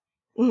chief.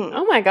 Mm-hmm.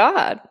 Oh my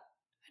god.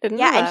 I didn't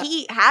know that. And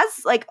he has,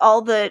 like,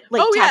 all the,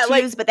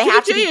 tattoos, but they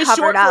have to be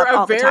covered up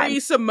all the time. KJ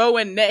is short for a very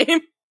Samoan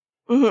name.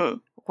 Mm-hmm.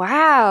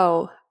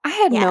 Wow. I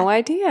had no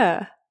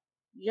idea.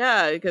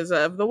 Yeah, because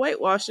of the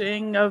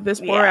whitewashing of this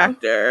poor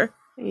actor.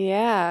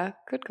 Yeah.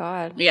 Good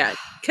god. Yeah.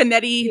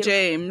 Kennedy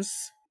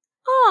James.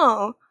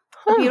 Oh.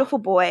 A beautiful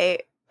boy.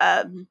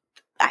 I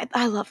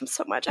love him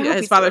so much. I hope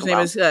his father's name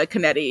is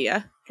Kennedy.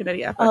 Yeah.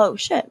 Kennedy Appa. Oh,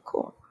 shit.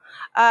 Cool.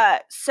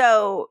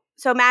 So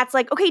Matt's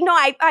like, okay, no,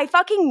 I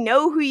fucking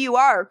know who you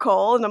are,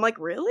 Cole. And I'm like,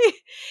 really?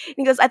 And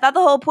he goes, I thought the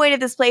whole point of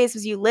this place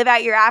was you live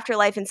out your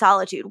afterlife in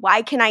solitude.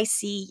 Why can I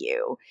see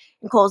you?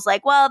 And Cole's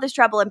like, well, there's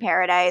trouble in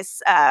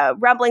paradise.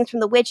 Rumblings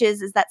from the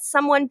witches is that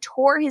someone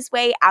tore his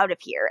way out of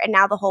here, and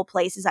now the whole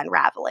place is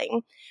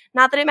unraveling.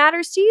 Not that it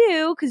matters to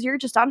you, because you're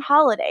just on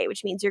holiday,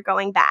 which means you're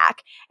going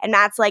back. And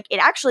Matt's like, it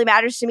actually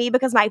matters to me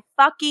because my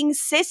fucking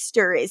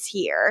sister is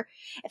here.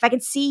 If I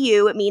can see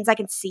you, it means I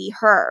can see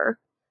her.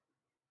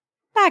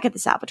 Back at the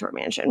Salvatore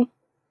mansion,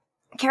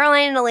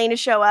 Caroline and Elena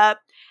show up.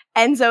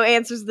 Enzo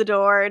answers the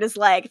door and is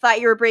like,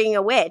 thought you were bringing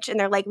a witch. And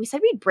they're like, we said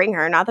we'd bring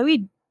her, not that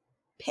we'd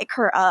pick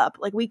her up.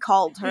 Like, we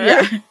called her.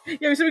 Yeah,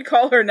 we said we'd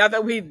call her, not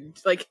that we'd,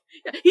 like,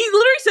 he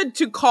literally said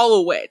to call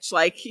a witch.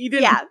 Like, he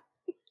didn't. Yeah.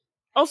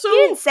 Also, he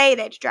didn't say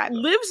that to drive.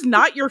 Liv's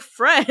not your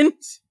friend.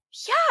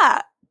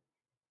 Yeah.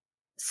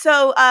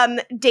 So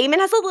Damon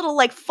has a little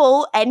like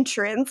full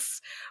entrance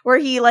where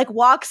he like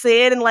walks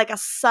in and like a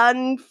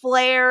sun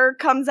flare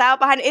comes out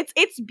behind it.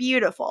 It's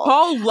beautiful.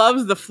 Paul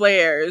loves the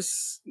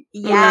flares.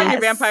 Yes.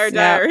 Your Vampire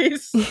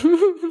Diaries.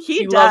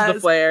 He loves the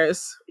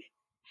flares.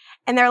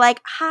 And they're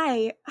like,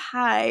 hi.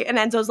 And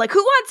Enzo's like,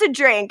 who wants a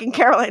drink? And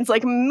Caroline's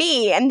like,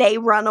 me. And they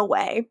run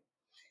away.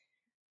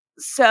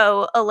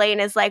 So Elaine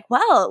is like,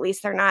 well, at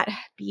least they're not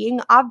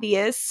being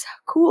obvious.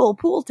 Cool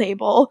pool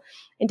table.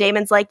 And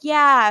Damon's like,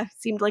 yeah,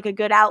 seemed like a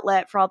good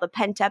outlet for all the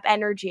pent up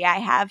energy I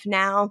have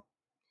now.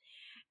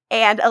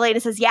 And Elena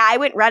says, yeah, I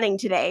went running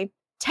today.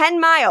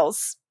 10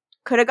 miles.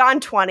 Could have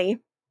gone 20.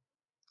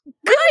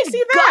 Good I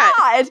see that.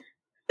 God.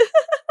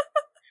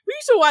 We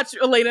used to watch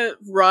Elena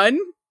run.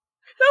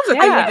 That was a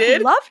thing we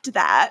did. I loved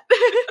that.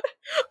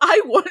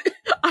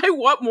 I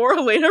want more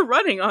Elena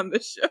running on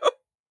this show.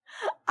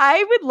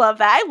 I would love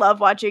that. I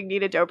love watching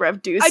Nina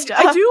Dobrev do stuff.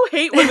 I do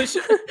hate when the show.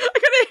 I kind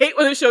of hate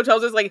when the show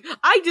tells us like,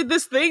 I did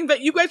this thing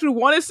that you guys would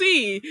want to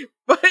see,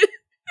 but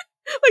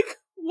like,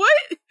 what?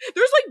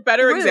 There's like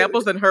better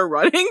examples than her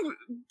running,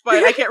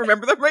 but I can't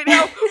remember them right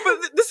now.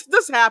 But this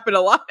does happen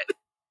a lot.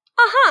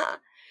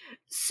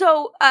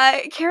 So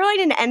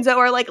Caroline and Enzo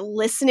are like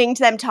listening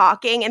to them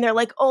talking, and they're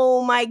like,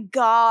 "Oh my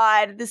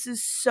god, this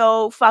is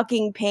so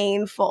fucking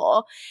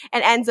painful."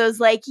 And Enzo's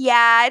like,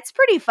 "Yeah, it's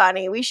pretty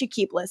funny. We should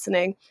keep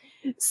listening."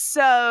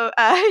 So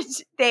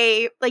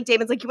they like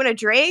Damon's like, "You want a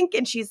drink?"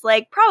 And she's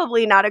like,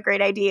 "Probably not a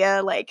great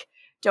idea. Like,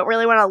 don't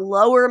really want to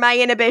lower my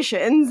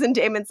inhibitions." And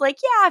Damon's like,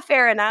 "Yeah,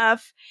 fair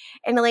enough."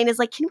 And Elena's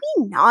like, "Can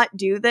we not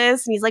do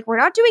this?" And he's like, "We're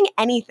not doing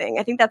anything.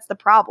 I think that's the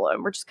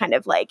problem. We're just kind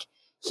of like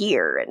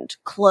here and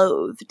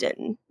clothed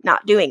and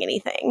not doing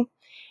anything."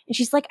 And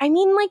she's like, "I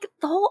mean, like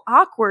the whole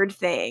awkward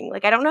thing.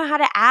 Like, I don't know how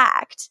to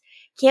act.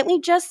 Can't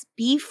we just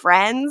be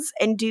friends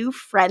and do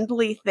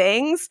friendly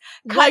things?"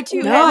 Cut to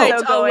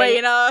Enzo going,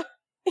 Elena.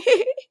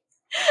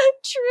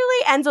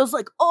 Truly, Enzo's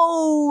like,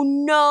 "Oh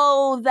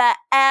no, the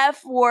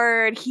F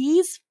word.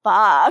 He's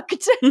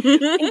fucked."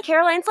 And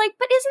Caroline's like,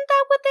 "But isn't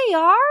that what they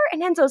are?"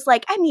 And Enzo's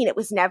like, "I mean, it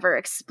was never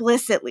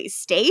explicitly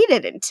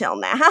stated until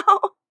now."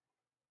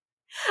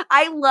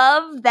 I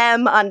love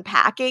them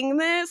unpacking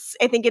this.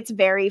 I think it's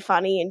very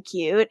funny and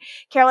cute.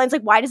 Caroline's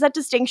like, "Why does that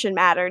distinction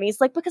matter?" And he's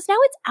like, "Because now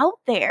it's out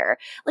there.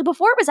 Like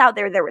before it was out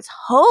there, there was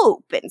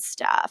hope and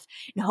stuff.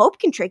 And hope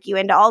can trick you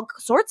into all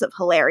sorts of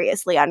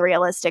hilariously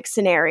unrealistic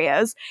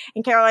scenarios."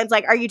 And Caroline's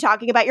like, "Are you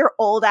talking about your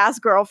old ass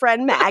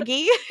girlfriend,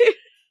 Maggie?"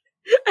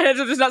 And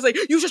Enzo does not say,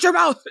 "You shut your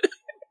mouth."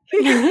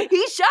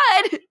 He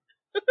should.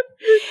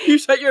 You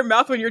shut your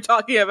mouth when you're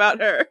talking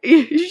about her.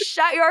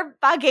 Shut your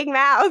fucking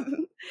mouth.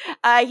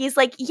 He's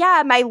like,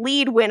 "Yeah, my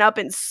lead went up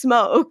in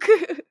smoke."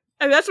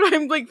 And that's why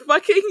I'm like,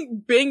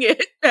 fucking Bing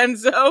it. And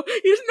so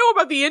he doesn't know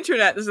about the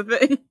internet is the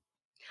thing.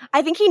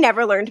 I think he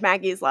never learned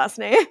Maggie's last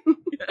name.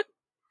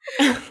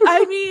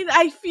 I mean,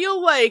 I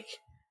feel like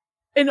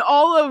in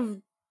all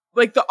of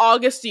like the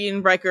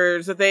Augustine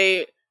records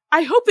that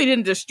I hope they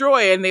didn't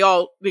destroy and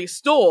they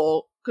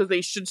stole, because they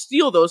should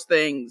steal those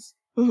things.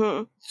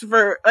 Mm-hmm.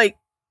 For like,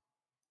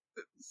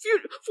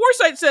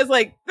 Foresight says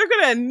like they're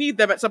gonna need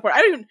them at some point.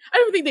 I don't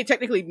even think they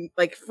technically,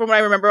 like, from what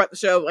I remember about the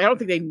show, I don't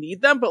think they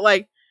need them, but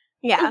like,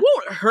 yeah, it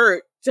won't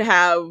hurt to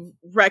have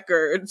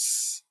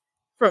records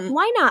from.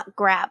 Why not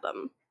grab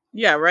them?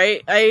 Yeah,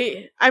 right.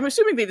 I'm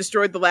assuming they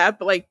destroyed the lab,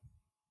 but like,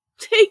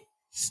 take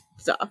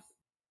stuff.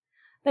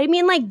 But I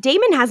mean, like,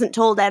 Damon hasn't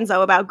told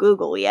Enzo about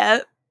Google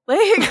yet. Like,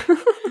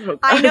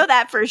 I know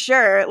that for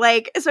sure.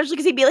 Like, especially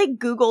because he'd be like,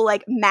 Google,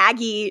 like,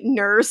 Maggie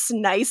nurse,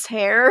 nice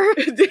hair.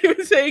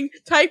 David saying,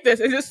 type this,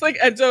 and just like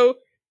Enzo,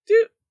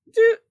 do.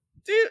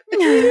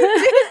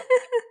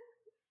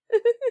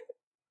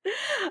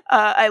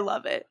 I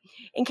love it.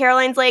 And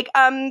Caroline's like,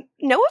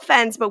 no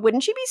offense, but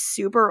wouldn't she be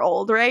super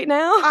old right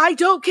now? I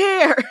don't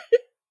care.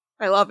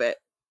 I love it.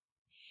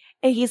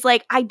 And he's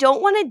like, "I don't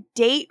want to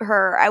date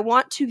her. I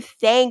want to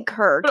thank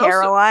her, but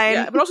Caroline."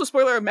 Also, but also,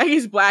 spoiler,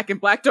 Maggie's black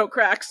and black don't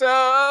crack,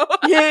 so.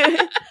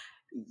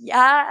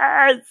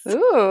 Yes.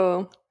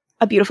 Ooh.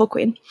 A beautiful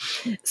queen.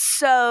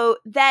 So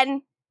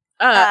then,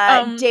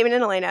 Damon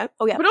and Elena.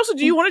 Oh, yeah. But also,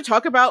 do you want to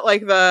talk about,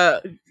 like,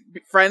 the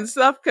friend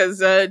stuff?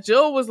 Because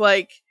Jill was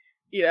like,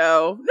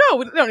 no,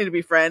 we don't need to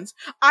be friends.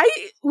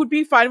 I would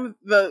be fine with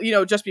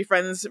the, just be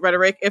friends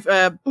rhetoric if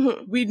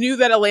we knew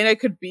that Elena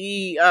could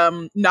be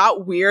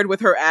not weird with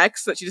her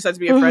ex that she decides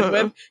to be a friend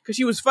with, because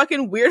she was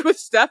fucking weird with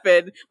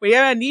Stefan. When he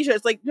had amnesia,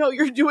 it's like, no,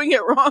 you're doing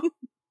it wrong.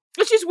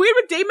 And she's weird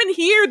with Damon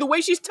here, the way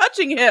she's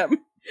touching him.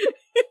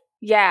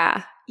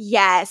 Yeah.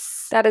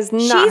 Yes. That is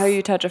not how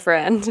you touch a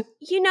friend.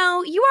 You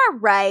are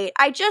right.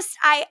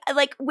 I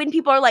like when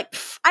people are like,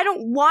 "I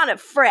don't want a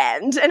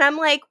friend." And I'm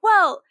like,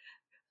 well,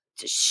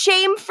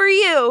 shame for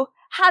you.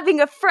 Having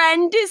a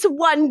friend is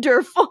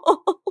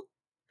wonderful.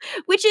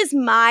 Which is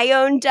my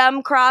own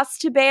dumb cross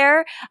to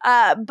bear.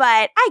 But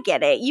I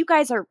get it. You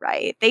guys are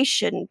right. They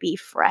shouldn't be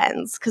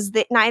friends because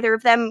neither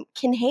of them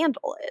can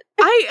handle it.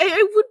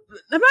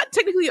 I'm not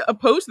technically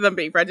opposed to them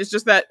being friends. It's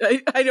just that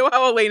I know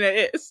how Elena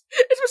is.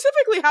 It's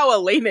specifically how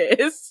Elena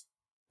is.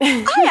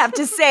 I have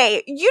to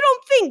say, you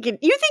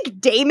think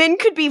Damon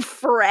could be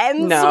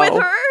friends No. with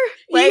her?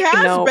 He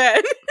has no.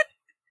 been.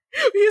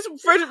 His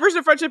version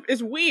of friendship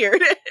is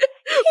weird.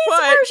 His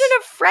version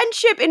of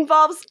friendship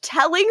involves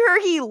telling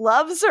her he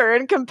loves her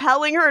and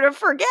compelling her to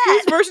forget.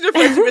 His version of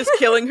friendship is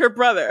killing her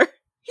brother.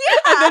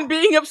 Yeah. And then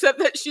being upset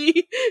that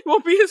she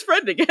won't be his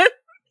friend again.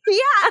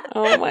 Yeah.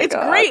 Oh my It's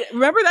god. great.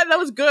 Remember that? That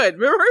was good.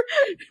 Remember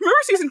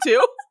season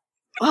 2?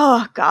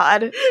 Oh,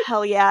 God.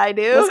 Hell yeah, I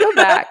do. Let's go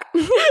back.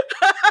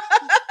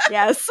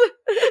 Yes.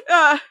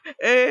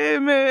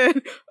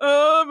 Amen.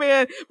 Oh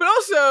man. But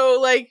also,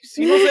 like,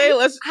 people say,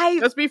 let's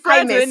be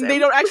friends, and they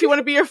don't actually want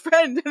to be your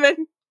friend,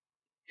 and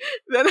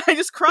then I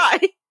just cry.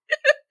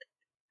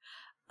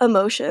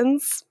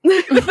 Emotions.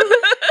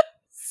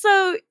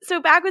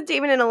 So back with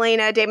Damon and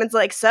Elena, Damon's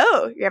like,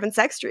 so you're having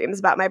sex dreams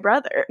about my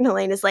brother. And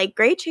Elena's like,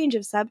 great change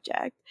of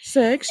subject.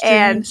 Sex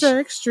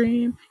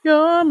dream.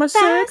 You're my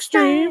sex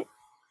dream.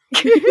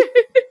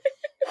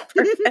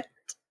 Perfect.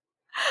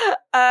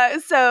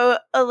 So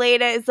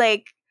Elena is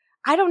like,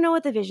 I don't know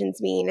what the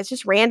visions mean. It's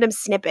just random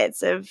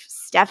snippets of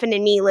Stefan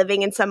and me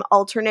living in some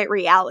alternate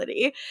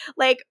reality.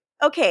 Like,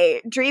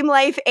 okay, dream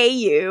life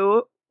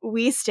AU,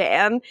 we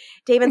stan.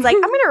 Damon's like,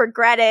 I'm gonna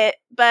regret it,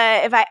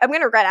 but I'm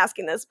gonna regret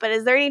asking this, but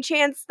is there any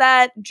chance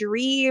that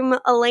Dream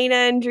Elena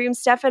and Dream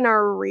Stefan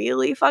are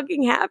really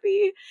fucking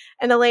happy?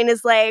 And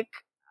Elena's like,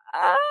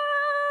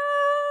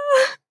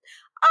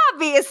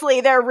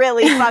 obviously they're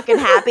really fucking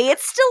happy.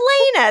 It's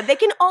Stelena. They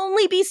can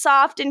only be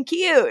soft and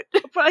cute.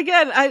 But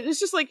again, it's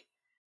just like,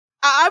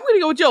 I'm gonna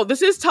go with Joe.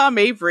 This is Tom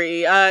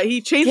Avery. He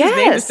changed his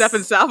name to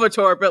Stefan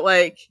Salvatore, but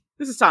like,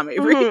 this is Tom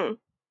Avery. Mm-hmm.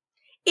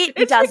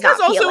 It does not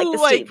feel also, like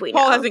the Steve we know.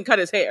 Paul hasn't cut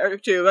his hair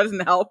too. That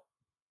doesn't help.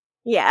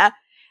 Yeah,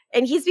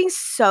 and he's being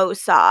so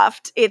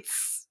soft.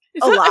 It's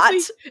a lot.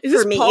 Actually, is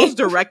this Paul's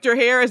director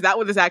hair? Is that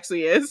what this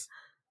actually is?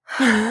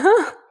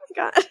 Oh my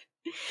God,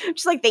 I'm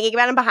just like thinking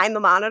about him behind the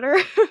monitor.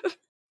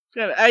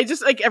 I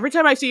just like every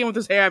time I see him with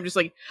his hair, I'm just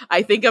like,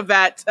 I think of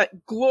that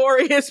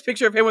glorious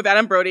picture of him with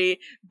Adam Brody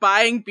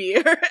buying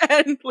beer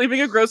and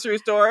leaving a grocery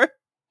store.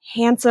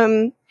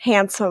 Handsome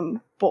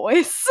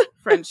boys.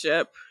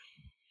 Friendship.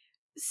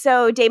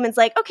 So Damon's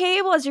like,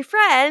 okay, well, as your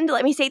friend,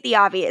 let me state the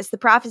obvious. The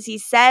prophecy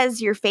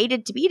says you're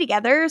fated to be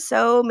together,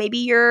 so maybe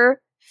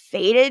you're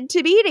fated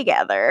to be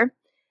together.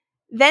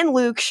 Then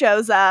Luke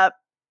shows up,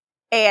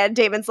 and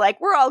Damon's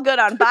like, we're all good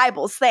on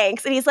Bibles,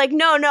 thanks. And he's like,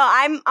 no,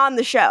 I'm on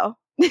the show.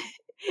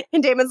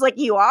 And Damon's like,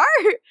 you are?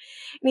 And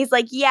he's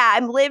like, yeah,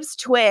 I'm Liv's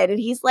twin. And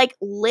he's like,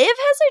 Liv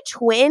has a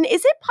twin?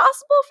 Is it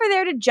possible for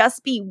there to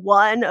just be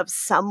one of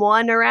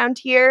someone around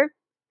here?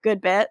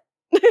 Good bit.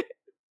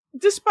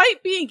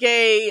 Despite being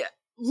gay,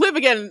 Liv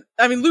again,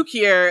 I mean, Luke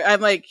here, I'm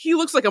like, he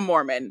looks like a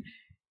Mormon.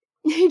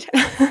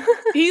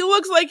 He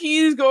looks like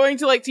he's going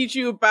to like teach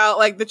you about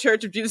like the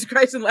Church of Jesus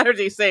Christ and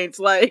Latter-day Saints,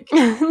 like.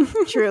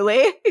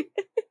 Truly.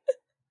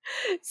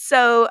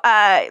 So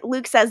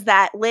Luke says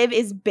that Liv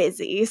is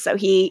busy, so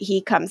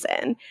he comes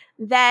in.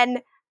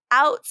 Then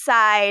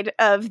outside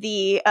of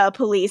the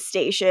police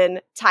station,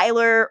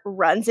 Tyler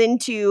runs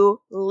into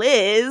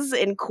Liz,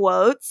 in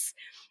quotes,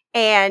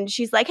 and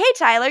she's like, hey,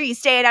 Tyler, you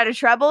staying out of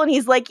trouble? And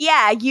he's like,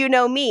 yeah, you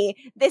know me.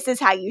 This is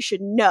how you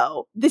should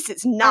know. This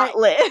is not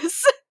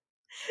Liz.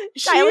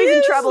 Tyler's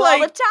in trouble all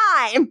the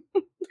time.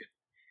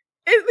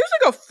 There's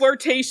like a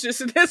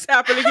flirtatiousness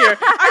happening here.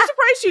 I'm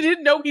surprised she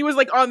didn't know he was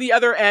like on the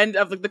other end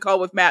of like the call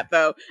with Matt,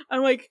 though.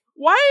 I'm like,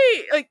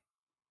 why? Like,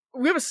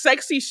 we have a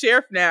sexy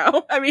sheriff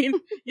now. I mean,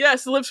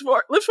 yes, Liv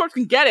Schwartz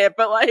can get it,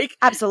 but like,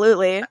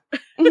 absolutely.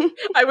 This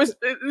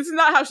is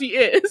not how she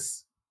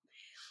is.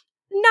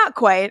 Not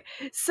quite.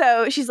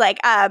 So she's like,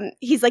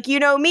 he's like, you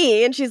know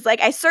me. And she's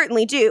like, I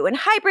certainly do. And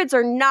hybrids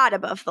are not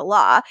above the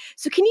law.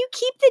 So can you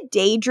keep the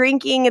day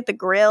drinking at the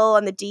grill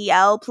on the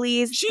DL,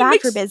 please? She bad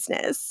makes for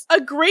business.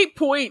 A great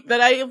point that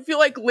I feel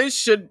like Liz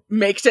should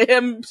make to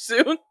him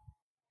soon.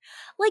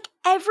 Like,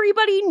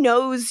 everybody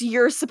knows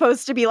you're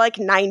supposed to be like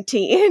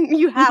 19.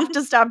 You have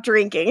to stop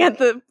drinking at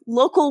the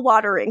local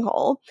watering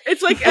hole.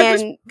 It's like,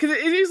 because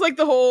it is like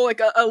the whole,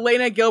 like,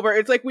 Elena Gilbert.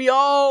 It's like, we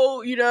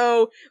all, you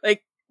know,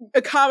 like,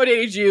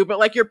 accommodated you, but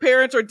like your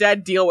parents or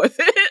dad deal with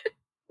it.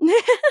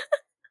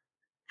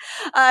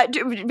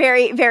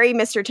 Very, very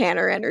Mr.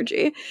 Tanner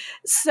energy.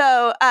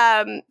 So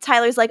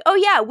Tyler's like, oh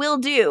yeah, will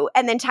do.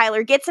 And then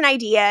Tyler gets an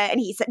idea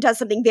and he does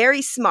something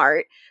very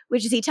smart,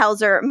 which is he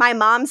tells her, my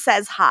mom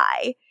says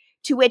hi.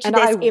 To which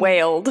I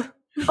wailed.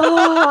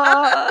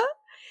 I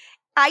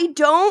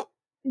don't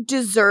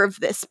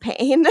deserve this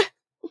pain.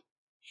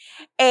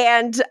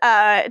 And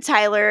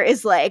Tyler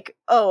is like,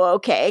 oh,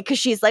 okay. Because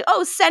she's like,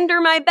 oh, send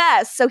her my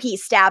best. So he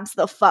stabs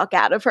the fuck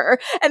out of her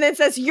and then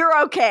says, you're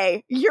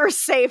okay. You're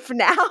safe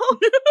now.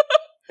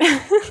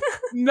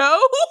 No.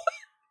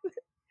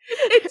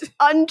 It's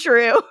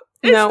untrue.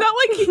 It's not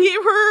like he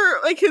gave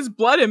her like his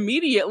blood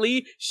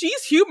immediately.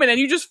 She's human and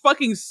you just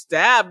fucking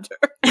stabbed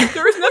her.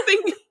 There was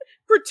nothing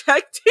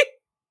protecting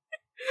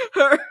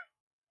her.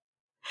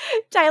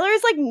 Tyler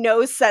has like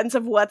no sense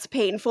of what's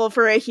painful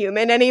for a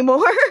human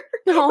anymore.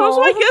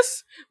 Also, I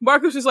guess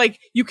Marcus is like,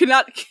 you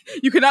cannot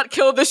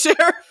kill the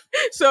sheriff.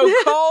 So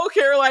call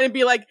Caroline and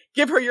be like,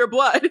 give her your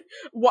blood.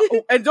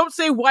 And don't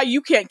say why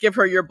you can't give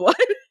her your blood.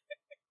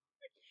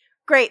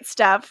 Great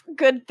stuff.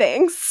 Good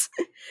things.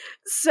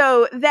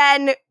 So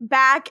then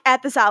back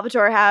at the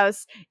Salvatore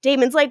house,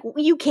 Damon's like,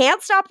 you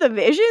can't stop the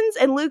visions?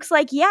 And Luke's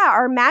like, yeah,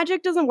 our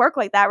magic doesn't work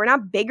like that. We're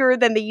not bigger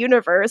than the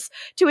universe.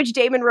 To which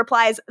Damon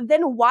replies,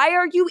 then why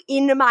are you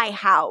in my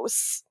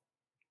house?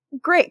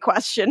 Great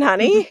question,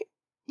 honey.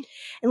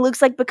 And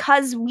Luke's like,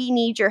 because we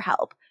need your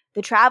help.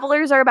 The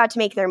travelers are about to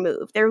make their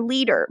move. Their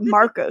leader,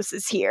 Marcos,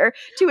 is here.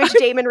 To which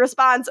Damon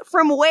responds,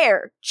 from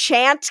where?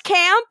 Chant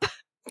camp?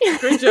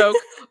 Great joke.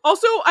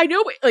 Also, I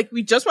know, like,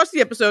 we just watched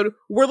the episode.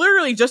 We're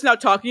literally just now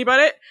talking about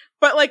it.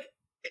 But, like,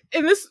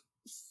 in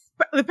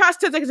the past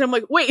 10 seconds, I'm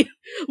like, wait,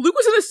 Luke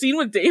was in a scene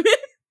with Damon?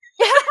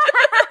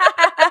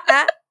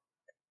 I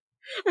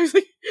was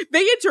like,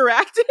 they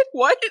interacted?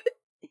 What?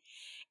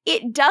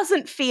 It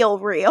doesn't feel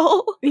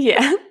real.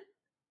 Yeah.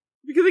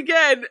 Because,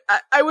 again,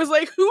 I was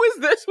like, who is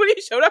this when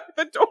he showed up at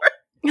the door?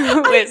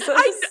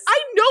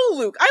 I know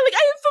Luke. I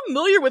am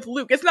familiar with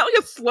Luke. It's not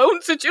like a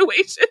Sloane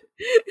situation.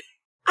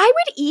 I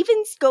would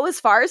even go as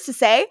far as to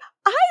say,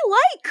 I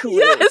like Luke.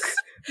 Yes.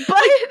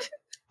 But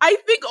I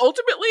think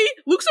ultimately,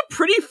 Luke's a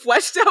pretty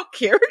fleshed out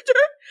character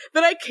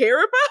that I care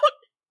about.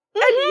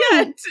 Mm-hmm.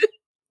 And yet,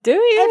 do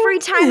you? Every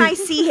time I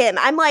see him,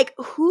 I'm like,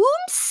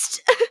 whomst?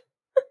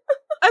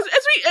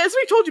 as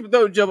we told you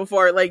though, Jill,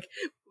 before, like,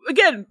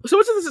 again, so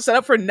much of this is set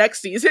up for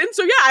next season.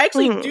 So yeah, I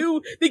actually do.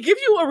 They give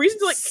you a reason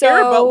to care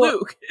about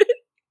Luke.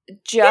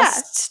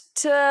 Just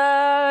to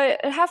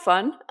have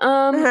fun.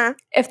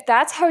 If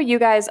that's how you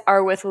guys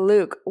are with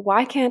Luke,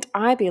 why can't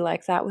I be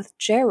like that with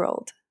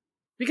Gerald?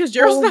 Because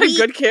Gerald's not a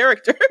good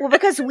character. Well,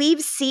 because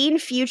we've seen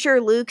future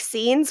Luke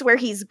scenes where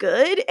he's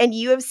good, and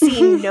you have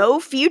seen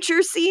no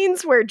future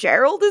scenes where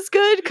Gerald is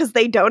good because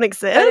they don't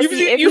exist. You've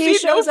seen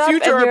no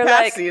future or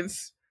past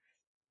scenes.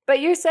 But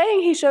you're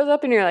saying he shows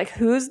up and you're like,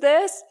 who's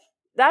this?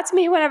 That's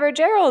me whenever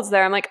Gerald's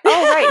there. I'm like, oh,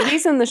 right,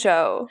 he's in the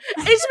show.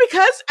 It's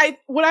because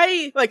when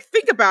I like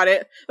think about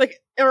it, like,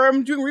 or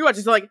I'm doing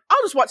rewatches, like,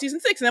 I'll just watch season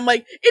 6, and I'm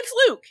like, it's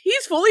Luke.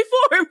 He's fully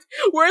formed.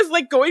 Whereas,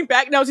 like, going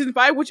back now, season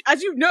 5, which,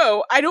 as you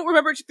know, I don't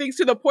remember things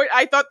to the point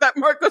I thought that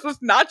Marcos was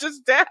not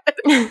just dead.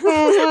 He is.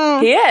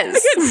 Again,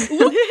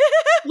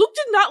 Luke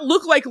did not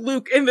look like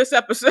Luke in this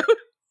episode.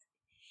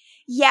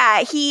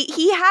 Yeah,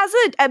 he has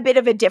a bit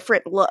of a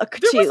different look,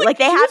 too. Like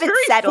they haven't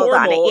settled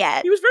on it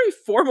yet. He was very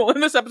formal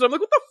in this episode. I'm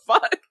like, what the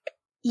fuck?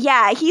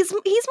 Yeah, he's more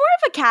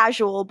of a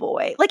casual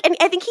boy. Like, and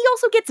I think he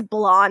also gets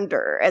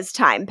blonder as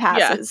time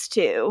passes,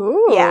 too.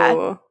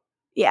 Ooh.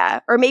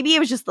 Yeah. Or maybe it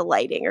was just the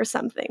lighting or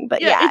something.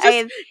 But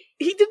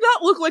he did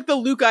not look like the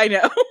Luke I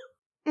know.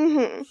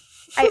 Mm-hmm.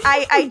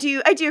 I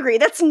do agree.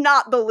 That's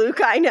not the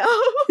Luke I know.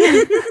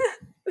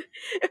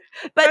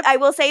 But I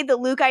will say the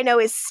Luke I know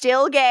is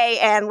still gay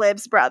and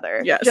Liv's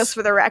brother. Yes. Just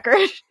for the record.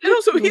 And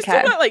also, he's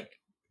still not, like,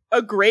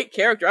 a great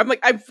character. I'm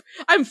like,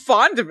 I'm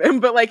fond of him,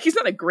 but, like, he's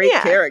not a great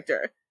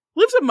character.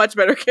 Liv's a much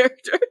better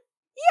character.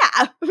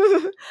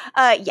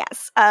 Yeah.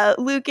 Yes.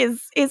 Luke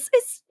is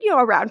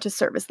around to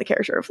service the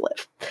character of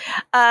Liv.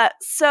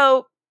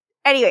 So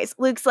anyways,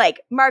 Luke's like,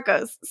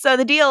 Marcos, so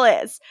the deal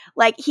is,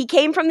 like, he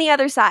came from the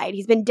other side.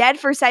 He's been dead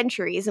for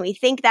centuries, and we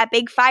think that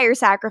big fire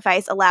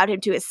sacrifice allowed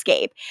him to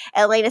escape.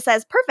 And Elena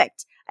says,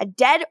 perfect. A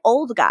dead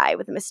old guy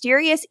with a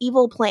mysterious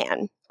evil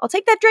plan. I'll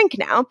take that drink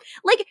now.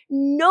 Like,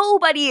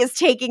 nobody is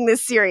taking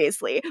this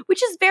seriously,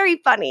 which is very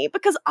funny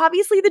because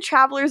obviously the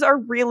travelers are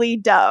really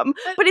dumb.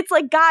 But it's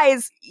like,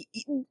 guys,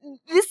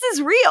 this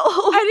is real.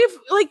 And if,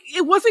 like,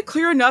 it wasn't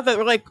clear enough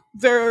that,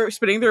 they're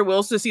spinning their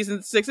wheels to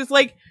season 6, it's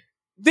like,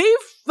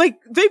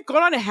 they've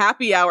gone on a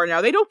happy hour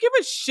now. They don't give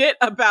a shit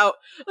about,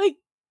 like,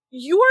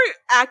 you are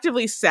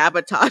actively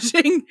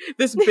sabotaging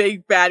this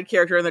big bad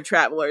character in the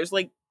Travelers.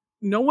 Like,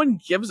 no one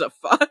gives a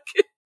fuck.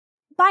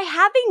 By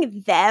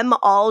having them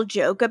all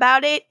joke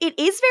about it, it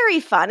is very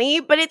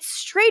funny, but it's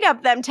straight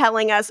up them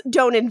telling us,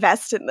 don't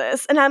invest in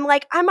this. And I'm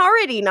like, I'm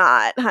already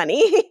not,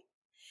 honey.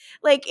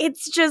 Like,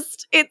 it's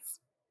just, it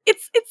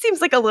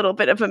seems like a little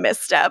bit of a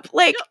misstep.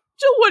 Like,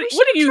 Jill, what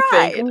do you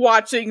think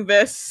watching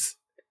this?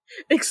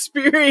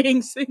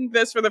 Experiencing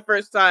this for the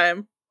first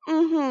time.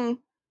 Mm-hmm.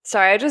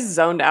 Sorry, I just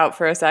zoned out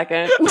for a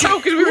second. Oh,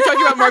 because we were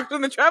talking about Marcos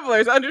and the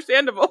Travelers.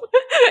 Understandable.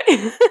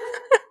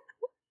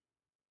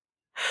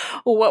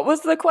 What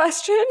was the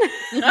question?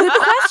 The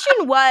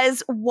question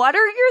was, what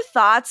are your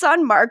thoughts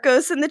on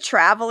Marcos and the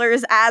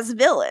Travelers as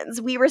villains?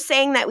 We were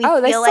saying that we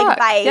feel like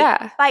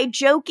by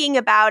joking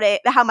about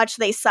it, how much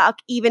they suck,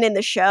 even in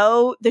the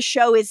show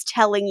is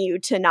telling you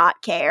to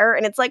not care.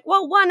 And it's like,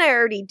 well, one, I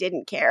already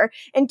didn't care.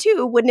 And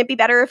two, wouldn't it be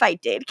better if I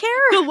did care?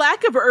 The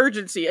lack of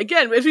urgency.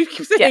 Again, as we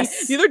keep saying,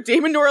 neither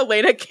Damon nor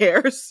Elena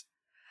cares.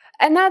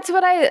 And that's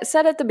what I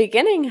said at the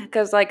beginning,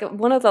 because, like,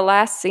 one of the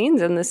last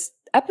scenes in this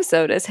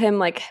episode is him,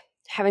 like,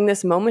 having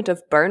this moment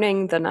of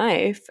burning the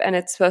knife, and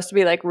it's supposed to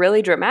be, like,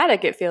 really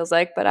dramatic, it feels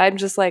like, but I'm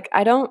just like,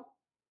 I don't.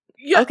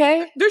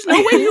 Okay. There's no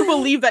way you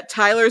believe that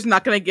Tyler's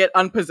not going to get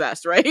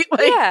unpossessed, right?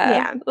 Like,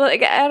 yeah.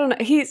 Like, I don't know.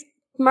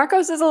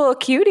 Marcos is a little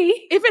cutie.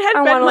 If it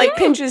had I been want to like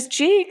pinch his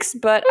cheeks,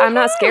 but I'm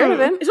not scared of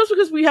him. It's also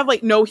because we have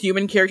like no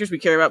human characters we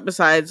care about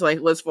besides like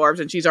Liz Forbes,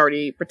 and she's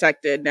already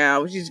protected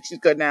now. She's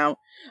good now.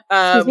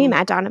 Excuse me,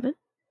 Matt Donovan.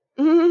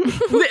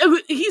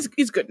 He's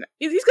good now.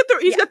 He's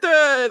got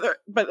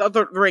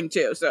the ring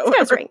too. So he's got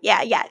his ring.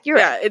 Yeah, you're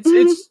right.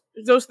 It's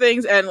those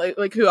things, and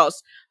like who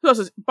else? Who else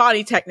is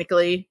Bonnie?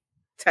 Technically.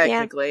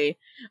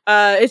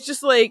 It's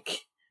just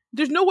like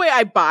there's no way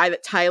I buy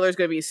that Tyler's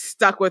gonna be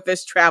stuck with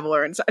this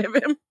traveler inside of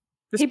him.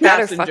 He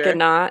better fucking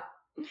not.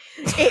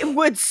 It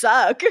would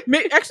suck.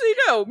 Actually,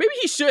 no. Maybe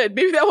he should.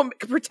 Maybe that will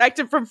protect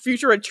him from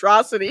future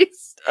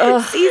atrocities.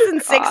 Season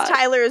 6,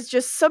 Tyler is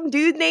just some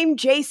dude named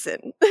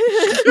Jason.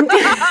 Hey,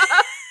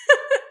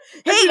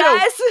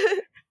 guys!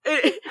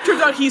 It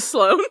turns out he's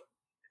Sloane.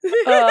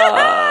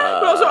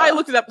 But also, I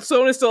looked it up.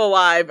 Sloane is still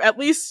alive. At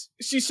least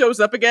she shows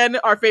up again.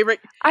 Our favorite.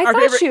 I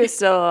thought she was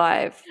still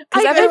alive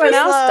because everyone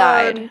else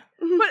died.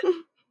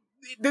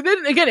 But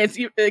then again,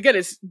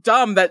 it's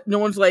dumb that no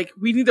one's like,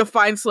 we need to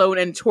find Sloane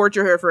and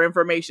torture her for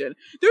information.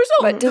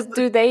 But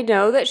do they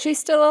know that she's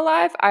still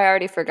alive? I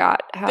already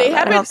forgot how. They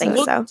haven't I don't think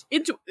so.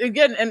 Into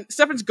again, and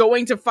Stefan's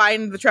going to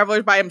find the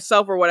travelers by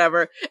himself or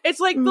whatever. It's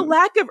like the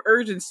lack of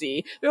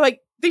urgency. They're like,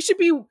 they should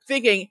be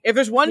thinking, if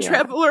there's one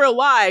traveler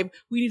alive,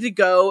 we need to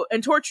go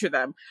and torture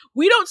them.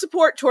 We don't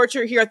support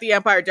torture here at the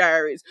Vampire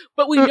Diaries,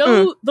 but we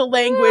know the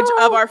language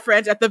of our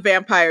friends at the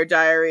Vampire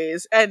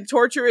Diaries, and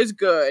torture is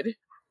good.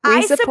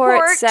 I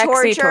support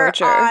sexy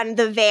torture on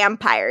the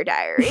Vampire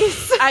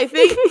Diaries. I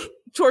think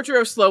torture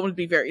of Sloane would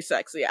be very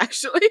sexy,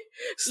 actually.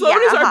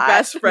 Sloane is our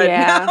best friend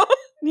now.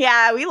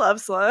 Yeah, we love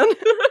Sloane.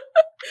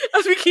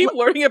 As we keep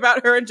learning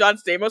about her and John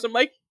Stamos, I'm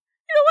like,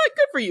 you know what?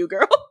 Good for you,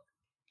 girl.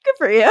 Good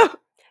for you.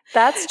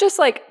 That's just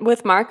like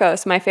with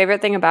Marcos. My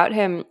favorite thing about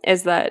him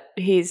is that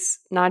he's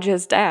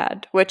Nadja's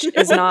dad, which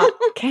is not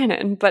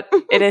canon, but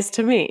it is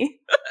to me.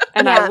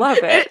 And I love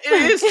it.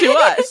 It is to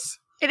us.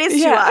 It is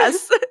to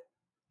us.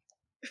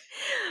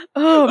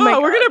 Oh my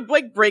God. We're gonna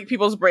like break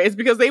people's brains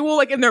because they will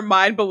like in their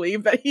mind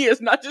believe that he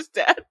is not just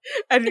dead,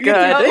 and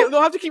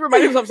they'll have to keep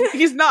reminding themselves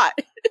he's not.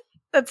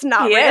 That's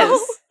not real.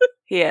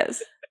 He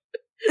is.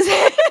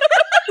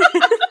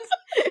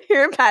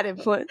 You're a bad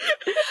influence.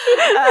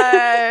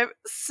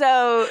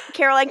 So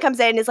Caroline comes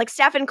in and is like,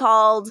 Stefan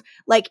called,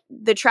 like,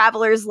 the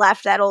travelers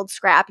left that old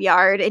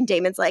scrapyard, and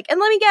Damon's like, and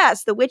let me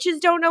guess, the witches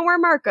don't know where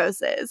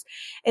Marcos is.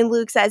 And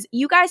Luke says,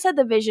 you guys said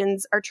the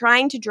visions are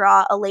trying to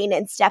draw Elena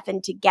and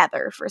Stefan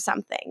together for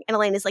something. And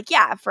Elena's like,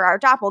 yeah, for our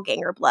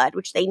doppelganger blood,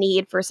 which they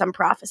need for some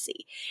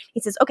prophecy.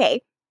 He says,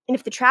 okay, and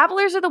if the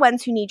travelers are the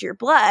ones who need your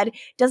blood,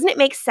 doesn't it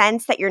make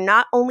sense that you're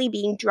not only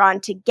being drawn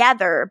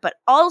together, but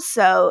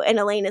also, and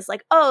Elena's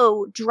like,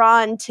 oh,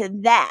 drawn to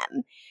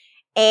them.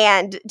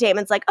 And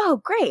Damon's like,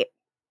 oh, great.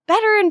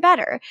 Better and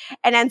better.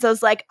 And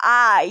Enzo's like,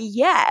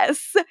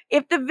 yes.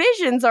 If the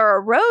visions are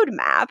a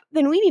roadmap,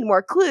 then we need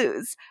more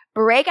clues.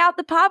 Break out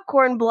the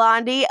popcorn,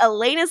 Blondie.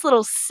 Elena's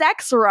little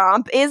sex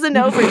romp isn't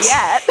over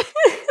yet.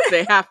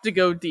 They have to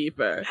go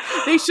deeper.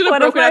 They should have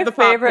broken out the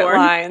popcorn. One of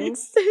my favorite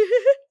lines.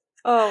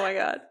 Oh my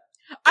God.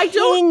 I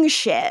don't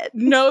shit.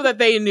 know that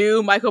they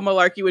knew Michael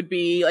Malarkey would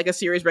be like a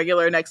series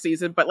regular next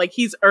season, but like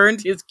he's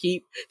earned his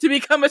keep to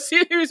become a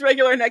series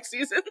regular next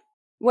season.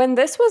 When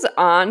this was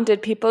on,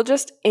 did people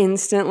just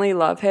instantly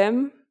love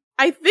him?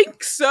 I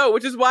think so,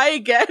 which is why,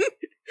 again,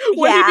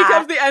 when he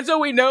becomes the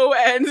Enzo we know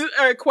and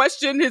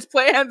question his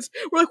plans,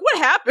 we're like, what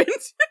happened?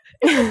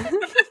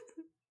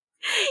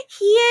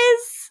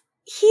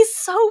 He's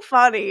so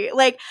funny.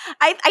 Like,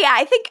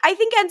 I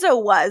think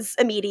Enzo was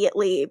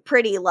immediately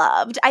pretty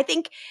loved. I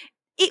think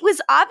it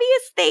was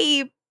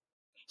obvious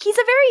he's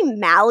a very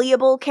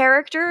malleable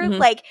character. Mm-hmm.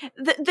 Like,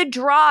 the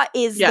draw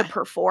is the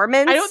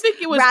performance. I don't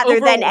think it was rather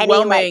than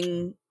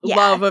any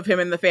love of him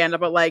in the fandom,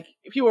 but like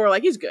people were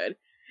like, he's good.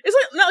 It's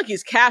like not like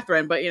he's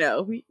Catherine, but you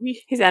know,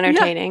 he's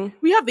entertaining.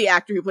 We have the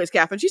actor who plays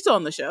Catherine. She's still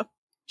on the show.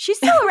 She's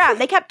still around.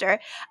 They kept her.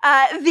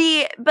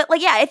 But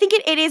like, yeah, I think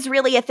it is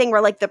really a thing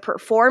where like the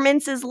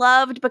performance is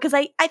loved, because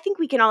I think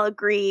we can all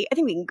agree. I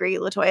think we can agree,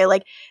 LaToya,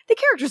 like the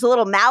character's a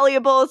little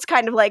malleable. It's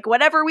kind of like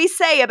whatever we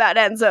say about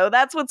Enzo,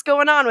 that's what's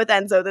going on with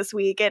Enzo this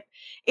week.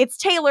 It's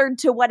tailored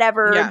to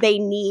whatever they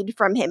need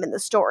from him in the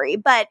story.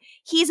 But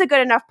he's a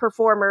good enough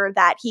performer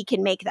that he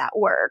can make that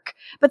work.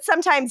 But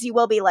sometimes you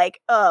will be like,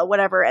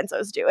 whatever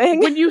Enzo's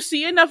doing. When you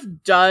see enough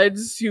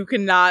duds who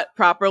cannot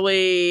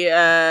properly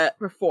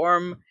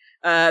perform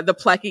the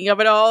plecking of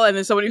it all, and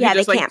then somebody who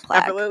just like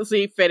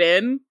effortlessly fit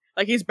in,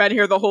 like he's been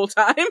here the whole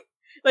time.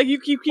 Like you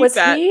keep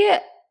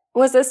that.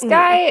 Was this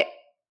guy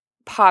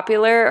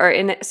popular or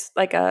in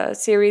like a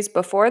series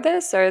before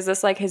this, or is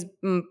this like his?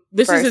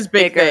 This is his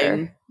big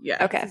thing.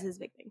 Yeah. Okay. This is his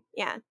big thing.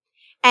 Yeah.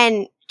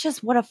 And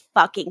just what a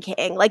fucking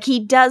king! Like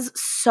he does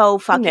so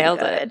fucking nailed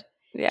good. It.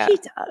 Yeah, he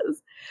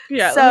does.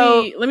 Yeah.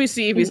 So let me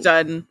see if he's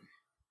done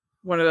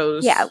one of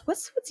those. Yeah,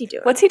 what's he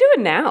doing? What's he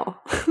doing now?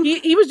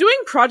 he was doing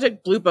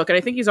Project Blue Book, and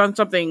I think he's on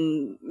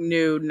something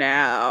new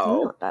now. I don't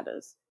know what that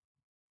is.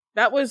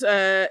 That was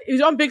he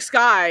was on Big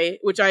Sky,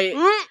 which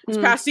this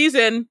past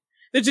season,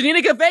 the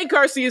Janina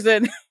Gavankar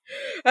season.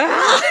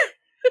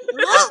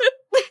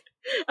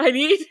 I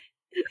need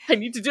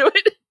to do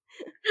it.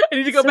 I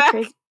need to go back.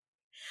 Crazy.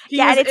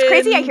 And it's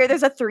crazy. I hear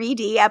there's a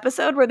 3D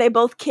episode where they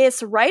both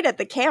kiss right at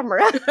the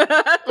camera.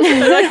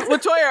 Like,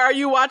 Latoya, are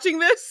you watching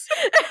this?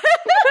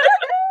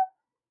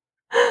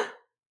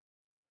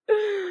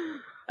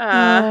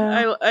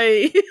 I'm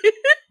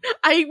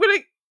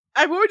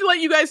going to let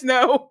you guys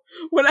know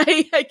when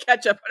I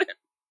catch up on it.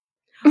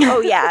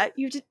 Oh yeah,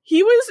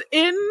 He was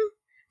in.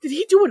 Did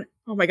he do an?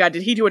 Oh my god,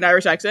 did he do an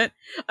Irish accent?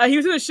 He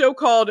was in a show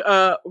called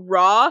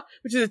Raw,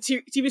 which is a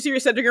TV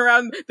series centering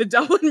around the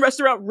Dublin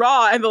restaurant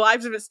Raw and the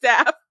lives of its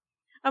staff.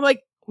 I'm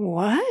like,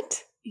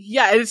 what?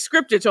 Yeah, it's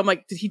scripted. So I'm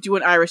like, did he do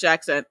an Irish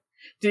accent?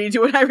 Did he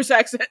do an Irish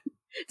accent?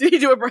 Did he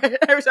do an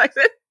Irish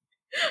accent?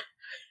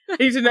 I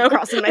need to know. I'm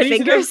crossing my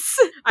fingers.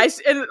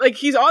 And like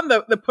he's on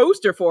the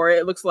poster for it.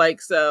 It looks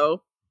like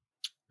so.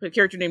 A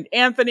character named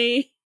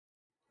Anthony.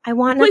 I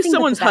want plays nothing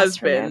someone's but the best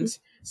for him. husband,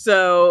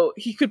 so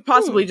he could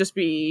possibly just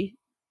be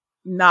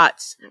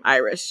not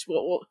Irish.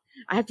 Well,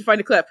 I have to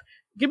find a clip.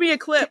 Give me a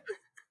clip.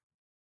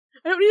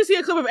 I don't need to see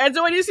a clip of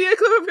Enzo. I need to see a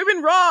clip of him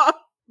in Raw.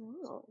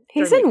 Oh.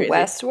 He's in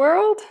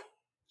Westworld?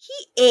 He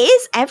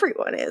is.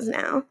 Everyone is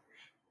now.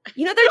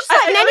 You know, they're just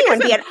letting anyone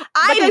be in.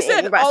 Like I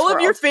said, all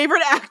of your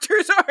favorite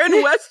actors are in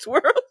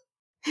Westworld.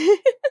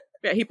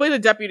 Yeah, he played a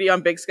deputy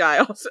on Big Sky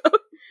also.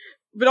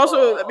 But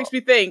also, that makes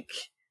me think,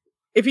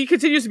 if he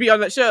continues to be on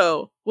that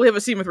show, will he have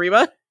a scene with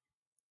Reba?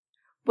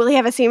 Will he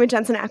have a scene with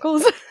Jensen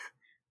Ackles?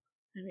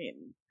 I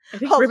mean, I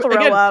think I'll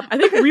throw up. I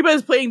think Reba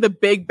is playing the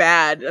big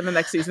bad in the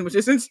next season, which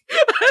isn't...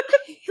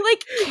 He,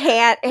 like,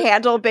 can't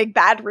handle big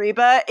bad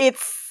Reba.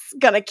 It's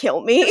gonna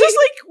kill me. Just,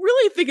 like,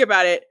 really think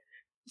about it.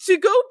 To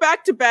go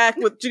back to back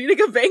with Janina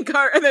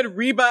Gavankar and then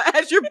Reba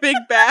as your big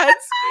bads,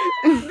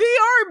 they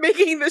are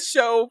making the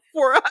show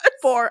for us.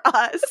 For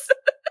us.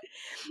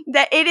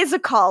 That it is a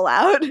call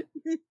out.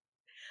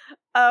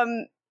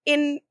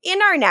 In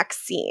our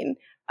next scene,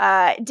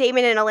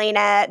 Damon and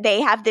Elena,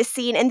 they have this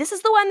scene, and this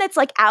is the one that's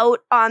like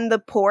out on the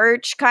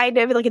porch, kind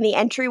of like in the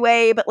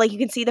entryway, but like you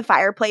can see the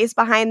fireplace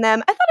behind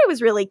them. I thought it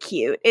was really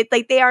cute. It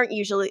like they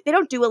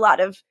don't do a lot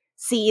of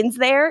scenes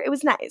there. It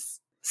was nice.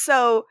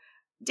 So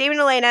Damon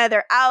and Elena,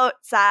 they're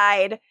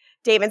outside.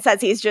 Damon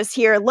says he's just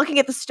here looking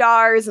at the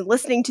stars and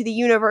listening to the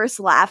universe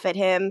laugh at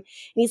him. And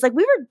he's like,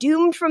 we were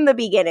doomed from the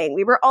beginning.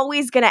 We were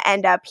always going to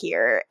end up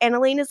here. And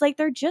Elena's like,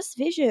 they're just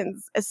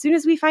visions. As soon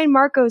as we find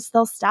Marcos,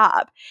 they'll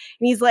stop.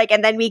 And he's like,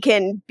 and then we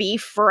can be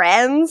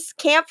friends?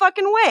 Can't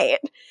fucking wait.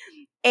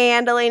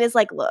 And Elena's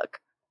like, look,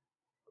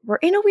 we're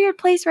in a weird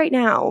place right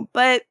now,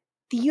 but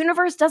the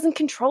universe doesn't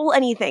control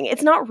anything.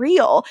 It's not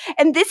real.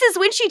 And this is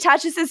when she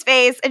touches his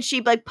face and she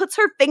like puts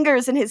her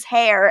fingers in his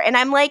hair. And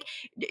I'm like,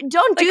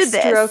 don't do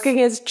this. Stroking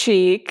his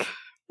cheek.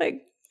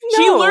 Like, no.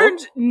 She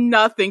learned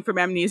nothing from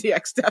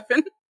Amnesiac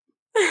Stefan.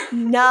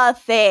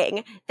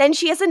 Nothing. Then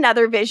she has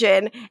another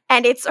vision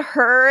and it's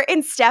her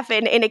and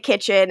Stefan in a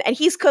kitchen and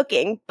he's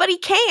cooking, but he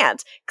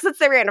can't because it's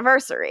their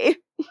anniversary.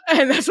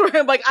 And that's where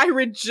I'm like, I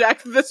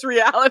reject this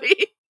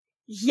reality.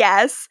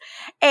 Yes.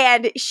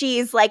 And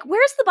she's like,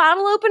 where's the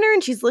bottle opener?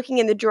 And she's looking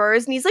in the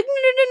drawers and he's like,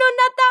 no,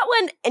 not that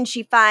one. And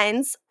she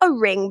finds a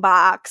ring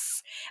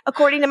box.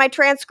 According to my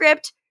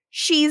transcript,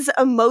 she's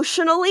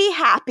emotionally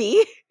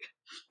happy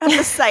at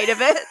the sight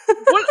of it.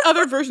 What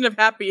other version of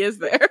happy is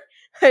there?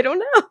 I don't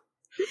know.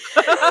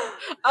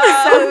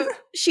 So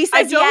she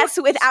says yes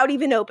without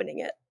even opening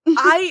it.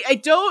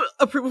 I don't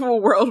approve of a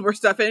world where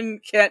Stefan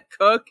can't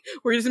cook,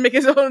 where he doesn't make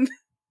his own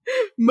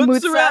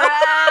mozzarella.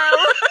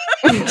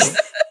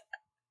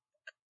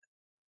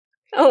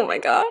 Oh my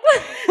god.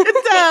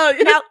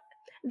 Now,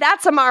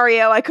 that's a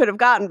Mario I could have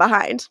gotten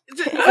behind.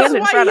 That's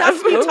why he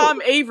has to be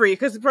Tom Avery,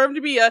 because for him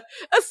to be a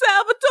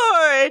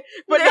Salvatore,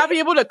 but not be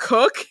able to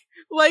cook,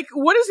 like,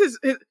 what is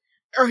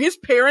are his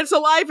parents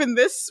alive in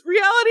this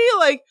reality?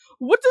 Like,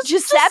 what does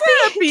Giuseppe?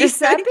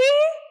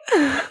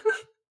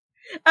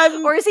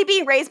 Or is he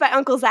being raised by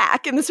Uncle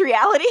Zach in this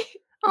reality?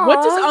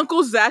 What does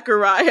Uncle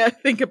Zachariah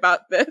think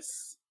about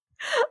this?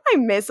 I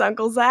miss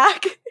Uncle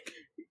Zach.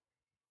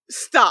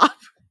 Stop.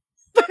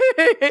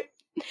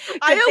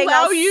 I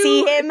allow you see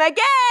him again.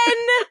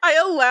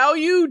 I allow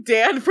you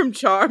Dan from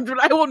Charmed,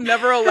 but I will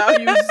never allow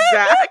you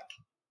Zach.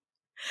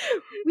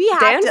 We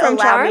have to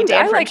allow me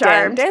Dan from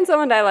Charmed. Dan's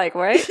someone I like,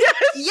 right?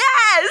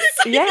 Yes.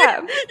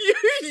 Yeah.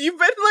 You've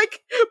been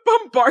like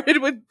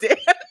bombarded with Dan.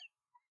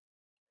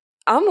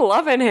 I'm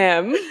loving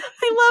him.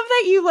 I love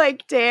that you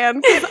like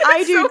Dan, because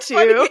I do too.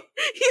 Funny.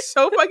 He's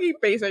so fucking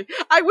basic.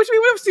 I wish we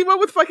would have seen one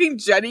with fucking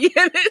Jenny in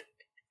it.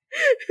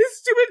 His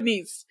stupid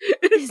niece.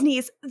 His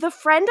niece. The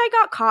friend I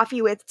got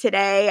coffee with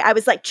today, I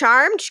was like,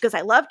 Charmed? She goes,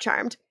 I love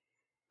Charmed.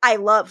 I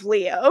love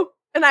Leo.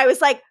 And I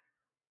was like,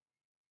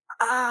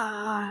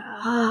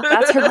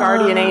 that's her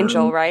guardian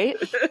angel, right?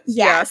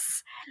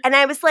 Yes. And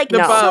I was like,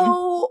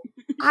 so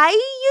I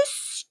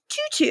used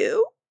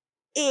to.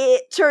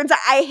 It turns out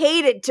I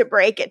hated to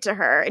break it to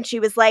her. And she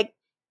was like,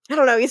 I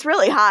don't know, he's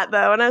really hot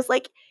though. And I was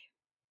like,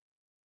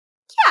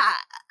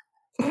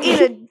 yeah,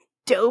 in a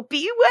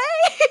dopey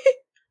way.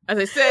 As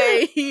I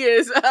say, he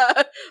is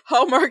a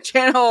Hallmark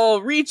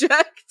Channel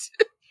reject.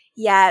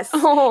 Yes.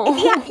 Oh.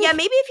 Maybe if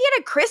he had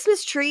a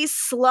Christmas tree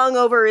slung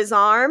over his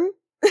arm,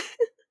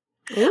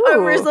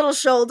 over his little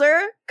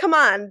shoulder. Come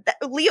on,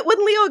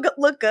 wouldn't Leo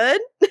look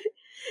good?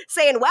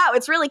 Saying, "Wow,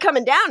 it's really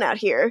coming down out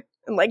here,"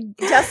 and like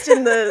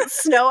dusting the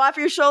snow off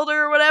your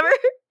shoulder or whatever.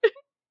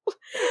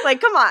 Like,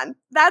 come on,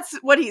 that's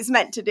what he's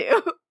meant to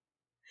do.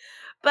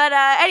 But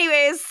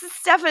anyways,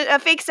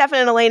 fake Stefan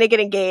and Elena get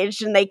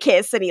engaged, and they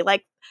kiss, and he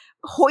like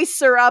hoists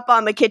her up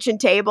on the kitchen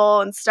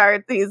table and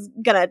he's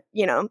gonna,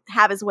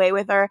 have his way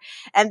with her.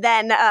 And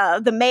then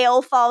the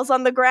mail falls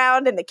on the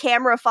ground and the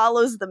camera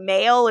follows the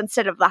mail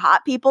instead of the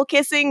hot people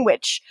kissing,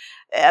 which,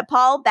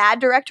 Paul, bad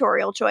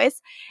directorial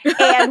choice.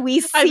 And we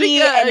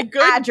see an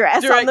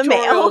address on the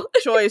mail.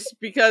 Choice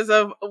because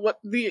of what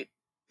the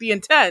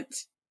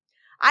intent.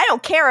 I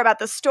don't care about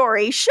the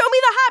story. Show me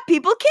the hot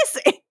people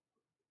kissing.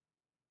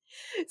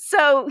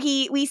 So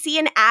we see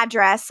an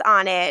address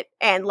on it,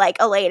 and like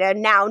Elena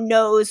now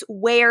knows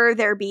where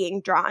they're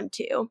being drawn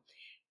to.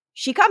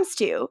 She comes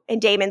to,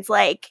 and Damon's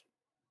like,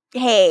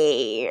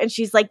 "Hey," and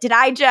she's like, "Did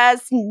I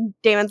just?" And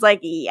Damon's like,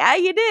 "Yeah,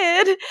 you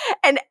did."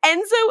 And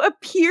Enzo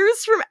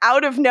appears from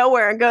out of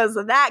nowhere and goes,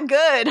 "That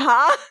good,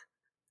 huh?"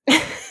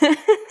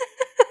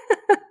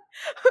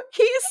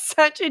 He's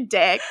such a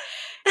dick.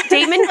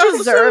 Damon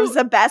deserves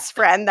a best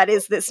friend that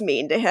is this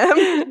mean to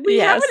him. We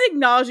haven't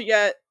acknowledged it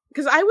yet.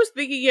 Because I was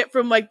thinking it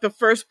from, like, the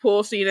first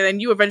pool scene, and then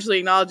you eventually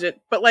acknowledge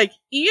it. But, like,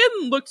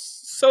 Ian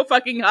looks so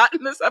fucking hot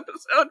in this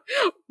episode.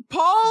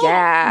 Paul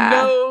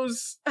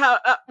knows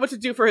what to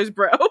do for his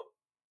bro.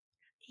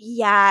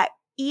 Yeah,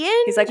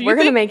 Ian... He's like, we're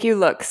going to make you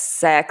look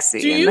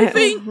sexy. Do you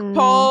think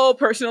Paul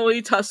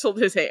personally tussled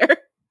his hair?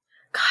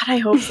 God, I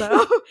hope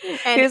so.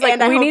 He was like,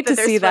 we need to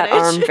see that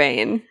arm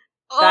vein.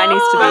 That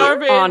needs to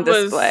be on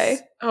display.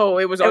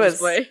 It was on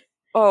display.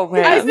 Oh,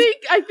 man. I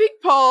think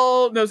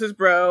Paul knows his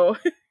bro.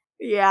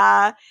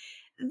 Yeah.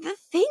 The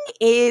thing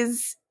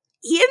is,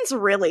 Ian's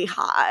really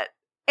hot.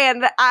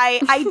 And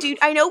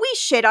I know we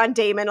shit on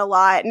Damon a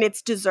lot and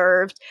it's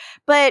deserved,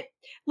 but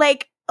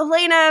like,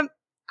 Elena,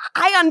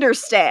 I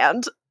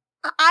understand.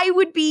 I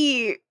would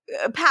be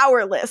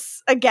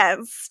powerless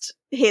against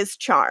his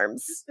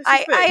charms.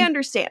 I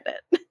understand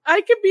it.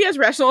 I can be as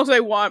rational as I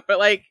want, but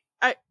like,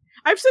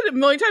 I've said it a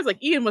million times,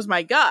 like, Ian was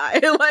my guy.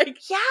 Like,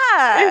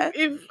 yeah.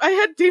 If I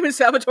had Damon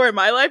Salvatore in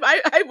my life,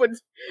 I would,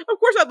 of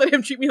course, I'd let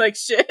him treat me like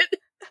shit.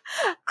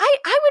 I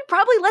would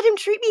probably let him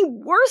treat me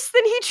worse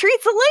than he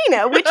treats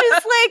Elena, which is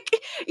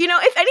like,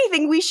 if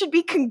anything, we should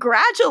be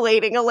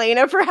congratulating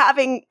Elena for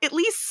having at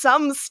least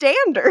some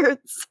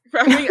standards.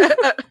 For having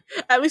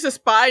at least a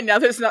spine now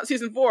that it's not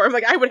season 4. I'm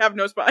like, I would have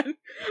no spine.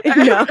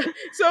 No.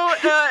 So,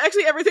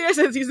 actually, everything I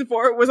said in season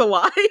 4 was a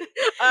lie. Yeah.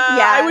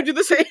 I would do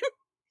the same.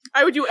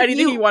 I would do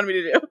anything he wanted me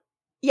to do.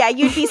 Yeah,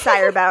 you'd be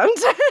sirebound.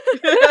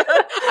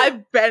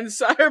 I've been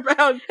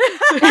sirebound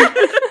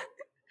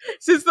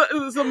since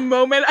the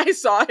moment I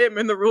saw him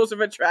in the Rules of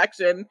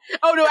Attraction.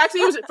 Oh no,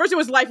 actually, it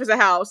was Life as a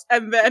House,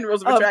 and then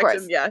Rules of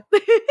Attraction. Yeah.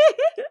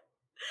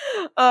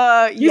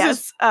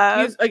 Yes.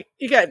 He's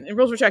again in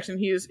Rules of Attraction.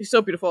 He's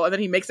so beautiful, and then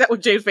he makes that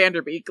with James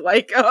Vanderbeek.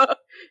 Like,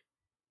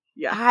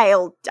 yeah,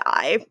 I'll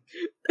die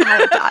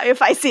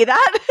if I see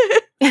that.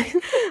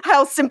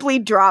 I'll simply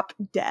drop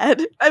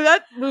dead. And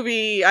that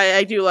movie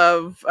I do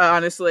love,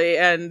 honestly,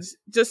 and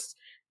just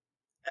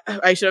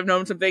I should have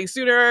known some things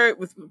sooner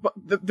with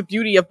the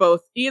beauty of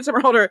both Ian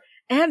Somerhalder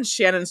and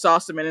Shannon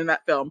Sossamon in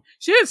that film.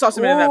 Shannon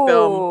Sossamon in that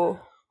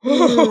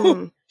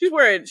film.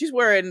 She's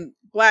wearing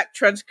black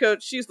trench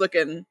coat. She's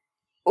looking.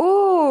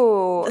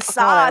 Ooh, the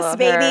sauce,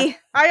 baby.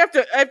 I have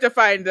to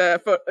find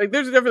the photo. Like,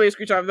 there's definitely a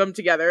screenshot of them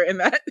together in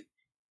that.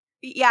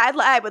 Yeah,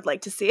 I would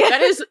like to see it.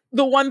 That is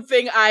the one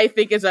thing I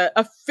think is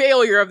a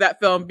failure of that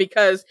film,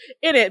 because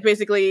in it,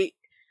 basically,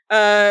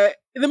 the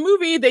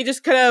movie, they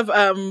just kind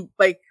of,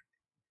 like,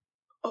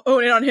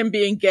 own in on him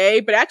being gay,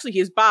 but actually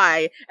he's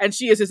bi, and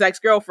she is his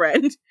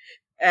ex-girlfriend.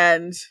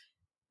 And...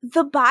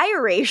 the bi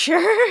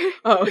erasure.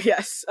 Oh,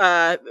 yes.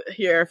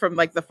 Here, from,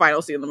 like, the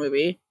final scene of the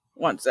movie.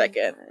 1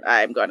 second.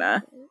 I'm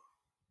gonna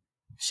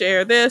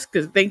share this,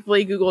 because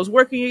thankfully Google is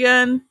working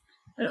again.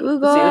 Google.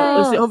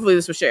 Let's see. Hopefully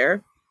this will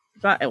share.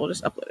 If not, I will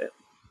just upload it.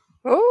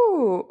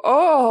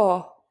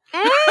 Oh.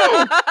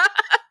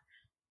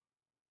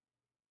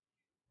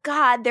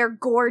 God, they're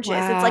gorgeous.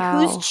 Wow. It's like,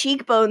 whose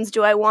cheekbones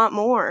do I want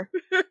more?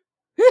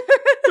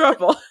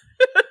 Trouble.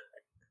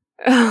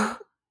 I'll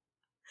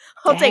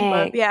take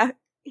both, yeah.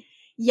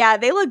 Yeah,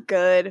 they look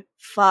good.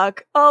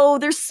 Fuck. Oh,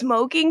 they're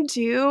smoking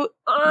too?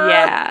 Ugh.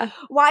 Yeah.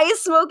 Why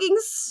is smoking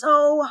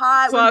so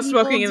hot? There's a lot of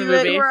smoking in the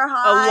movie. A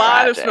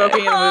lot of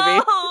smoking in the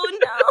movie. Oh,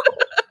 no.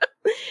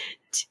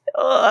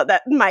 Oh,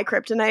 my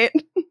kryptonite.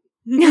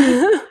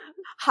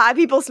 Hot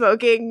people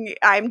smoking,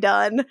 I'm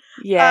done.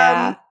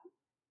 Yeah.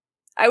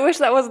 I wish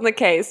that wasn't the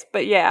case,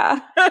 but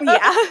yeah.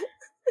 Yeah.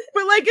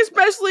 But, like,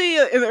 especially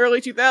in the early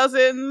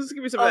 2000s,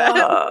 give me some of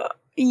that.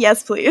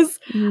 Yes, please.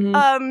 Mm-hmm.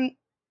 On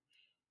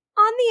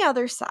the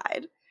other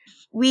side,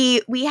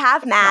 we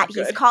have Matt.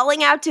 He's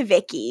calling out to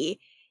Vicky.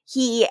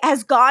 He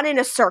has gone in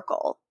a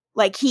circle.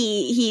 Like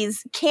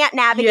he's can't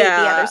navigate the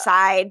other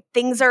side.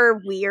 Things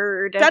are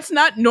weird. That's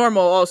not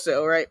normal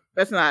also, right?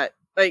 That's not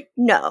like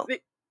no.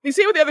 They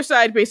say with the other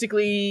side,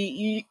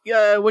 basically,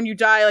 when you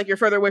die, like you're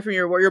further away from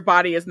where your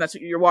body is, and that's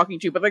what you're walking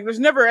to. But like, there's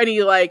never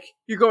any like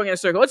you're going in a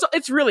circle.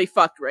 It's really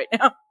fucked right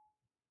now.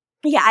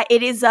 Yeah,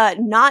 it is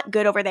not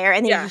good over there.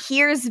 And then he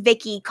hears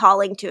Vicky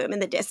calling to him in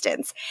the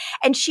distance,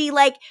 and she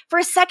like for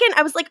a second,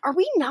 I was like, "Are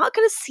we not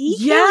going to see?"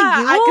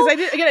 Yeah, because I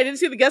didn't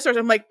see the guest stars.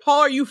 I'm like,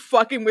 Paul, are you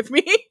fucking with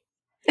me?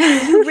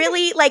 You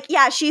really like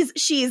she's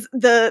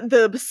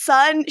the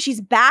sun, she's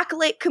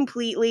backlit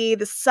completely,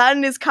 the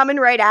sun is coming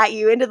right at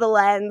you into the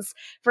lens.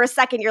 For a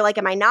second you're like,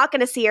 am I not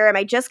gonna see her, am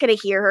I just gonna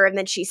hear her? And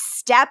then she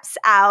steps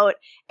out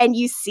and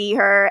you see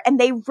her and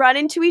they run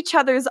into each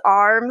other's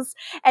arms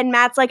and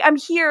Matt's like, I'm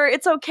here,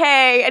 it's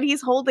okay, and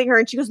he's holding her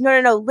and she goes,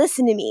 no,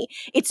 listen to me,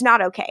 it's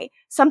not okay,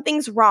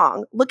 something's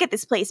wrong, look at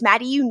this place,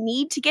 Maddie, you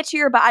need to get to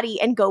your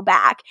body and go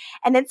back.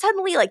 And then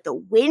suddenly like the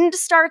wind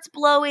starts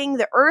blowing,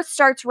 the earth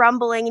starts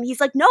rumbling, and he's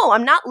like, no,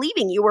 I'm not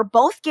leaving you, we're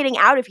both getting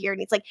out of here. And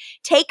he's like,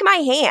 take my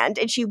hand,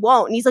 and she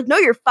won't, and he's like, no,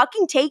 you're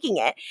fucking taking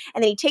it.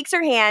 And then he takes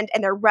her hand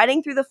and they're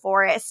running through the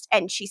forest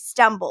and she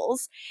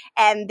stumbles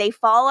and they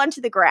fall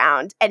onto the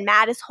ground and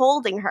Matt is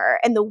holding her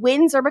and the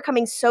winds are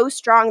becoming so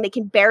strong they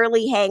can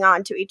barely hang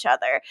on to each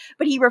other,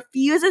 but he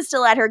refuses to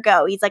let her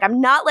go. He's like, I'm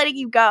not letting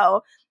you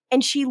go.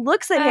 And she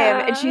looks at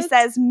him and she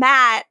says,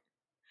 Matt,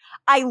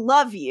 I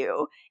love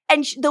you.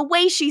 And the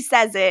way she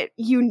says it,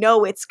 you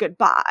know it's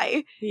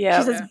goodbye. Yeah.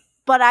 She says,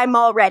 but I'm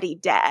already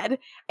dead.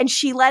 And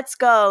she lets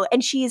go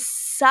and she is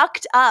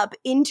sucked up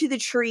into the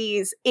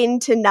trees,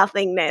 into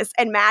nothingness.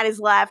 And Matt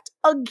is left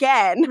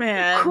again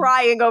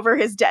crying over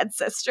his dead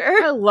sister.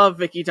 I love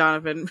Vicky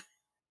Donovan.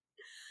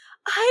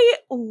 I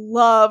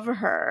love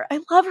her. I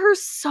love her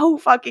so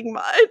fucking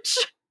much.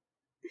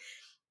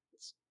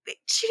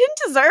 She didn't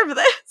deserve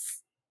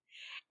this.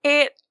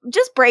 It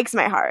just breaks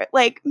my heart.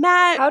 Like,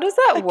 Matt. How does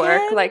that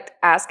work? Like,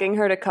 asking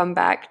her to come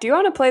back? Do you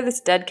want to play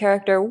this dead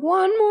character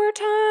one more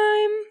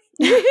time?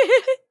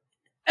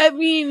 I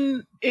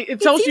mean, it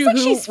tells you like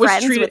who she's was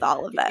friends treated with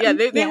all of them. Yeah,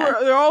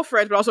 they're all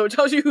friends, but also it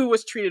tells you who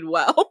was treated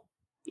well.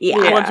 Yeah,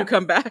 the ones who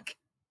come back.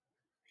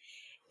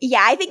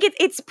 Yeah, I think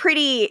it's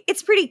pretty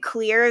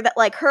clear that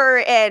like her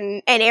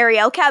and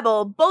Ariel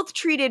Kebbel both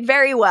treated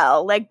very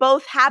well, like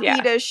both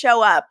happy to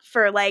show up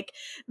for like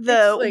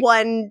the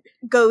one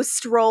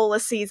ghost role a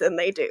season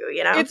they do,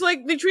 you know? It's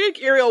like they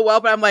treated Ariel well,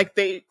 but I'm like,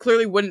 they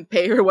clearly wouldn't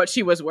pay her what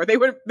she was worth. They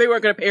weren't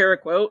going to pay her a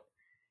quote.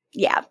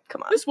 Yeah,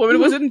 come on. This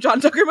woman was in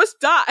John Tucker Must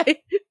Die.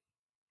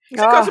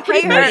 A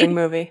pretty amazing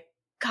movie.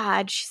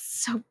 God,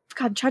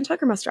 John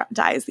Tucker Must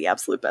Die is the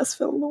absolute best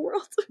film in the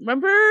world.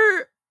 Remember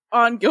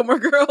on Gilmore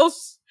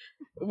Girls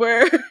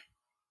where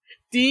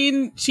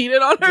Dean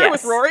cheated on her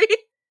with Rory?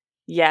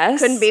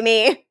 Yes. Couldn't be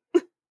me.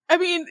 I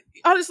mean,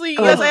 honestly,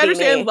 yes, I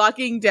understand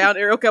locking down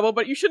Ariel Kebbel,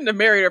 but you shouldn't have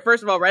married her,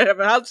 first of all, right out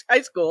of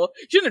high school.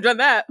 You shouldn't have done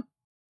that.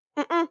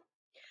 Mm-mm.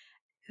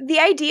 The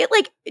idea,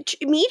 like,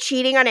 me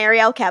cheating on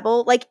Ariel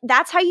Kebbel, like,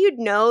 that's how you'd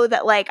know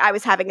that, like, I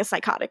was having a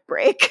psychotic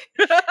break.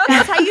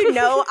 That's how you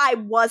know I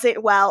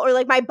wasn't well, or,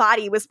 like, my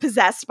body was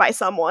possessed by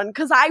someone,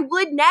 because I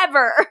would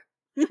never.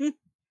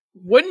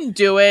 Wouldn't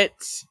do it.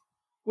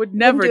 Would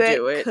never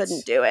do it.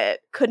 Couldn't do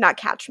it. Could not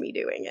catch me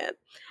doing it.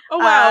 Oh,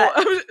 wow.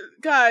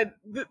 God,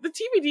 the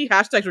TBD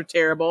hashtags were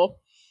terrible.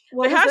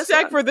 The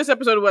hashtag for this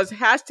episode was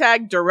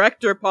hashtag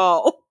Director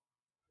Paul.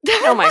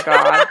 Oh, my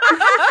God.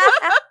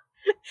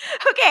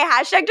 Okay,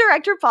 hashtag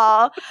Director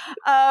Paul.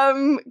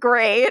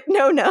 Great.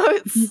 No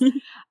notes.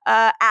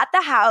 At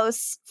the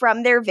house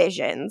from their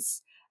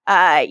visions,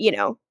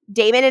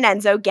 Damon and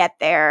Enzo get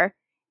there,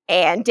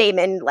 and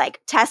Damon,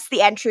 like, tests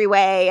the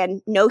entryway,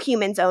 and no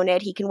humans own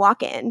it. He can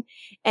walk in.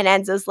 And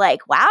Enzo's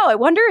like, wow, I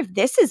wonder if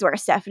this is where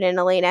Stefan and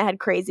Elena had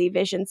crazy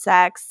vision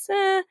sex.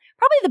 Probably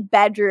the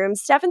bedroom.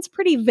 Stefan's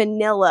pretty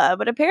vanilla,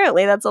 but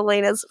apparently that's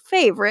Elena's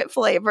favorite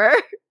flavor.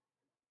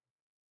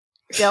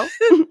 Jill?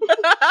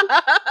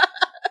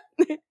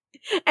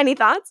 Any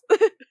thoughts?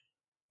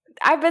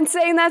 I've been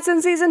saying that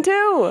since season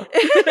 2.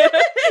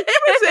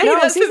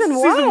 Season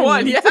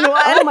 1. Yeah.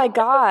 Oh my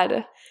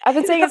God. I've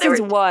been saying it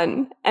since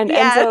 1. And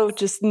Enzo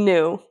just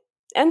knew.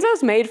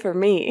 Enzo's made for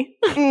me.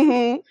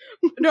 Mm-hmm.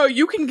 No,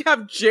 you can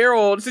have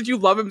Gerald since you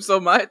love him so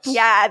much.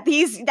 Yeah,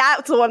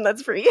 that's the one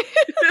that's for you.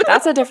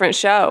 That's a different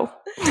show.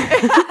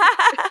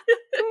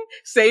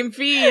 Same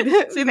feed.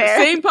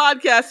 Same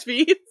podcast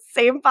feed.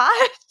 Same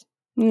pod.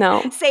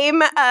 No. Same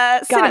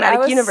God,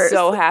 cinematic universe. I was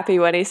so happy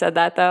when he said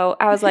that, though.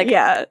 I was like,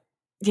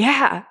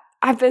 yeah,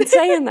 I've been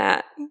saying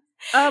that.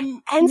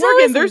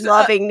 Enzo is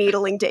loving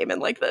needling Damon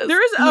like this.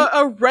 There is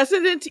a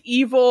Resident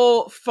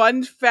Evil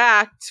fun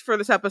fact for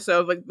this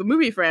episode, like the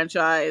movie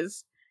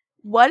franchise.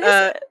 What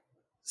is it?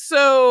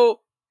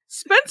 So,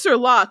 Spencer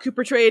Locke, who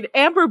portrayed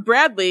Amber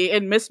Bradley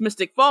in Miss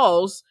Mystic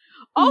Falls,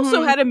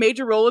 also had a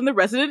major role in the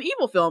Resident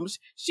Evil films.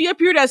 She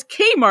appeared as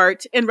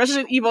Kmart in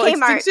Resident Evil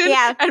Extinction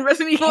and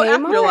Resident Evil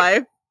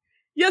Afterlife.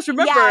 Yes,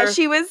 remember? Yeah,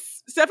 she was...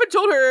 Stefan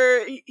told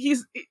her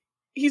he's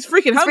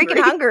freaking hungry.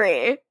 Freaking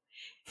hungry.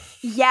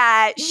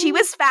 Yeah, she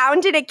was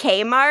found in a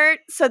Kmart,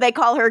 so they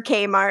call her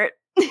Kmart.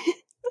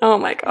 Oh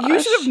my gosh.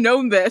 You should have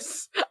known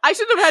this. I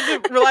shouldn't have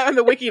had to rely on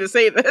the wiki to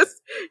say this.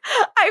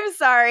 I'm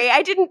sorry.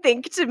 I didn't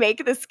think to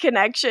make this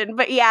connection.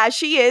 But yeah,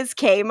 she is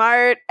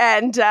Kmart.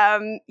 And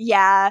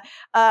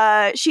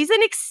she's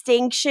in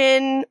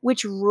Extinction,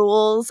 which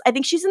rules. I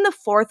think she's in the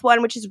fourth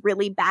one, which is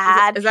really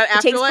bad. Is that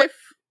Afterlife?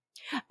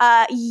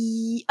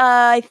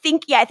 I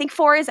think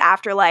 4 is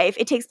Afterlife.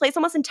 It takes place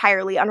almost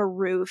entirely on a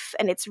roof,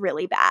 and it's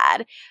really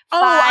bad.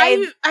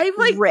 I've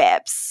like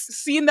rips.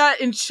 seen that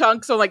in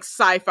chunks on like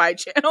Sci-Fi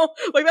Channel.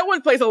 Like that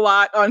one plays a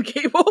lot on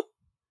cable.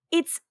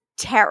 It's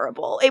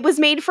terrible. It was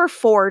made for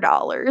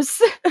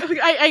 $4.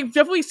 I've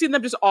definitely seen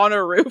them just on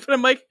a roof, and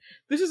I'm like,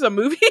 this is a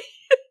movie.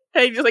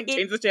 And you just like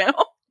change the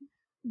channel.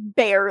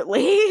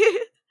 Barely.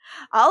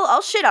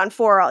 I'll shit on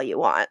 4 all you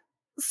want.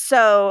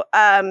 So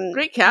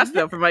great cast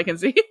though, from what I can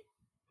see.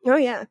 Oh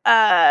yeah.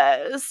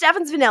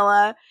 Stefan's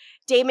vanilla.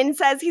 Damon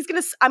says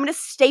I'm gonna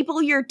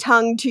staple your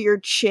tongue to your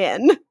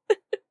chin.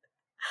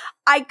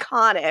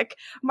 Iconic.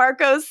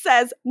 Marcos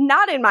says,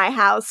 not in my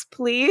house,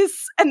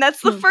 please. And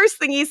that's the first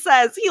thing he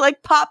says. He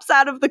like pops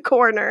out of the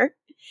corner.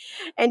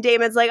 And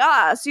Damon's like,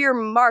 so you're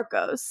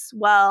Marcos.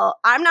 Well,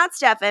 I'm not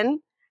Stefan,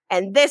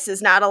 and this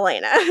is not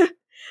Elena.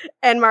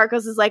 And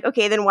Marcos is like,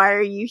 okay, then why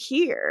are you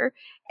here?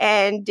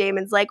 And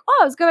Damon's like,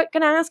 I was gonna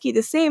ask you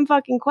the same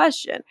fucking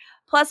question.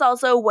 Plus,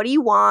 also, what do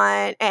you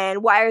want?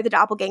 And why are the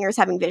doppelgangers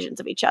having visions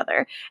of each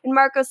other? And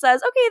Marcos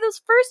says, okay,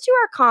 those first 2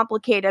 are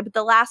complicated, but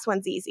the last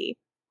one's easy.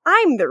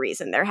 I'm the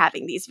reason they're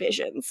having these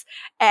visions.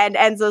 And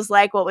Enzo's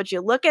like, well, would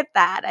you look at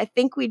that? I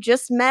think we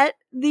just met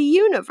the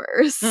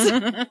universe.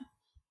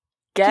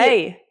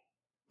 Gay.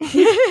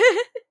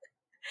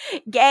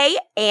 Gay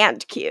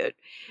and cute.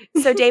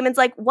 So Damon's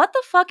like, what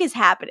the fuck is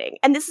happening?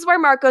 And this is where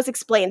Marcos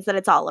explains that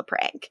it's all a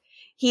prank.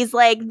 He's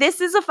like,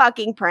 this is a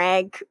fucking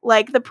prank.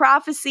 Like, the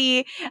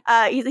prophecy,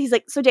 he's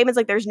like, so Damon's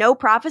like, there's no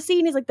prophecy?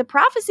 And he's like, the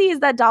prophecy is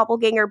that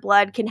doppelganger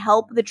blood can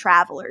help the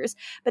travelers,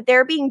 but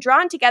they're being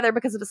drawn together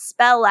because of a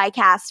spell I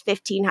cast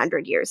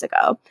 1,500 years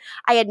ago.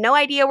 I had no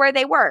idea where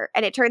they were,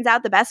 and it turns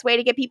out the best way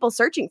to get people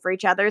searching for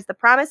each other is the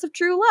promise of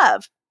true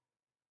love.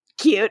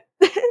 Cute.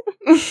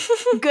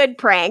 Good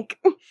prank.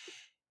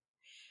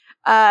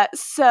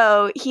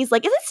 So he's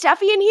like, is it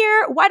Steffi in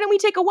here? Why don't we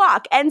take a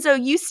walk?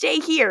 Enzo, you stay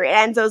here.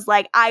 And Enzo's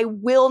like, I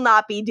will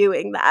not be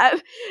doing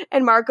that.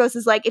 And Marcos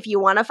is like, if you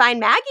want to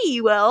find Maggie,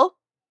 you will.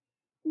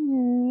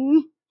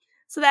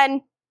 So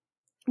then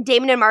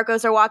Damon and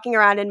Marcos are walking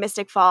around in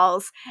Mystic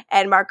Falls,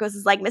 and Marcos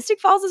is like,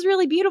 Mystic Falls is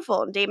really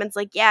beautiful. And Damon's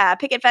like, yeah,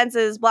 picket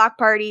fences, block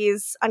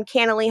parties,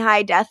 uncannily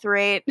high death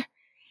rate.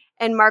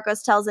 And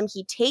Marcos tells him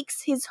he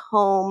takes his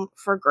home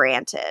for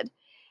granted.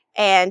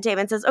 And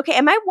Damon says, okay,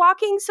 am I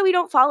walking so we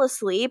don't fall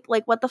asleep?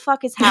 Like, what the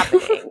fuck is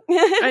happening?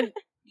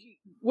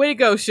 Way to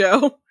go,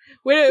 show.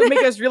 Way to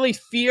make us really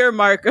fear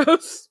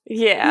Marcos.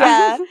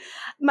 Yeah.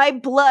 My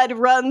blood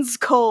runs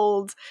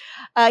cold.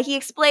 He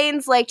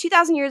explains, like,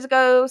 2,000 years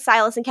ago,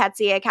 Silas and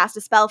Ketsia cast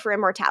a spell for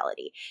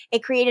immortality.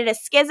 It created a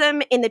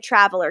schism in the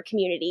traveler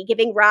community,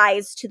 giving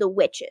rise to the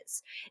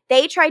witches.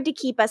 They tried to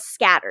keep us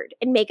scattered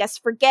and make us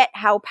forget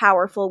how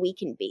powerful we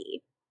can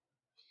be.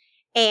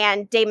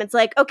 And Damon's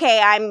like, okay,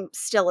 I'm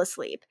still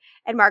asleep.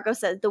 And Marco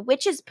says, the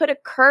witches put a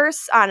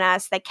curse on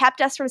us that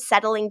kept us from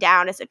settling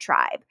down as a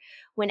tribe.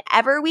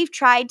 Whenever we've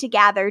tried to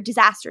gather,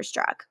 disaster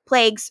struck.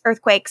 Plagues,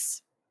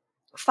 earthquakes,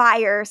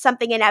 fire,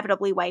 something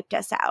inevitably wiped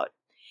us out.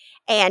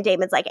 And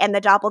Damon's like, and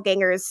the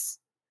doppelgangers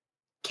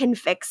can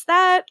fix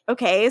that?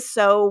 Okay,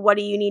 so what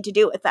do you need to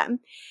do with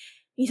them?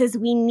 He says,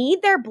 we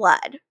need their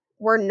blood.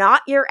 We're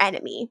not your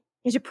enemy.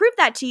 And to prove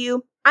that to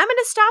you, I'm going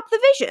to stop the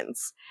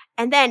visions.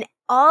 And then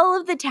all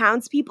of the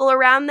townspeople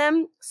around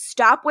them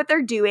stop what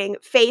they're doing,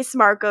 face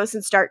Marcos,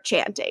 and start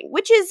chanting,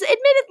 which is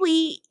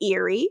admittedly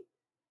eerie.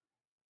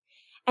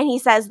 And he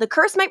says, the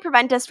curse might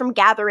prevent us from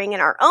gathering in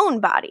our own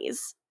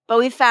bodies, but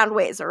we've found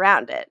ways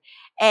around it.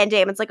 And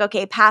Damon's like,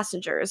 okay,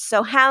 passengers,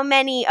 so how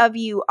many of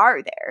you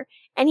are there?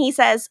 And he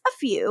says, a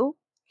few,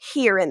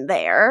 here and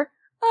there.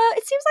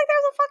 It seems like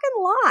there's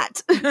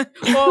a fucking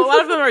lot. Well, a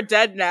lot of them are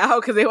dead now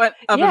because they went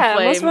up in flames.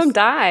 Yeah, most of them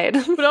died.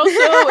 But also,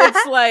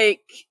 it's like,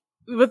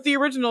 with the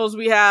originals,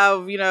 we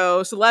have,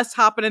 Celeste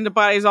hopping into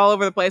bodies all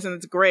over the place, and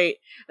it's great.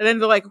 And then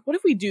they're like, what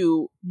if we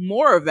do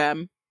more of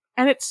them?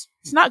 And it's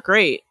not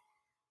great.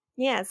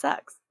 Yeah, it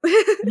sucks.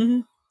 Mm-hmm.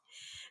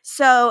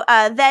 So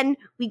then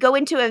we go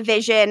into a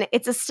vision.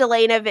 It's a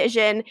Stelena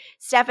vision.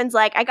 Stefan's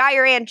like, I got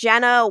your Aunt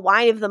Jenna a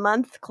Wine of the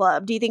Month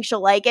club. Do you think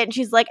she'll like it? And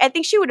she's like, I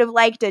think she would have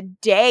liked a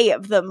Day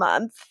of the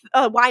Month,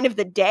 a Wine of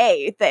the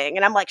Day thing.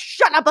 And I'm like,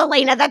 shut up,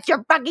 Elena. That's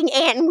your fucking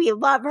aunt and we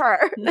love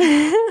her.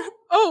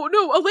 Oh,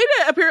 no.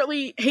 Elena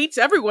apparently hates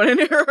everyone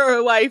in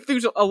her life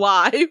who's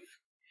alive.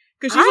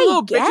 Because she's a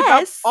little bitch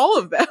about all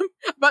of them.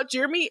 About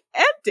Jeremy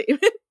and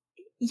Damon.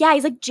 Yeah,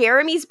 he's like,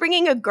 Jeremy's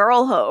bringing a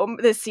girl home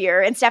this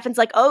year. And Stefan's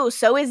like, oh,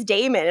 so is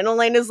Damon. And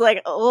Elena's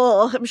like,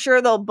 oh, I'm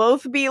sure they'll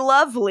both be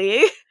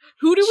lovely.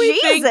 Who do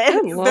we think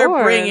they're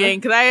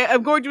bringing? Because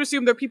I'm going to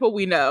assume they're people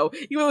we know.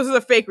 Even though this is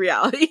a fake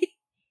reality.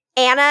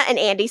 Anna and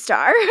Andy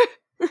Starr.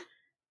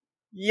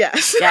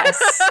 Yes. Yes.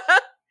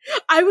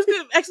 I would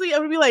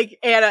be like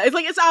Anna. It's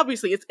like it's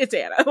obviously it's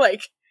Anna.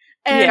 Like,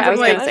 and yeah, I I'm was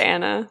like gonna say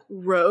Anna.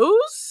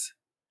 Rose.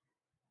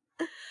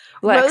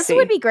 Rosa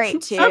would Lexi. be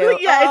great too. I'm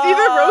like, yeah, it's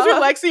either Rose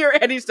or Lexi or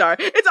Eddie Star.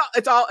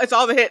 It's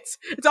all the hits.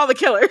 It's all the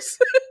killers.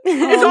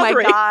 It's Oh all my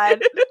three.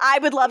 god. I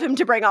would love him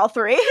to bring all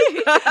three.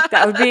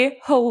 That would be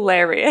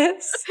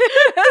hilarious.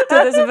 To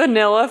this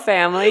vanilla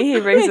family, he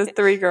brings his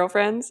 3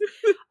 girlfriends.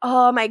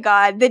 Oh my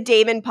god. The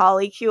Damon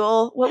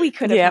polycule. What we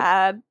could have Yep.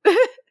 had.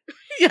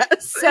 Yes,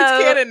 it's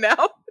canon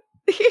now.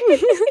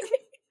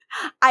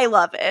 I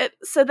love it.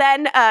 So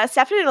then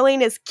Stefan and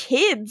Elena's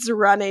kids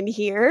run in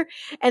here,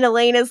 and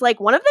Elena's like,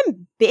 one of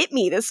them bit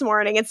me this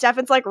morning, and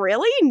Stefan's like,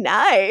 really?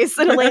 Nice.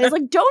 And Elena's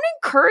like, don't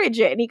encourage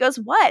it. And he goes,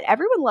 what?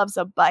 Everyone loves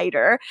a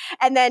biter.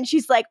 And then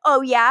she's like,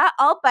 oh yeah,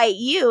 I'll bite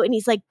you. And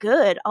he's like,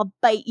 good, I'll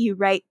bite you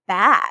right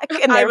back.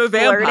 And they're I'm a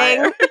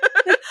vampire.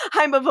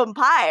 I'm a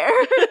vampire.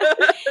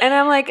 And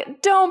I'm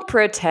like, don't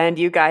pretend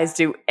you guys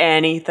do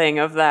anything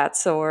of that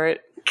sort.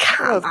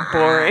 That was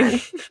boring.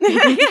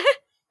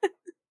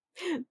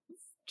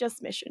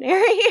 Just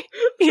missionary.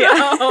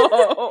 Yeah.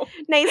 No.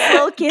 Nice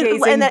little kid.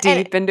 Gazing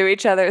deep into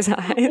each other's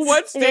eyes.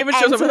 Once And it David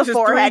shows ends up with with a his 3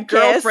 forehead kiss.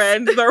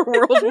 girlfriends, their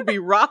world will be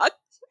rocked.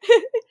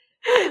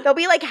 They'll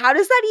be like, how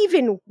does that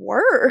even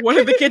work? One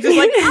of the kids is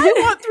like, I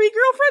want 3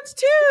 girlfriends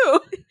too.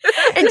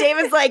 And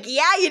David's like,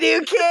 yeah, you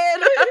do,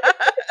 kid.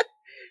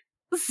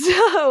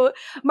 So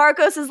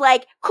Marcos is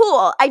like,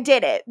 cool, I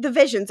did it. The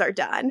visions are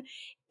done.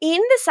 In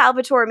the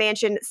Salvatore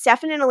mansion,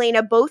 Stefan and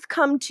Elena both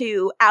come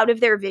to out of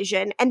their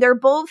vision, and they're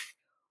both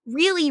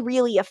really,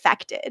 really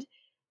affected.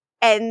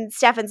 And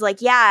Stefan's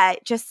like, yeah,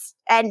 it just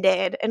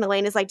ended. And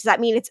Elena's like, does that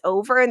mean it's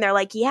over? And they're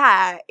like,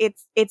 yeah,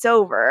 it's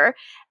over.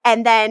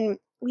 And then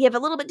we have a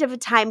little bit of a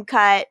time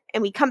cut,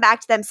 and we come back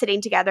to them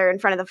sitting together in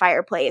front of the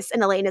fireplace.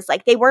 And Elena's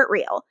like, they weren't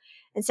real.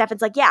 And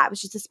Stefan's like, yeah, it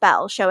was just a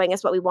spell showing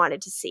us what we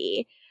wanted to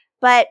see.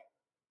 But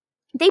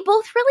they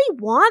both really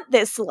want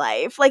this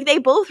life. Like, they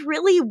both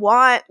really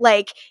want,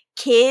 like,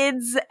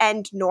 kids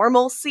and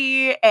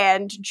normalcy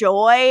and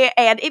joy.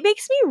 And it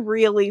makes me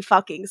really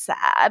fucking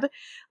sad.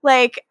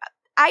 Like,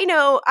 I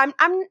know I'm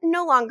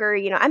no longer,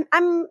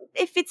 I'm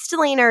if it's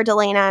Delana or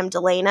Delana, I'm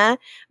Delana.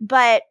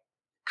 But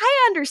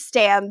I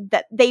understand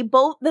that the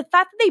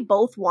fact that they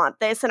both want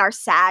this and are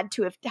sad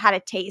to have had a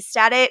taste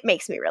at it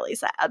makes me really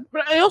sad.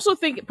 But I also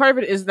think part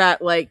of it is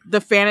that, like,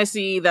 the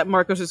fantasy that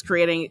Marcos is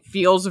creating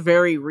feels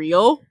very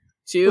real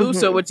too. Mhm.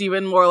 So it's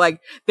even more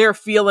like they're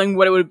feeling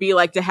what it would be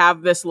like to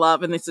have this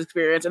love and this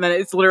experience, and then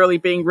it's literally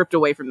being ripped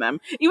away from them.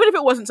 Even if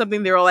it wasn't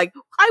something they were like,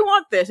 I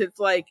want this, it's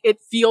like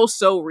it feels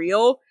so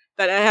real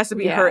that it has to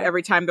be hurt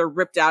every time they're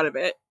ripped out of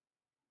it.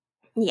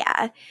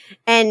 Yeah.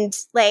 And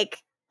like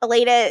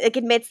Elena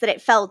admits that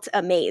it felt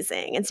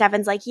amazing. And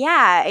Stefan's like,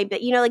 yeah,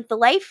 but like the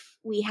life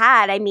we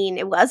had, I mean,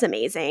 it was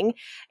amazing.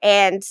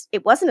 And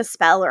it wasn't a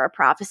spell or a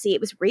prophecy.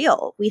 It was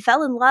real. We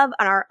fell in love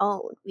on our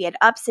own. We had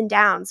ups and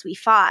downs. We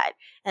fought.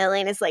 And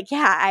Elena's like,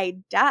 yeah, I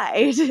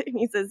died. And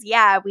he says,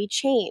 yeah, we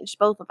changed,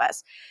 both of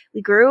us.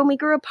 We grew and we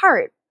grew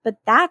apart. But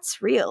that's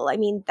real. I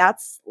mean,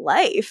 that's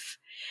life.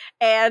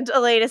 And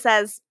Elena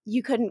says,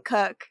 you couldn't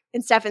cook.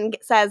 And Stefan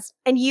says,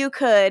 and you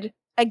could.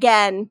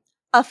 Again,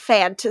 a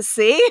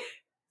fantasy.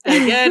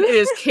 And again, it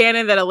is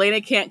canon that Elena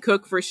can't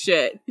cook for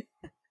shit.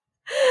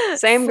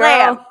 Same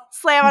girl.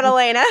 Slam on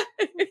Elena.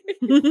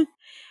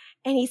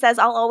 And he says,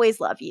 I'll always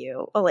love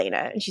you,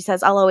 Elena. And she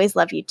says, I'll always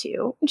love you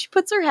too. And she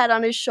puts her head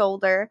on his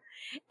shoulder.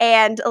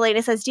 And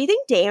Elena says, do you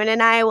think Damon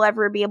and I will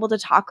ever be able to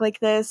talk like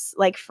this,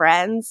 like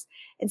friends?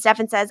 And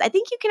Stefan says, I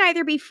think you can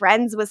either be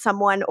friends with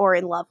someone or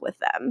in love with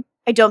them.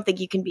 I don't think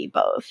you can be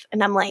both.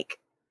 And I'm like,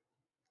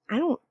 I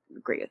don't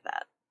agree with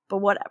that, but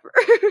whatever.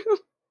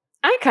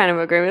 I kind of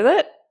agree with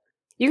it.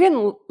 You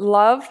can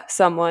love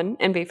someone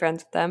and be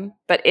friends with them,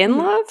 but in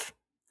love,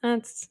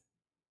 that's...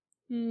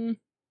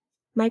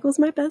 Michael's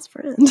my best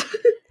friend.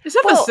 It's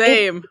not the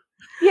same.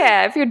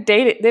 Yeah,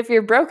 if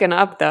you're broken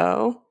up,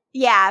 though.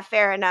 Yeah,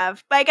 fair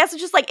enough. But I guess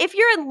it's just like, if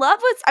you're in love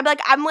with,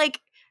 I'm like,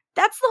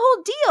 that's the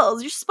whole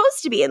deal. You're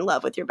supposed to be in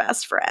love with your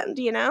best friend,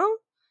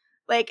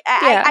 Like,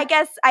 I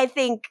guess I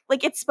think,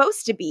 like, it's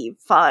supposed to be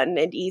fun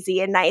and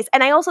easy and nice.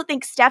 And I also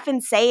think Stefan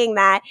saying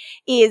that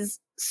is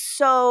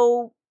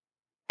so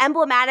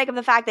emblematic of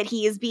the fact that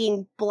he is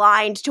being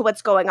blind to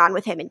what's going on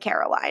with him and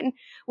Caroline,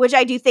 which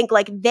I do think,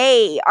 like,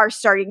 they are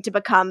starting to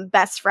become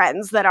best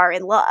friends that are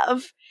in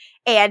love.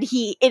 And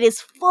it is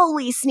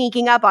fully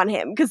sneaking up on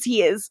him because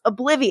he is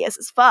oblivious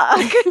as fuck.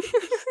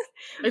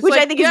 Which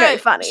like, I think is very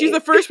funny. She's the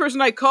first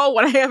person I call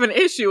when I have an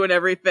issue and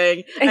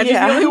everything. And she's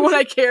the only one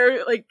I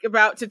care, like,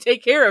 about to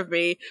take care of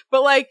me.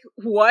 But, like,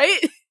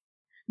 what?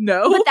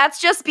 No. But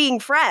that's just being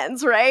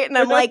friends, right? And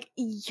I'm like,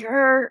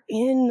 you're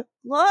in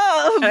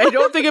love. And I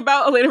don't think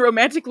about Elena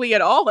romantically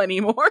at all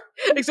anymore.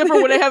 Except for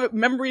when I have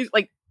memories,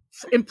 like,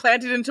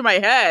 implanted into my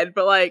head.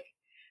 But, like,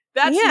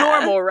 that's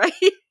normal, right?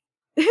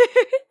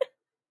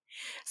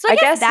 So I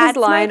guess his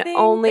line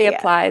only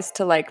applies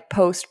to, like,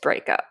 post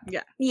breakup.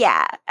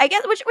 Yeah. I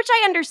guess which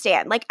I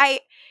understand. Like,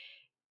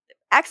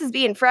 exes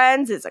being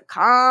friends is a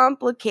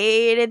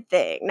complicated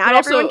thing. Not But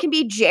also- everyone can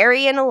be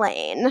Jerry and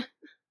Elaine.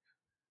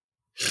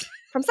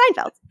 From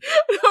Seinfeld.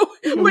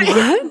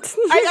 What?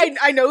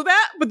 I know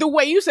that, but the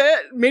way you said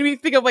it made me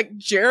think of like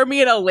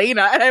Jeremy and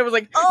Elena, and I was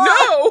like,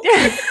 no!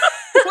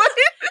 What?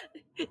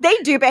 They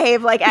do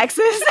behave like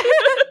exes.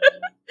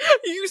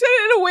 You said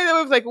it in a way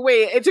that was like,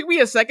 wait, it took me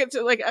a second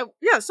to like,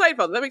 yeah,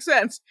 Seinfeld, that makes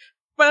sense.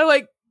 But I'm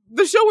like,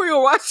 the show we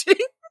were watching.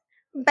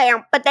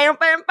 Bam, ba-dam,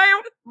 bam,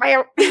 bam,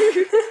 bam.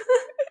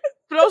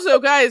 But also,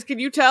 guys, can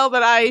you tell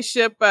that I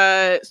ship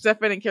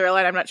Stefan and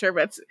Caroline? I'm not sure,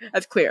 but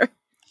that's clear.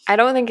 I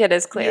don't think it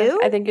is clear.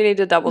 You? I think you need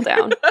to double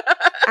down.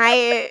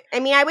 I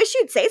mean, I wish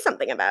you'd say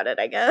something about it,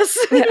 I guess.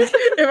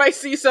 If I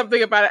see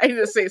something about it, I need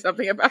to say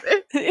something about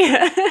it.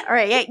 Yeah. All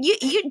right, yeah,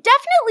 you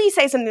definitely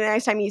say something the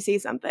next time you see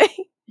something.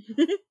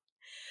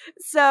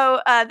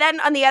 So then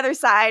on the other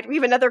side, we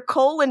have another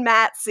Cole and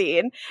Matt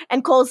scene.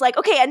 And Cole's like,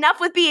 okay, enough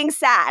with being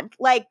sad.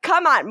 Like,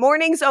 come on,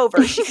 morning's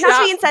over. She's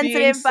not being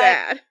sensitive,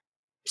 but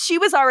she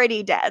was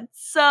already dead.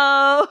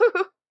 So,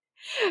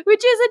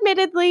 which is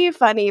admittedly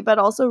funny, but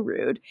also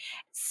rude.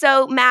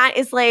 So Matt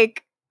is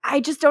like, I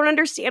just don't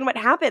understand what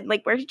happened.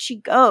 Like, where did she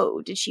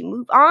go? Did she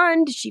move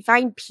on? Did she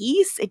find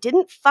peace? It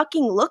didn't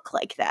fucking look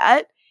like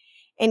that.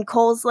 And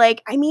Cole's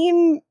like, I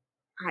mean,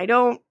 I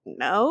don't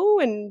know.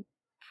 And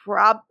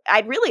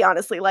I'd really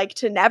honestly like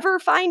to never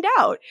find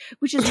out,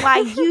 which is why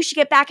you should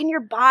get back in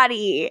your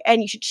body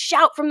and you should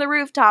shout from the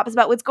rooftops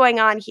about what's going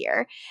on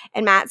here.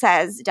 And Matt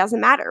says, it doesn't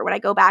matter. When I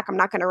go back, I'm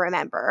not going to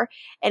remember.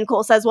 And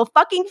Cole says, well,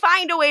 fucking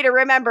find a way to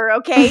remember,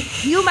 okay?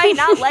 You might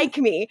not like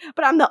me,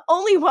 but I'm the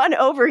only one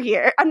over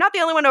here. I'm not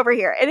the only one over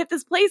here. And if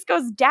this place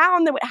goes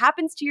down, then what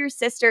happens to your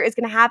sister is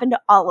going to happen to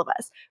all of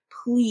us.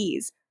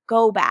 Please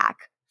go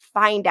back.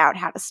 Find out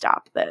how to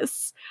stop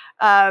this.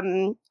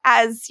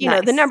 As you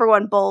know, the number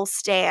one Bull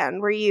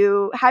stan,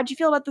 how'd you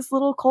feel about this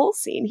little Cole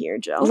scene here,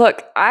 Jill?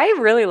 Look, I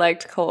really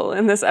liked Cole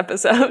in this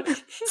episode.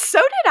 So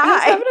did I. I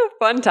was having a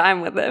fun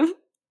time with him.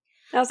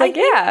 I was like,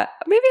 yeah,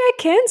 maybe I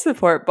can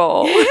support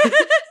Bull.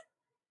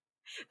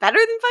 Better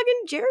than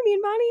fucking Jeremy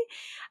and Bonnie.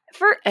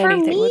 For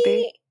Anything me, would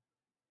be.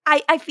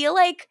 I feel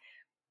like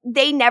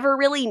they never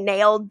really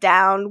nailed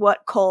down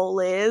what Cole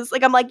is.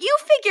 Like, I'm like, you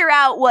figure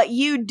out what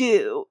you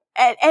do.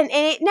 And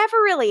it never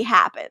really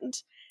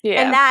happened.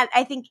 Yeah. And that,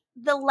 I think,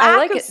 the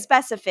lack of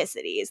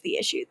specificity is the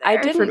issue there.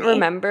 I didn't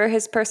remember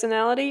his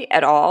personality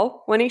at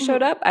all when he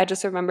showed up. I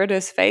just remembered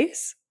his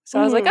face. So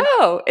I was like,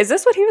 oh, is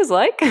this what he was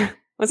like?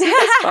 Was he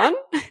this fun?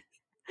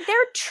 They're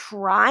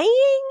trying.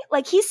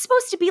 Like, he's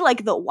supposed to be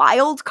like the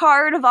wild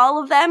card of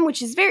all of them,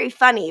 which is very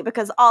funny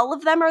because all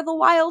of them are the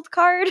wild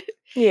card.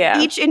 Yeah.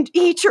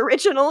 Each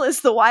original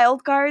is the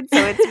wild card, so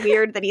it's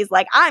weird that he's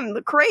like, I'm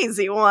the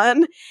crazy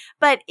one.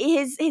 But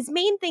his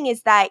main thing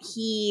is that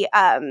he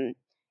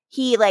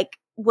like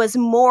was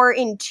more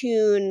in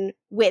tune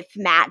with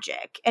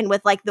magic and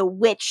with like the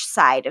witch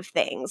side of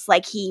things.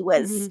 Like he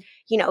was,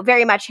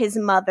 very much his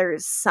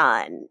mother's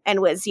son and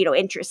was,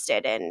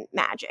 interested in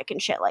magic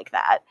and shit like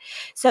that.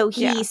 So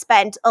he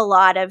spent a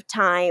lot of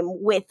time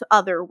with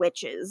other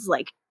witches,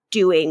 like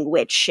doing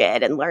witch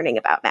shit and learning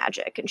about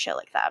magic and shit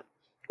like that,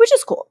 which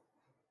is cool.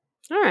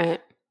 All right.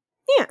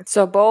 Yeah.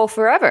 So Bull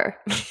forever.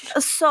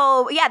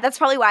 So yeah, that's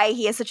probably why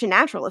he has such a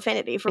natural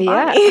affinity for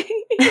Bonnie.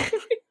 Yeah.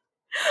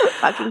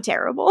 Fucking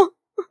terrible.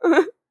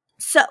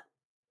 So,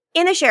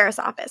 in the sheriff's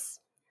office,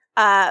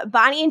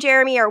 Bonnie and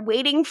Jeremy are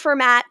waiting for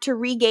Matt to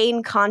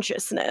regain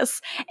consciousness.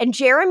 And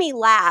Jeremy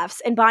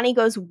laughs, and Bonnie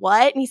goes,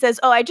 what? And he says,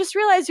 oh, I just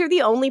realized you're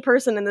the only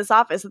person in this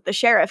office that the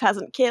sheriff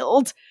hasn't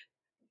killed.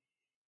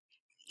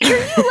 Are you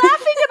laughing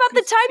about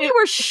the time you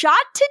were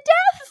shot to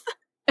death?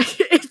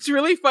 It's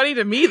really funny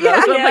to me, though,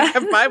 so I'm like,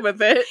 I'm fine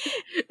with it.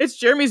 It's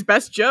Jeremy's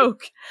best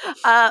joke.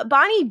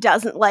 Bonnie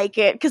doesn't like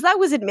it, because that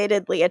was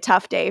admittedly a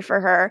tough day for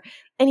her.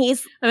 And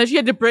then she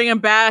had to bring him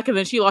back, and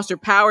then she lost her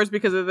powers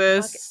because of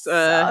this.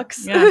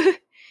 Sucks. Yeah.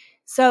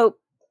 So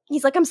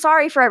he's like, I'm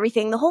sorry for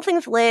everything. The whole thing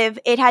with Liv,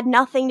 it had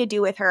nothing to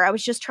do with her. I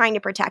was just trying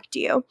to protect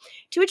you.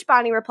 To which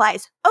Bonnie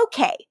replies,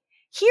 okay,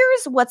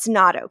 here's what's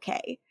not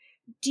okay.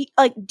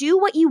 Do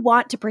what you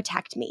want to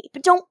protect me,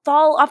 but don't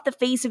fall off the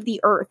face of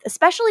the earth,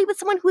 especially with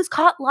someone who was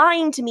caught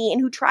lying to me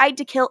and who tried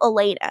to kill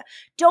Elena.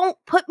 Don't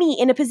put me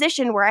in a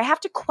position where I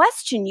have to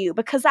question you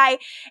because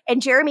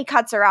and Jeremy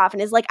cuts her off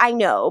and is like, I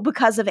know,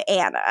 because of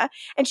Anna.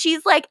 And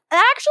she's like,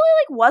 that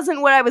actually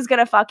wasn't what I was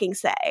gonna fucking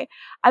say.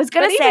 I was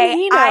gonna say,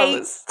 he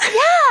knows.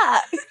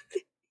 Yeah.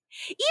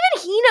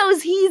 Even he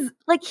knows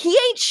he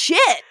ain't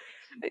shit.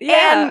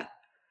 Yeah. And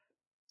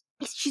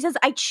she says,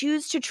 I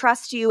choose to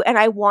trust you and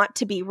I want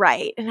to be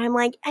right. And I'm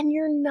like, and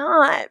you're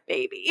not,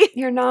 baby.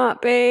 You're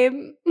not, babe.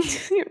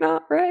 You're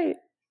not right.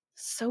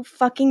 So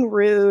fucking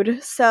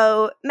rude.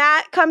 So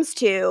Matt comes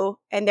to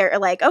and they're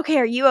like, okay,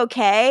 are you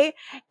okay?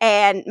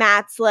 And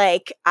Matt's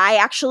like, I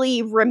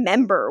actually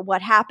remember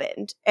what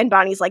happened. And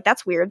Bonnie's like,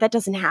 that's weird. That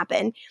doesn't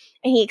happen.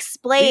 And he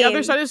explains. The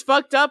other side is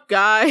fucked up,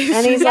 guys.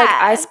 And he's like,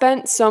 I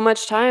spent so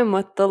much time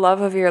with the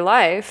love of your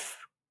life.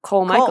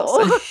 Cole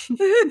Michelson.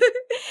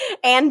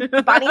 And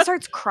Bonnie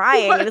starts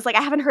crying and is like,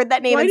 I haven't heard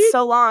that name in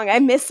so long. I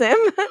miss him.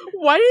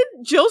 Why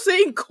did Jill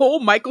saying Cole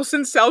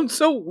Michelson sound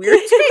so weird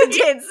to me? It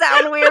did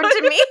sound weird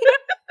to me.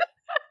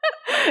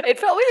 It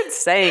felt weird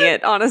saying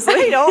it, honestly.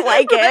 I don't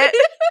like it.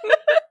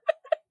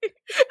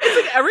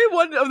 It's like every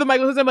one of the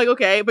Michelsons, I'm like,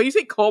 okay, but you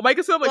say Cole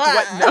Michelson, I'm like,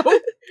 what? No.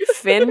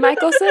 Finn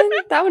Michelson?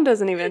 That one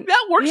doesn't even...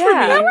 That works for me.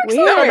 That works a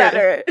little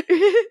better.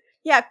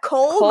 Yeah,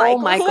 Cole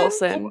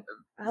Michelson.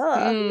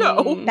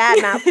 No. Bad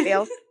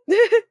mouthfeel.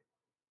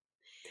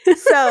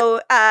 So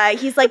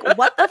he's like,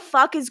 what the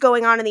fuck is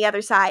going on the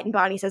other side? And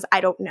Bonnie says, I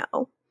don't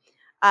know.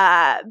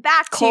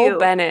 Back Cole to...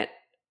 Bennett.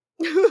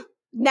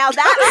 Now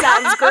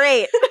that sounds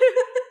great.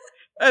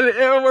 And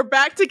we're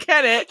back to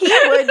Kenneth. He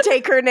would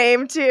take her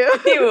name, too.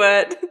 He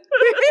would.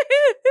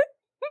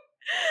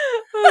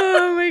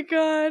 Oh my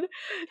god.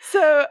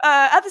 So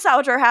at the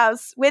Salvatore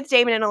house with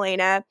Damon and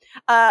Elena,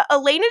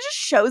 Elena just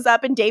shows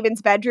up in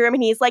Damon's bedroom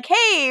and he's like,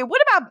 hey,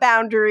 what about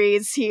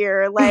boundaries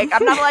here? Like,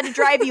 I'm not allowed to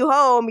drive you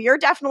home. You're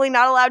definitely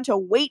not allowed to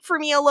wait for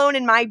me alone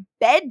in my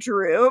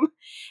bedroom.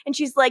 And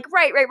she's like,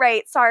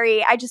 right.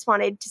 Sorry, I just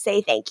wanted to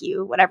say thank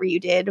you. Whatever you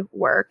did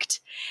worked.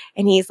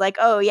 And he's like,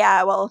 oh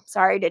yeah, well,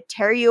 sorry to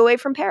tear you away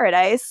from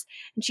paradise.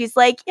 And she's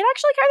like, it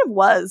actually kind of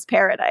was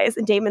paradise.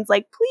 And Damon's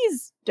like,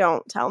 please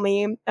don't tell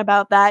me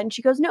about that. And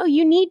she goes, no,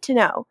 you need to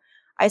know.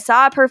 I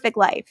saw a perfect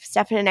life.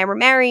 Stefan and I were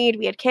married.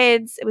 We had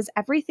kids. It was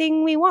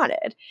everything we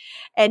wanted.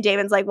 And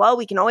Damon's like, well,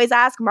 we can always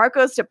ask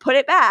Marcos to put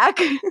it back.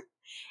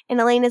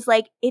 And Elena's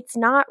like, it's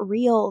not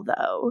real,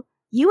 though.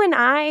 You and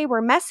I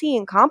were messy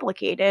and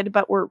complicated,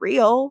 but we're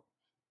real.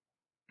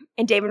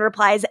 And Damon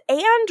replies,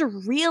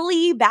 and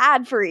really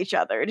bad for each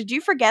other. Did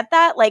you forget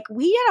that? Like,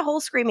 we had a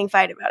whole screaming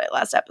fight about it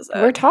last episode.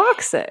 We're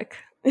toxic.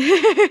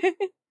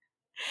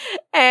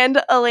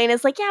 And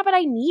Elena's like, yeah, but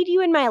I need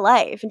you in my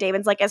life. And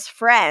Damon's like, as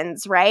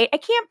friends, right? I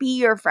can't be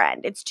your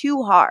friend. It's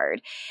too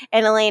hard.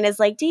 And Elena's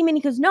like, Damon,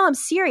 he goes, no, I'm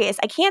serious.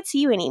 I can't see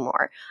you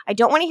anymore. I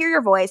don't want to hear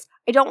your voice.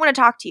 I don't want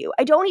to talk to you.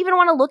 I don't even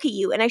want to look at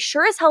you. And I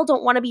sure as hell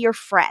don't want to be your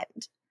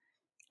friend.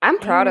 I'm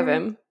proud of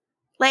him.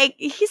 Like,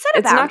 he said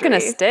it's not going to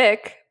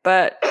stick,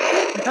 but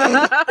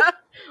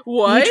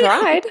what? He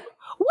tried.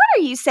 What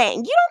are you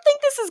saying? You don't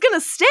think this is going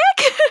to stick?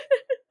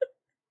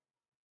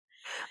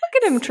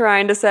 Look at him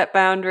trying to set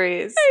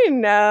boundaries. I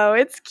know.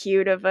 It's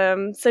cute of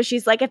him. So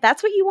she's like, if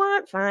that's what you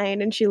want,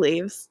 fine. And she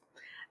leaves.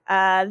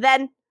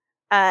 Then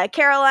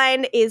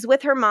Caroline is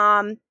with her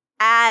mom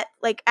at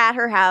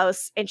her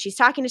house, and she's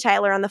talking to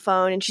Tyler on the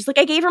phone, and she's like,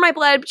 I gave her my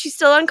blood, but she's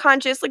still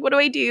unconscious. Like, what do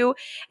I do?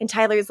 And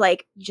Tyler's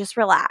like, just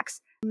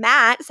relax.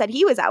 Matt said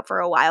he was out for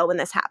a while when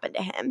this happened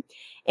to him.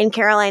 And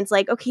Caroline's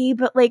like, okay,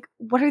 but like,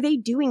 what are they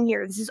doing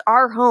here? This is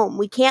our home.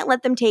 We can't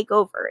let them take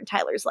over. And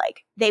Tyler's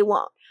like, they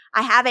won't.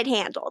 I have it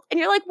handled. And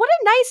you're like, what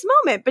a nice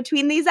moment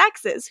between these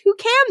exes who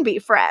can be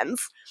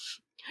friends.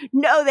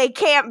 No, they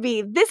can't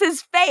be. This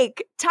is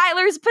fake.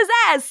 Tyler's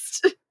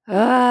possessed.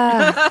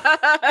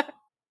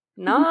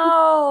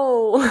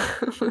 No.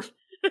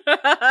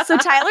 So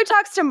Tyler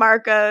talks to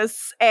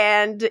Marcos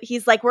and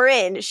he's like, we're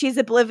in. She's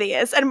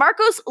oblivious. And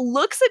Marcos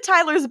looks at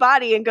Tyler's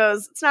body and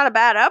goes, it's not a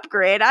bad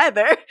upgrade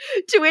either.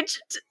 To which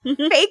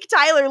fake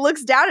Tyler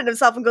looks down at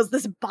himself and goes,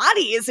 this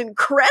body is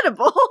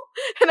incredible.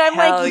 And I'm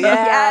Hell like,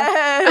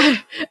 yeah.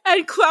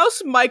 And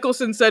Klaus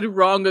Michelson said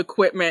wrong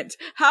equipment.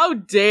 How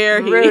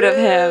dare he? Rude of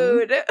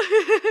him.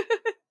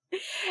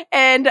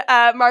 And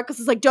Marcos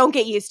is like, don't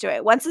get used to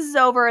it. Once this is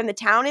over and the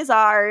town is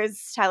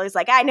ours, Tyler's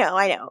like, I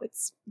know,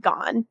 it's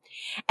gone.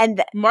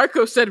 And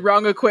Marcos said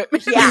wrong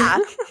equipment. Yeah.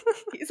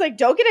 He's like,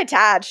 don't get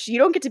attached. You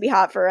don't get to be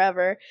hot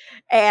forever.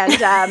 And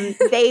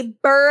they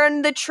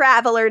burn the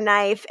traveler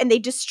knife and they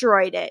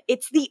destroyed it.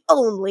 It's the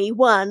only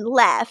one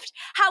left.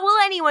 How will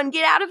anyone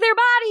get out of their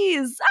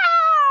bodies?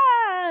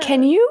 Ah!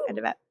 Can you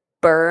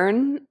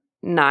burn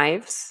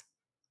knives?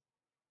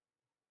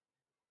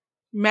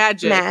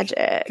 Magic.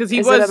 Because he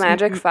Is was it a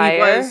magic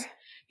fire?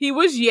 He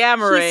was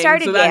yammering. He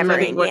started so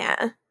yammering,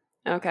 yeah.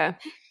 Okay.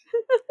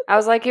 I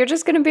was like, you're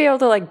just going to be able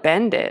to like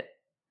bend it.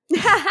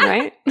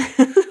 Right?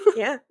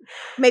 Yeah.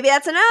 Maybe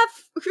that's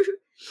enough.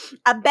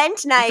 A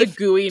bent knife. It's a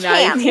gooey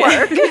can't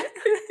knife.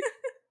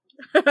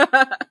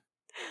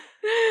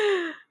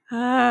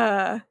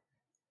 Work.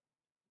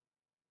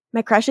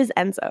 My crush is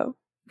Enzo.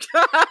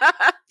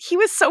 He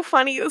was so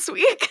funny this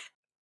week.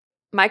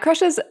 My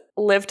crush is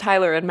Liv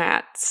Tyler and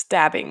Matt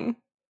stabbing.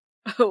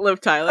 Liv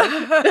Tyler.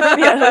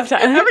 Yeah, Liv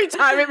Tyler. Every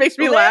time it makes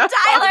me Liv laugh.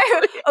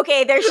 Tyler.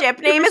 Okay, their ship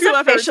name is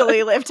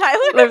officially Liv Tyler.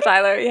 Liv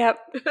Tyler, yep.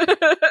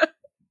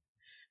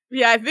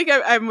 Yeah, I think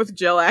I'm with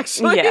Jill,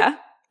 actually. Yeah.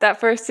 That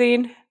first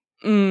scene,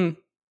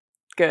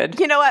 good.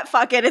 You know what?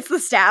 Fuck it. It's the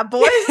Stab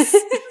Boys.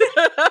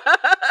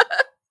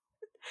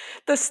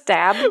 The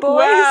Stab Boys?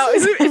 Wow.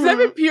 Is that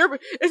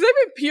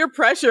been peer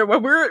pressure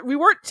when we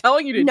weren't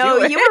telling you to do it?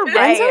 No, you were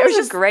right. Enzo was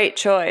just a great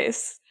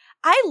choice.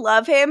 I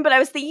love him, but I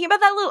was thinking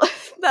about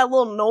that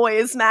little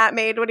noise Matt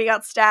made when he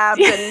got stabbed,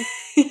 and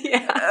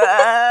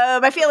yeah.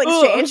 my feelings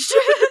changed.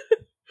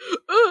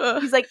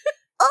 He's like,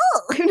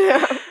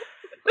 oh.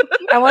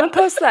 I want to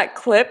post that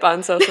clip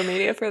on social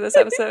media for this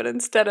episode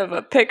instead of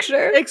a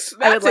picture.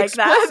 I would like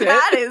explicit.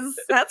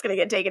 that's going to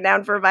get taken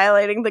down for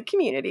violating the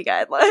community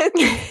guidelines.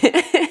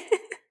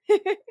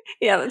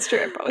 Yeah, that's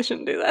true. I probably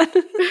shouldn't do that.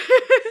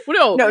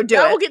 Well, no, do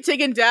that it. will get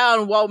taken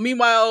down. While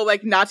meanwhile,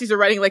 like Nazis are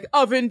writing like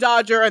oven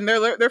dodger, and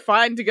they're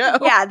fine to go.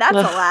 Yeah, that's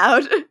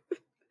allowed.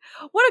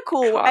 What a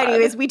cool. God.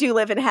 Anyways, we do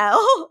live in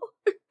hell.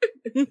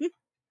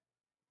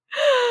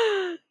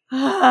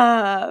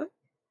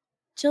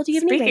 Jill, do you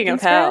have any Speaking of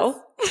rankings for us?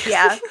 hell,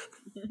 Yeah.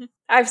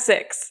 I have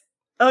 6.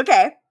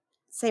 Okay.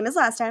 Same as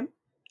last time.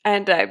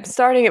 And I'm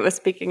starting it with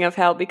speaking of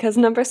hell because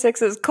number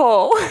 6 is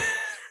Cole.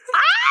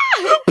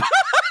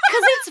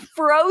 Because it's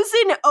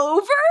frozen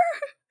over?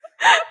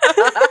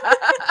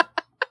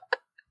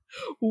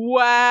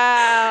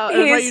 Wow. That's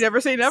why He's you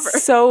never say never.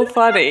 So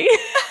funny.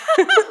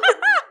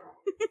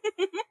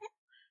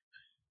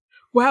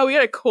 Wow, we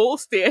had a Cole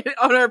stand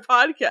on our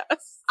podcast.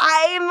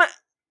 I'm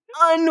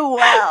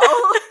unwell.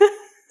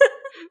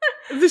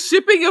 The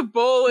shipping of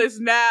Bull is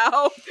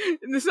now.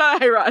 It's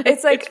not ironic.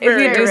 It's like if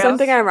very you do real.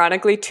 something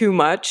ironically too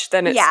much,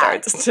 then it Yeah.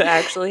 starts to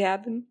actually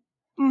happen.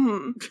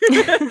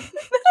 Mm-hmm.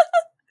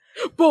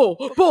 Bull.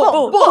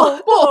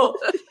 Bull.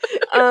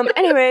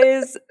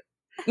 Anyways,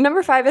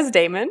 number 5 is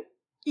Damon.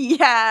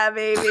 Yeah,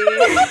 baby.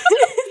 Okay.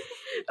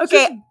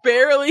 Okay, Just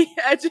barely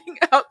edging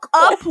out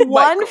Cole. up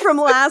one Michael. from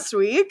last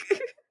week.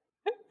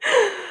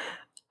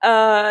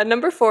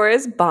 Number 4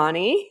 is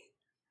Bonnie.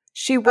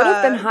 She would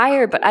have been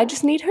higher, but I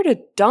just need her to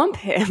dump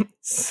him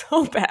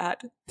so bad.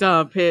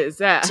 Dump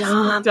his ass.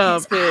 Dump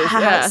his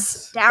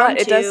ass. Down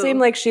But it does to- seem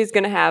like she's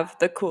going to have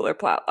the cooler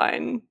plot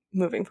line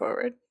moving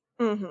forward.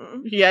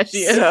 Mhm. Yeah, she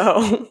is.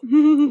 So,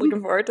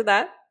 looking forward to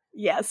that.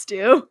 Yes,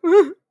 do.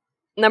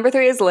 Number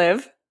 3 is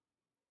Liv.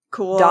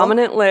 Cool.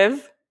 Dominant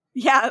Liv.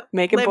 Yeah.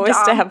 Making Liv boys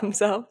Dom. stab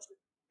themselves.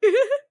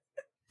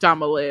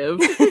 Dama live.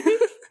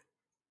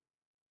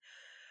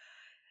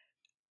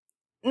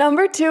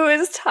 Number 2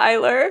 is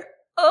Tyler.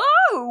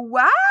 Oh,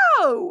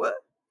 wow.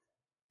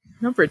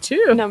 Number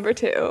 2. Number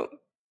 2.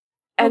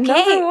 And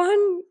Okay. number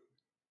 1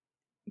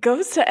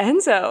 goes to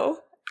Enzo.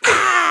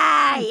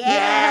 Ah,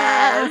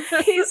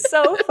 yes. He's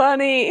so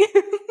funny.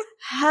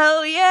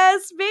 Hell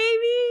yes,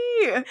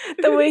 baby.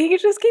 The way he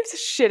just keeps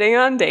shitting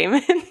on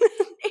Damon.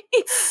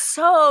 It's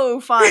so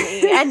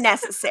funny and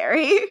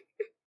necessary.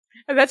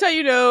 And that's how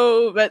you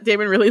know that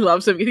Damon really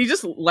loves him. He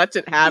just lets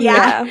it happen.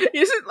 Yeah. He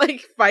doesn't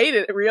like fight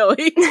it,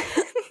 really.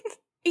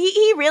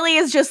 He really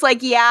is just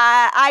like,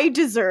 yeah, I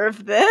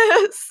deserve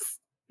this.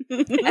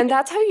 And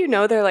that's how you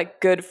know they're like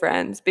good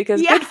friends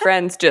because Yeah. good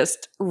friends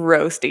just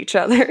roast each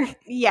other.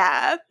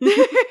 Yeah.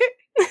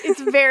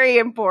 It's very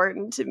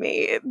important to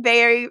me.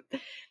 They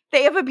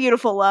have a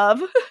beautiful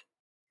love.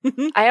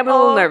 I am a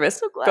little Oh, nervous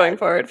so glad. going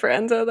forward for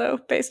Enzo though,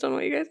 based on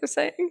what you guys are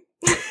saying.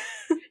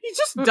 He's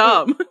just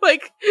dumb.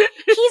 Like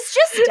He's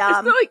just it's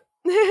dumb. not like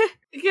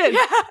again.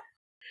 Yeah.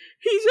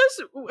 He's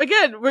just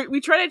again. We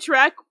try to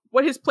track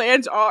what his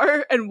plans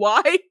are and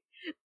why.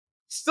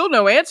 Still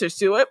no answers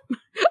to it.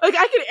 Like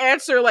I can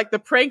answer like the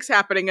pranks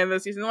happening in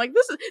this season. Like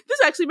this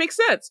actually makes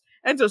sense.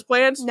 Enzo's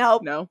plans.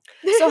 Nope. No.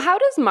 So how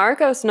does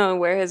Marcos know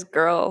where his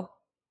girl,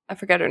 I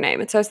forget her name,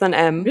 it starts with an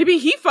M. Maybe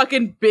he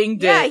fucking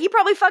binged Yeah, it. he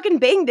probably fucking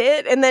binged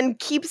it and then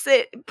keeps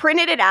it,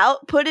 printed it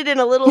out, put it in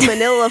a little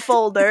manila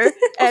folder,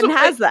 and Also,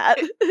 has that.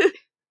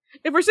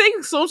 If we're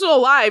saying social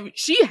alive,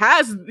 she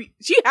has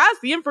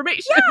the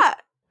information. Yeah.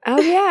 Oh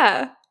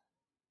yeah.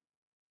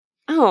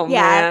 Oh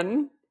Yeah.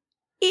 man.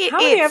 It, How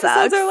many it episodes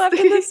sucks. are left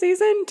in this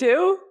season?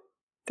 2?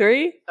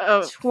 3?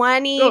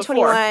 20, Oh,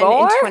 21,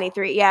 4? and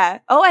 23. Yeah.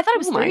 Oh, I thought it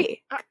was Oh my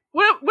 3.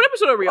 What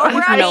episode are we Oh, on?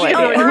 we're have on, no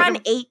idea. we're on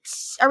 8.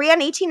 Are we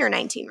on 18 or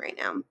 19 right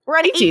now? We're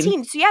on 18.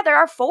 18. So yeah, there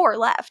are 4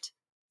 left.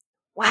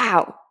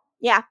 Wow.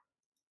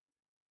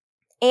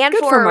 And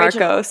Good 4 for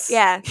original. Marcos.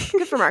 Yeah.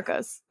 Good for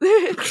Marcos.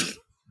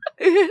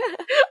 I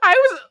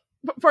was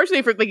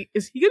partially for like,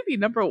 is he gonna be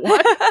number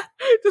 1?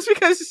 Just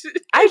because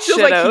I I feel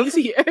like should've. he's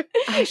here.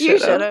 I You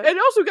should've. should've. And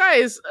also,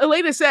 guys,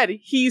 Elena said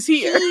he's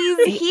here.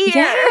 He's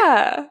here.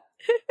 Yeah.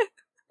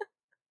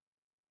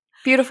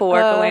 Beautiful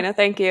work, Elena.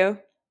 Thank you.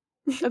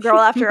 A girl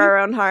after our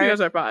own She heart.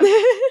 knows our pod.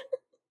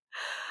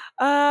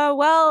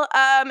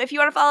 If you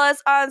want to follow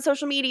us on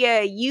social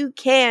media, you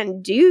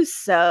can do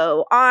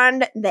so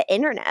on the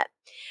internet.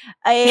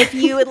 If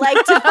you would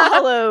like to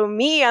follow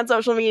me on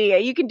social media,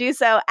 you can do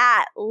so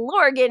at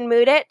Lorgan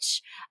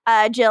Moodich.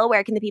 Jill,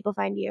 where can the people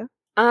find you?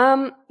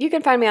 You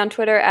can find me on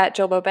Twitter at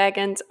Jilbo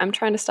Baggins. I'm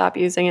trying to stop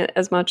using it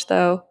as much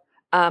though.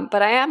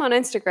 But I am on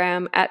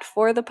Instagram at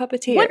For the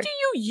Puppeteer. When do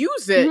you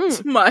use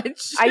it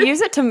much? I use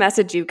it to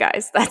message you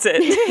guys. That's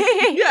it.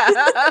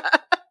 Yeah.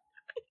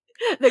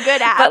 The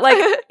good app. But like,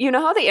 you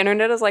know how the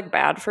internet is like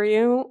bad for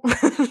you?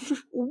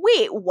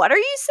 Wait, what are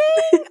you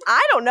saying?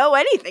 I don't know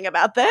anything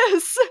about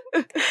this.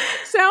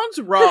 Sounds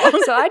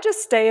wrong. So I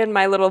just stay in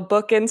my little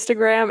book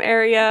Instagram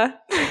area.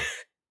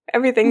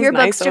 Everything's Your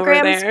nice over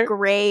Bookstagram's there.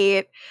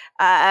 great.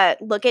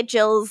 Look at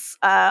Jill's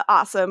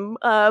awesome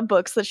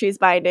books that she's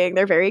binding.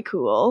 They're very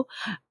cool.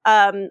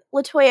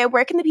 Latoya,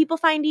 where can the people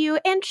find you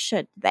and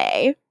should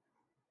they?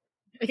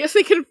 I guess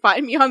they can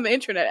find me on the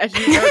internet, as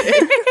you noted.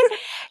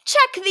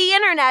 Check the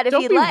internet if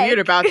Don't you'd be like. weird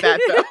about that,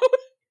 though.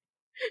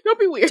 Don't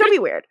be weird. Don't be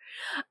weird.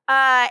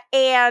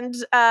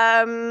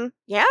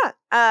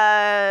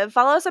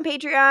 Follow us on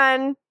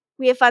Patreon.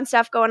 We have fun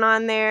stuff going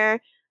on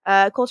there.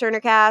 Cool Turner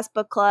Cast,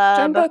 book club.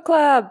 Join book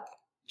club.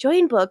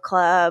 Join book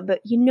club.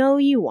 You know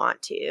you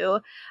want to.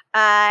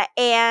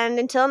 And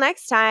until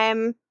next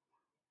time,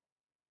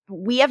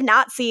 we have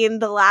not seen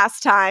the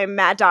last time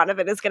Matt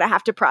Donovan is going to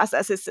have to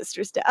process his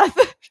sister's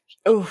death.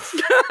 Oof.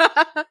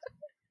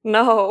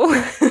 No.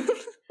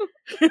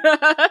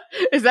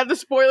 Is that the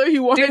spoiler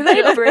you wanted? Do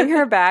they bring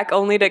her back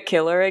only to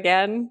kill her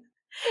again?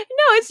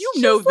 No, it's You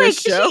just know like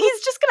this show.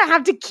 he's just going to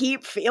have to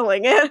keep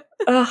feeling it.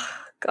 Oh,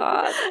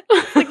 God.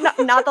 Like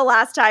not the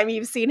last time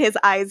you've seen his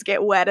eyes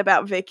get wet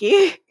about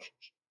Vicky.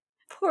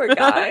 Poor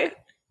guy.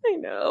 I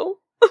know.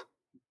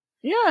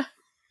 Yeah.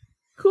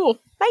 Cool.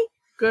 Bye.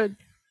 Good.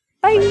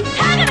 Bye.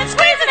 Hugging and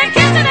squeezing and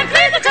kissing and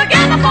pleasing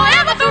together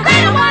forever, for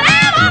real,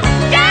 whatever.